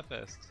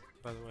Splatfest,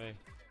 by the way?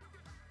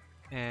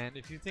 And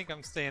if you think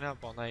I'm staying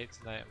up all night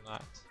tonight, I'm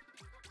not.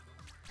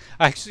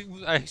 I actually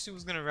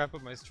was gonna wrap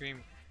up my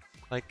stream,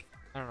 like,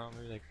 I don't know,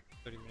 maybe like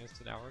 30 minutes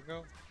to an hour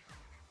ago.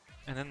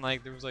 And then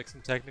like there was like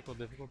some technical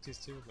difficulties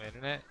too with my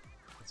internet.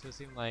 And so it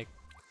seemed like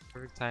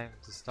perfect time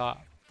to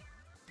stop.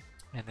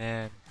 And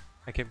then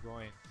I kept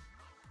going.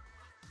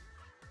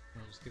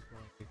 And I just kept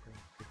going, kept going,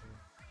 kept going.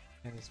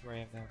 And this is where I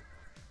am now.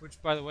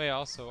 Which, by the way,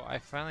 also, I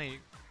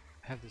finally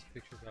have this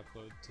picture to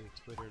upload to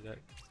Twitter that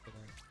is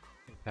gonna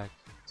impact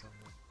you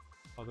somewhat.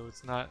 Although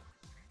it's not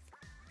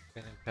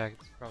gonna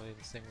impact probably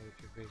the same way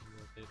that your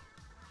Facebook did.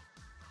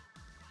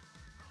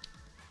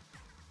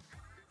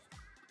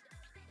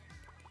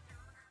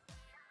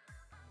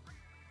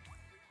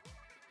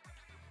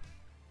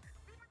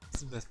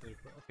 It's the best way to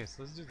put. Okay,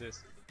 so let's do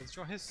this. Let's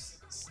draw his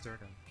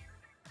sternum.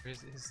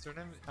 His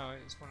sternum, I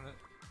just want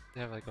to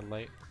have like a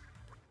light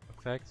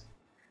effect.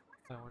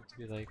 I want it to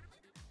be like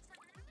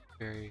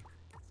very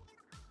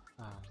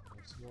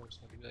more,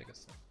 just want to be like a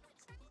sun.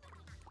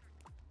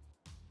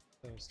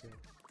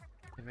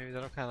 And maybe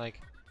that'll kind of like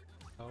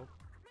help.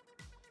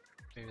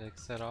 Maybe like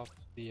set off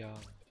the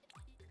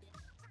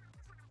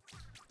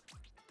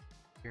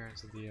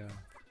appearance of the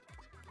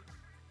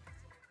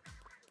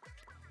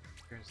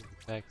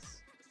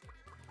text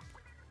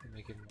and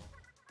make it more.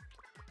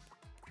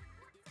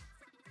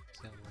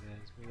 What it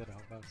is. Maybe that'll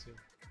help out too.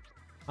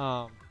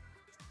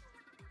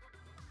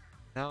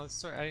 Now let's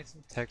start adding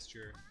some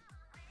texture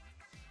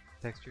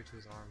to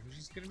his arm, which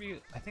is gonna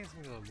be, I think it's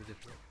gonna be a little bit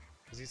difficult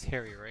because he's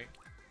hairy, right?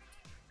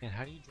 And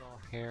how do you draw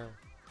hair?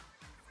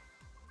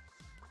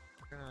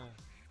 I'm gonna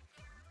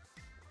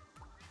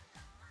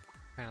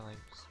kind of like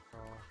just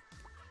draw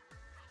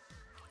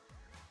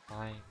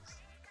lines,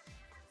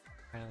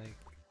 kind of like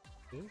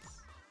this.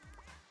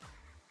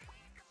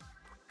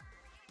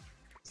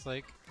 It's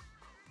like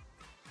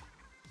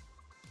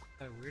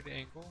at a weird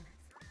angle,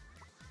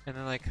 and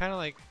then like kind of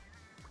like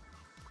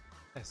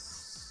as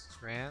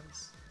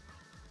strands.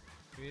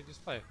 Maybe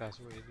just probably a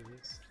faster way to do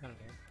this. I don't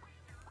know.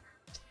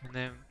 And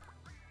then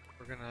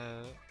we're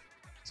gonna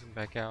zoom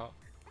back out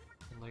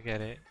and look at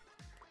it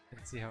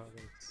and see how it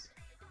looks.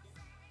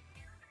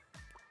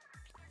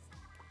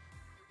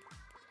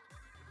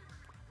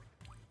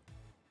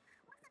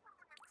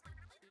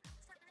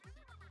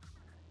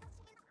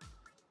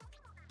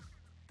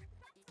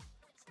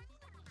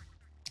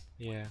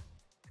 Yeah,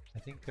 I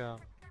think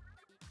I'm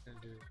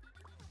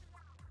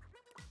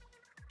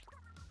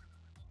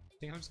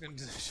just gonna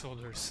do the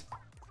shoulders.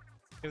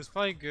 It was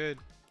probably good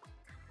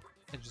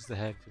and just the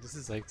head, but this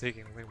is like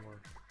taking way more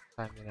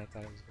time than I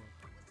thought it was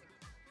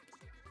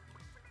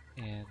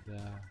going. And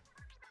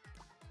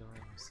don't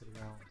want to sit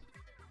around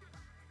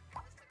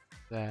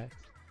that.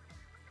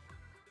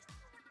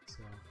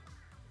 So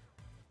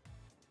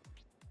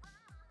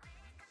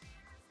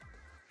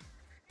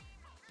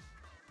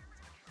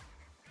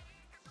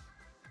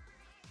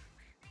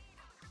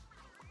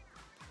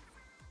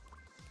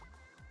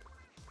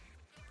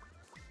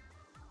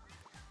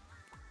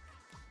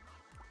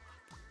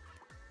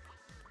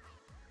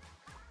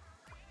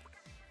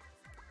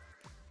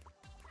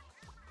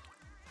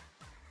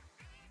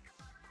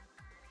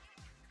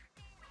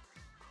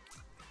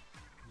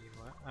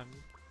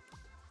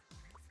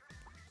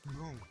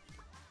boom.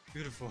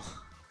 Beautiful.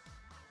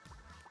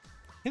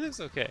 He looks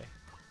okay.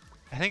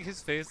 I think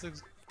his face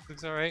looks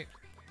alright.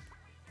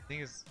 I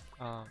think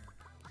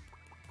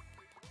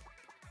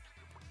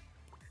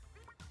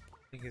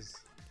his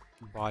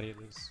body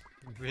looks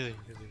really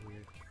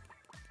weird.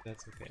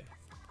 That's okay.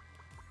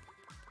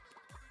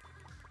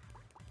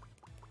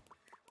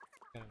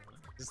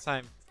 This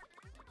time,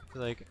 I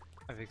feel like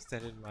I've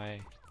extended my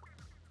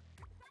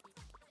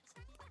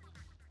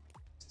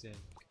stint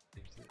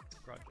into this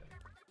project.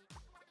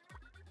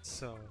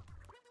 So,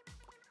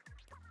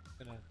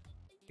 I'm gonna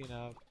clean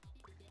up.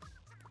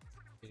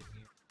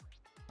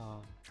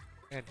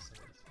 I had some of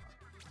this.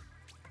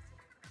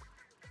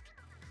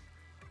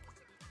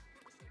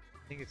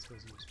 I think it's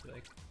supposed to just be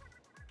like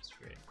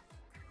straight.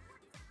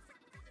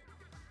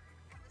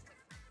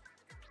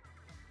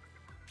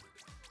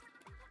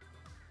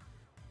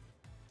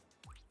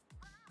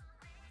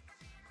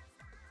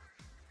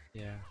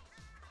 Yeah.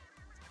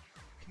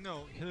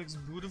 No, he looks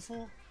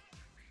beautiful.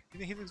 You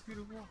think he looks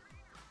beautiful?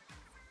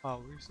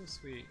 Oh, we're so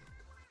sweet.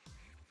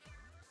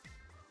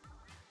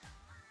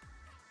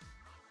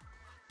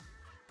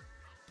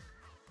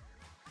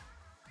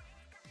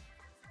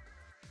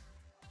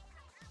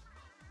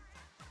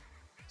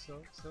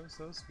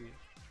 So sweet.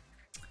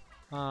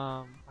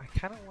 I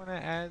kind of want to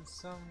add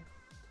some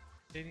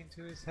shading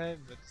to his head,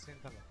 but at the same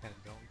time, I kind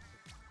of don't.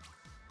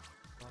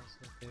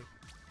 So big.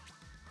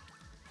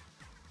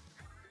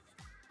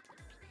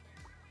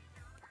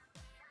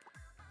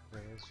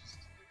 Wait, let's just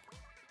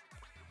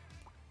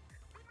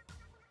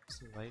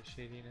some light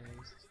shading at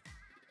least.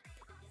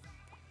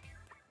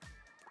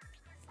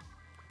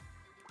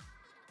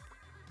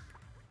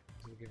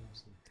 We'll give him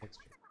some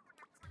texture.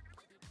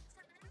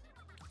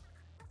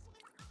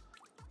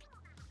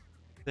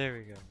 There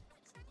we go.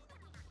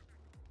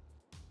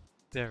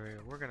 There we go.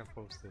 We're gonna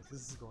post this.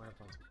 This is going up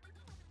on Twitter.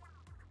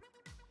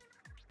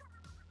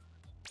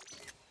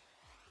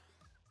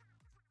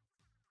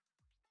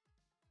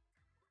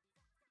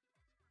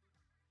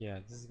 Yeah,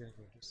 this is gonna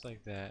go just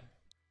like that.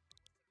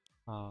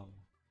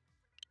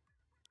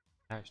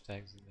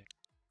 Hashtags in there.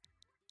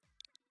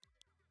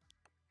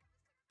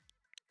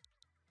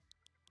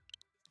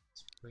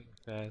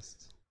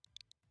 SPRINGFEST.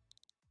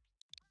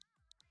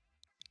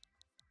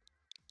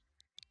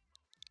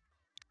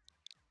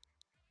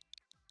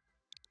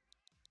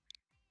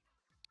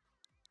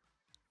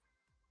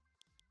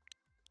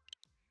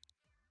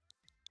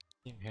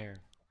 Team Hare.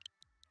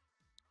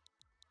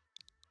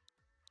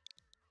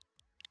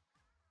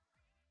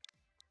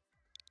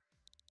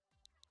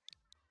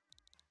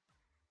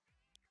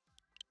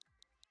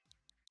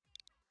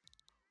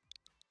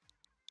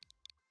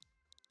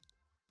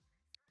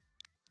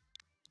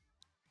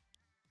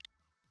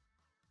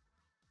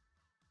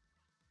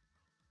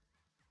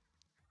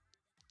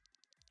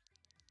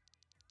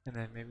 And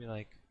then maybe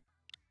like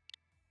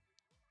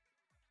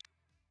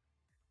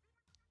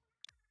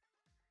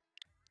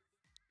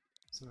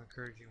some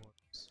encouraging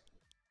ones.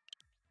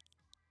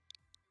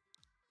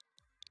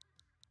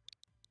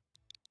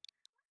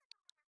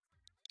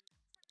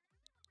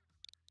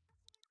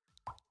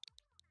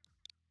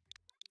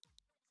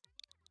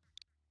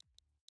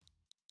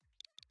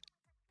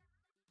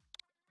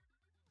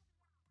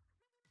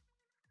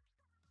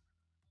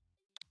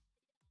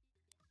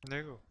 And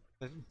there you go.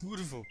 That's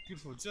beautiful,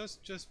 beautiful,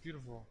 just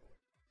beautiful.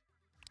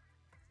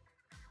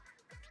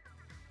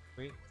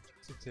 Wait,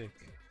 to tick.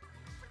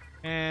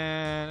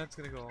 And that's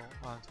gonna go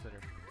on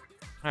Twitter.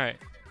 Alright,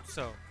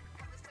 so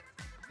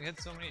we had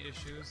so many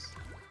issues.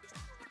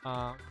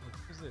 What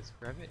was this?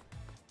 Grab it?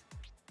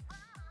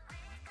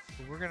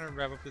 So we're gonna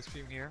wrap up the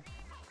stream here.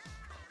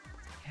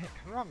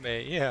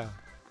 Harambe, yeah.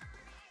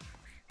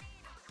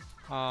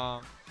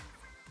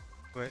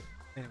 But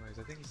anyways,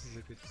 I think this is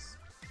a good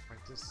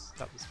point to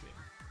stop the stream.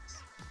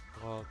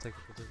 All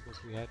technical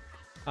difficulties we had.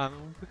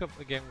 We'll pick up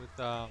again with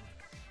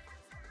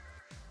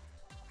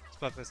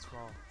Splatfest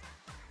tomorrow.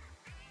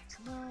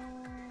 No.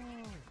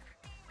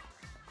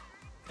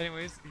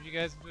 Anyways, if you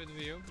guys enjoyed the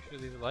video, be sure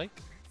to leave a like,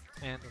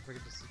 and don't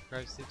forget to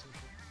subscribe. Stay tuned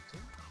for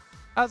more.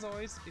 As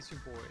always, it's your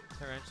boy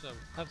Tyrantula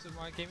with Absolute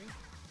Monarch Gaming,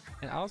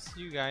 and I'll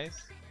see you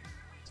guys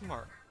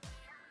tomorrow.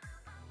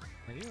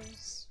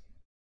 Adios.